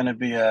 think it's going to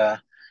be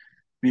a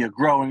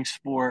growing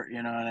sport.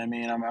 You know what I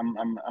mean?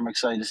 I'm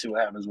excited to see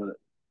what happens with it.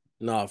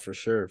 No, for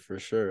sure, for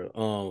sure.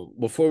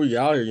 Before we get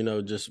out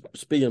here, just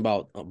speaking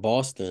about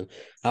Boston,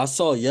 I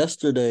saw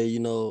yesterday, I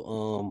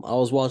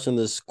was watching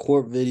this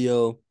court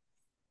video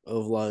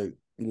of like,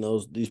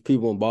 these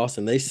people in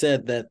Boston. They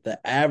said that the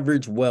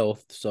average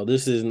wealth, so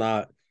this is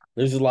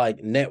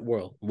like net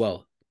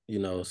wealth,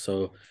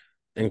 so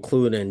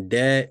including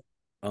debt,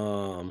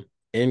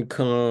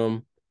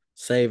 income,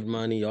 saved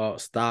money, all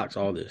stocks,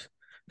 all this.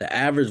 The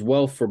average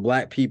wealth for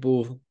black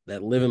people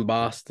that live in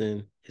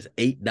Boston is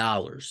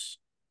 $8.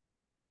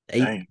 Eight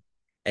Dang,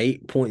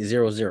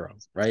 8.00,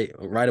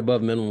 right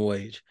above minimum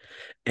wage.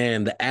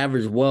 And the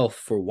average wealth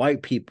for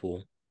white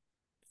people,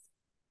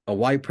 a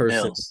white person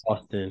in Mills.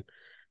 Boston,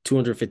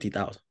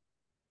 250,000.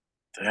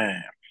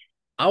 Damn.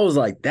 I was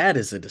like, that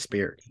is a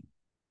disparity,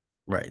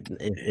 right?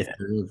 If Yeah.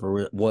 there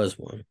ever was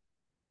one.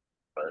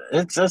 But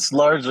it's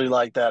largely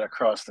like that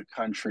across the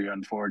country,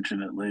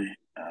 unfortunately.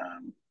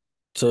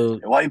 So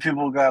White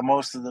people got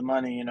most of the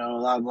money. A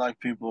lot of black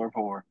people are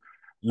poor.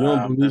 you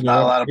don't believe There's in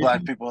not a lot of black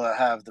reparations? people that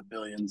have the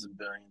billions and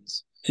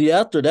billions. See,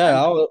 after that,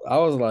 And I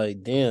was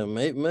like, damn,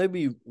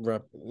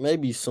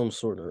 maybe some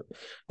sort of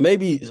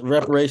maybe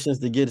reparations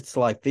to get it to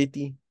like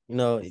 50.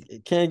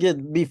 It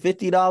can't be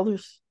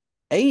 $50.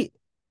 Eight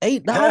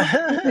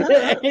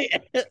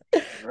 $8.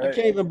 You right,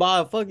 can't even buy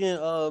a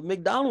fucking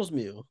McDonald's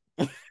meal.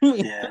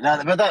 yeah,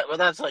 but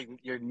that's like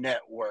your net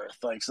worth,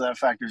 like so that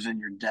factors in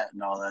your debt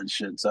and all that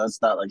shit. So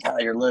that's not like how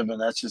you're living.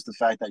 That's just the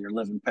fact that you're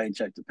living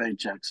paycheck to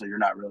paycheck, so you're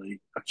not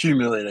really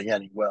accumulating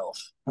any wealth.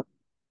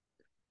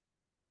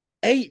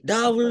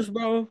 $8,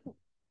 bro.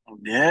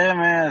 Yeah,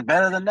 man, it's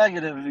better than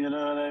negative. You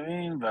know what I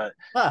mean? But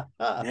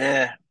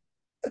yeah,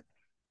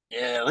 yeah,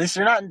 at least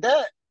you're not in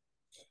debt.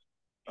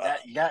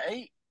 You got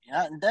eight. You're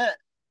not in debt.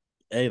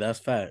 Hey, that's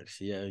facts.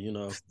 Yeah,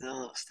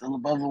 Still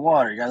above the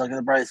water. You gotta look at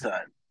the bright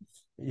side.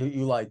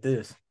 you like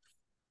this.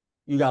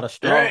 You got a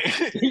straw.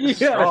 Right, You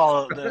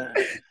got a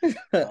straw.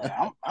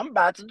 straw. I'm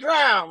about to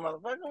drown,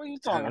 motherfucker. What are you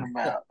talking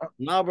about?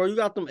 Nah, bro, you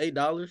got them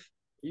 $8.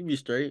 You be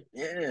straight.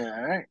 Yeah,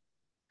 all right.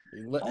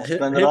 Don't Hit,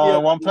 spend it hit me all up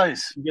in one when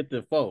place. you get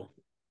the phone.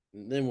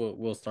 Then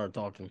we'll start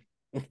talking.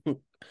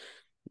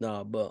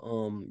 Nah, but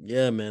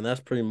yeah, man, that's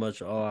pretty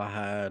much all I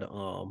had.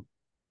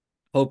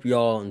 Hope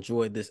y'all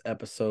enjoyed this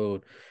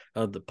episode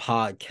of the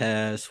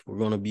podcast. We're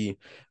gonna be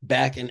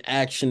back in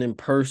action in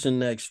person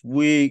next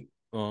week.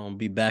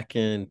 Be back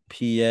in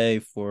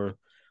PA for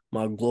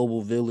my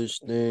global village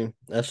thing.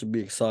 That should be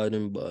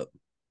exciting. But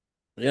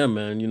yeah,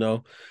 man,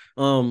 it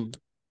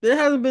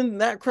hasn't been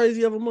that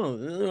crazy of a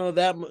month.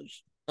 That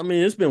much. I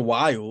mean, it's been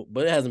wild,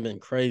 but it hasn't been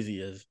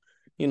crazy as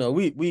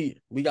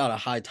we got a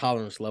high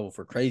tolerance level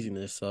for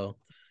craziness, so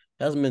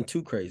it hasn't been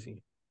too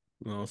crazy.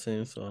 You know what I'm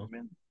saying? I So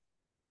mean,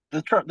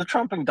 the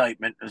Trump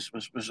indictment was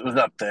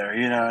up there.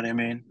 You know what I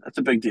mean? That's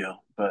a big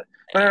deal. But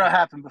it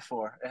happened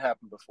before. It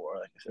happened before,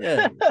 like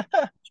yeah, I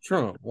said.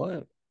 Trump,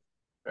 what?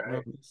 Bro,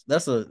 Right.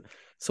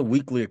 it's a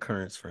weekly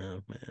occurrence for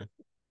him, man.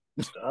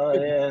 Oh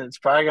yeah, it's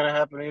probably gonna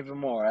happen even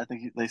more. I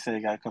think they say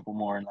they got a couple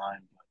more in line.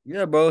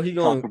 Yeah, bro,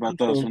 Talk about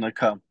those when they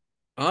come.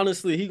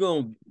 honestly, he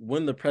gonna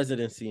win the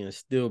presidency and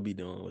still be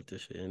doing with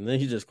this shit, and then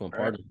he's just gonna Right.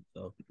 pardon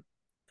himself.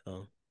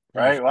 So,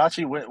 yeah, Right.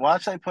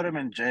 Watch they put him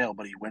in jail,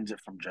 but he wins it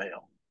from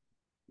jail.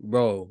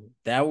 bro,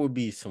 that would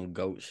be some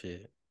goat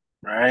shit.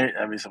 Right?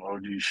 That'd be some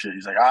OG shit.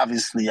 He's like,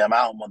 obviously I'm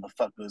out,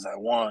 motherfuckers. I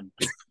won.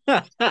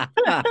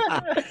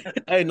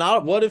 Hey,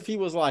 not what if he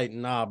was like,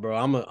 nah, bro,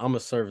 I'm a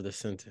serve the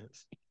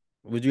sentence.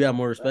 Would you have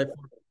more respect for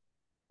him?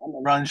 I'm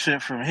gonna run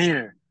shit from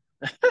here.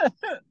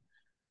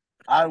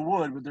 I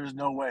would, but there's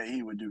no way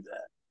he would do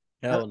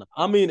that. Hell no.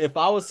 I mean, if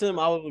I was him,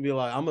 I would be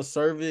like, I'm gonna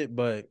serve it,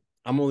 but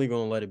I'm only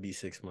gonna let it be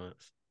 6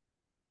 months.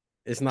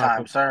 It's not Time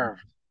gonna.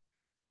 served.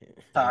 Yeah,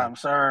 Time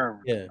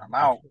served. yeah. I'm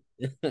out.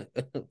 I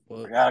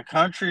Fuck. got a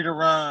country to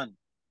run.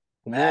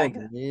 Come on,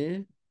 MAGA.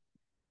 man.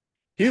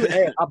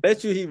 Hey, I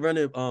bet you he run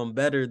it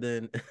better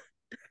than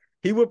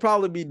he would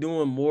probably be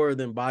doing more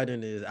than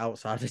Biden is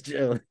outside of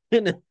jail.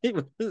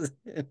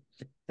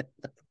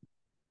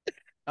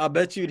 I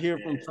bet you'd hear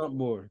from Yeah. Trump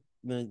more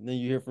than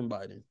you hear from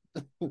Biden.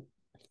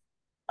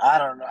 I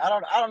don't know. I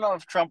don't know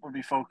if Trump would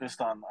be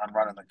focused on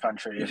running the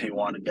country if he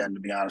won again, to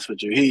be honest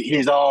with you.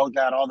 He's all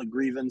got all the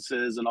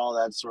grievances and all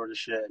that sort of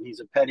shit. And he's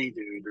a petty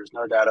dude. There's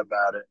no doubt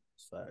about it.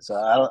 So Facts.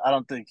 I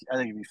think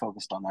he'd be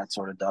focused on that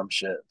sort of dumb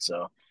shit.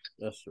 So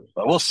That's true.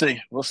 but we'll see.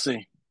 We'll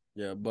see.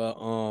 Yeah, but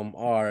all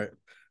right.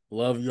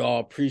 Love y'all.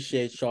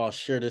 Appreciate y'all.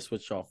 Share this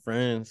with y'all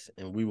friends,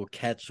 and we will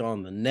catch you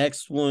on the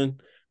next one.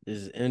 This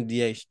is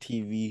MDH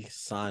TV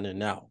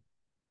signing out.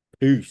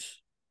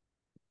 Peace.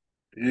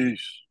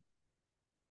 Peace.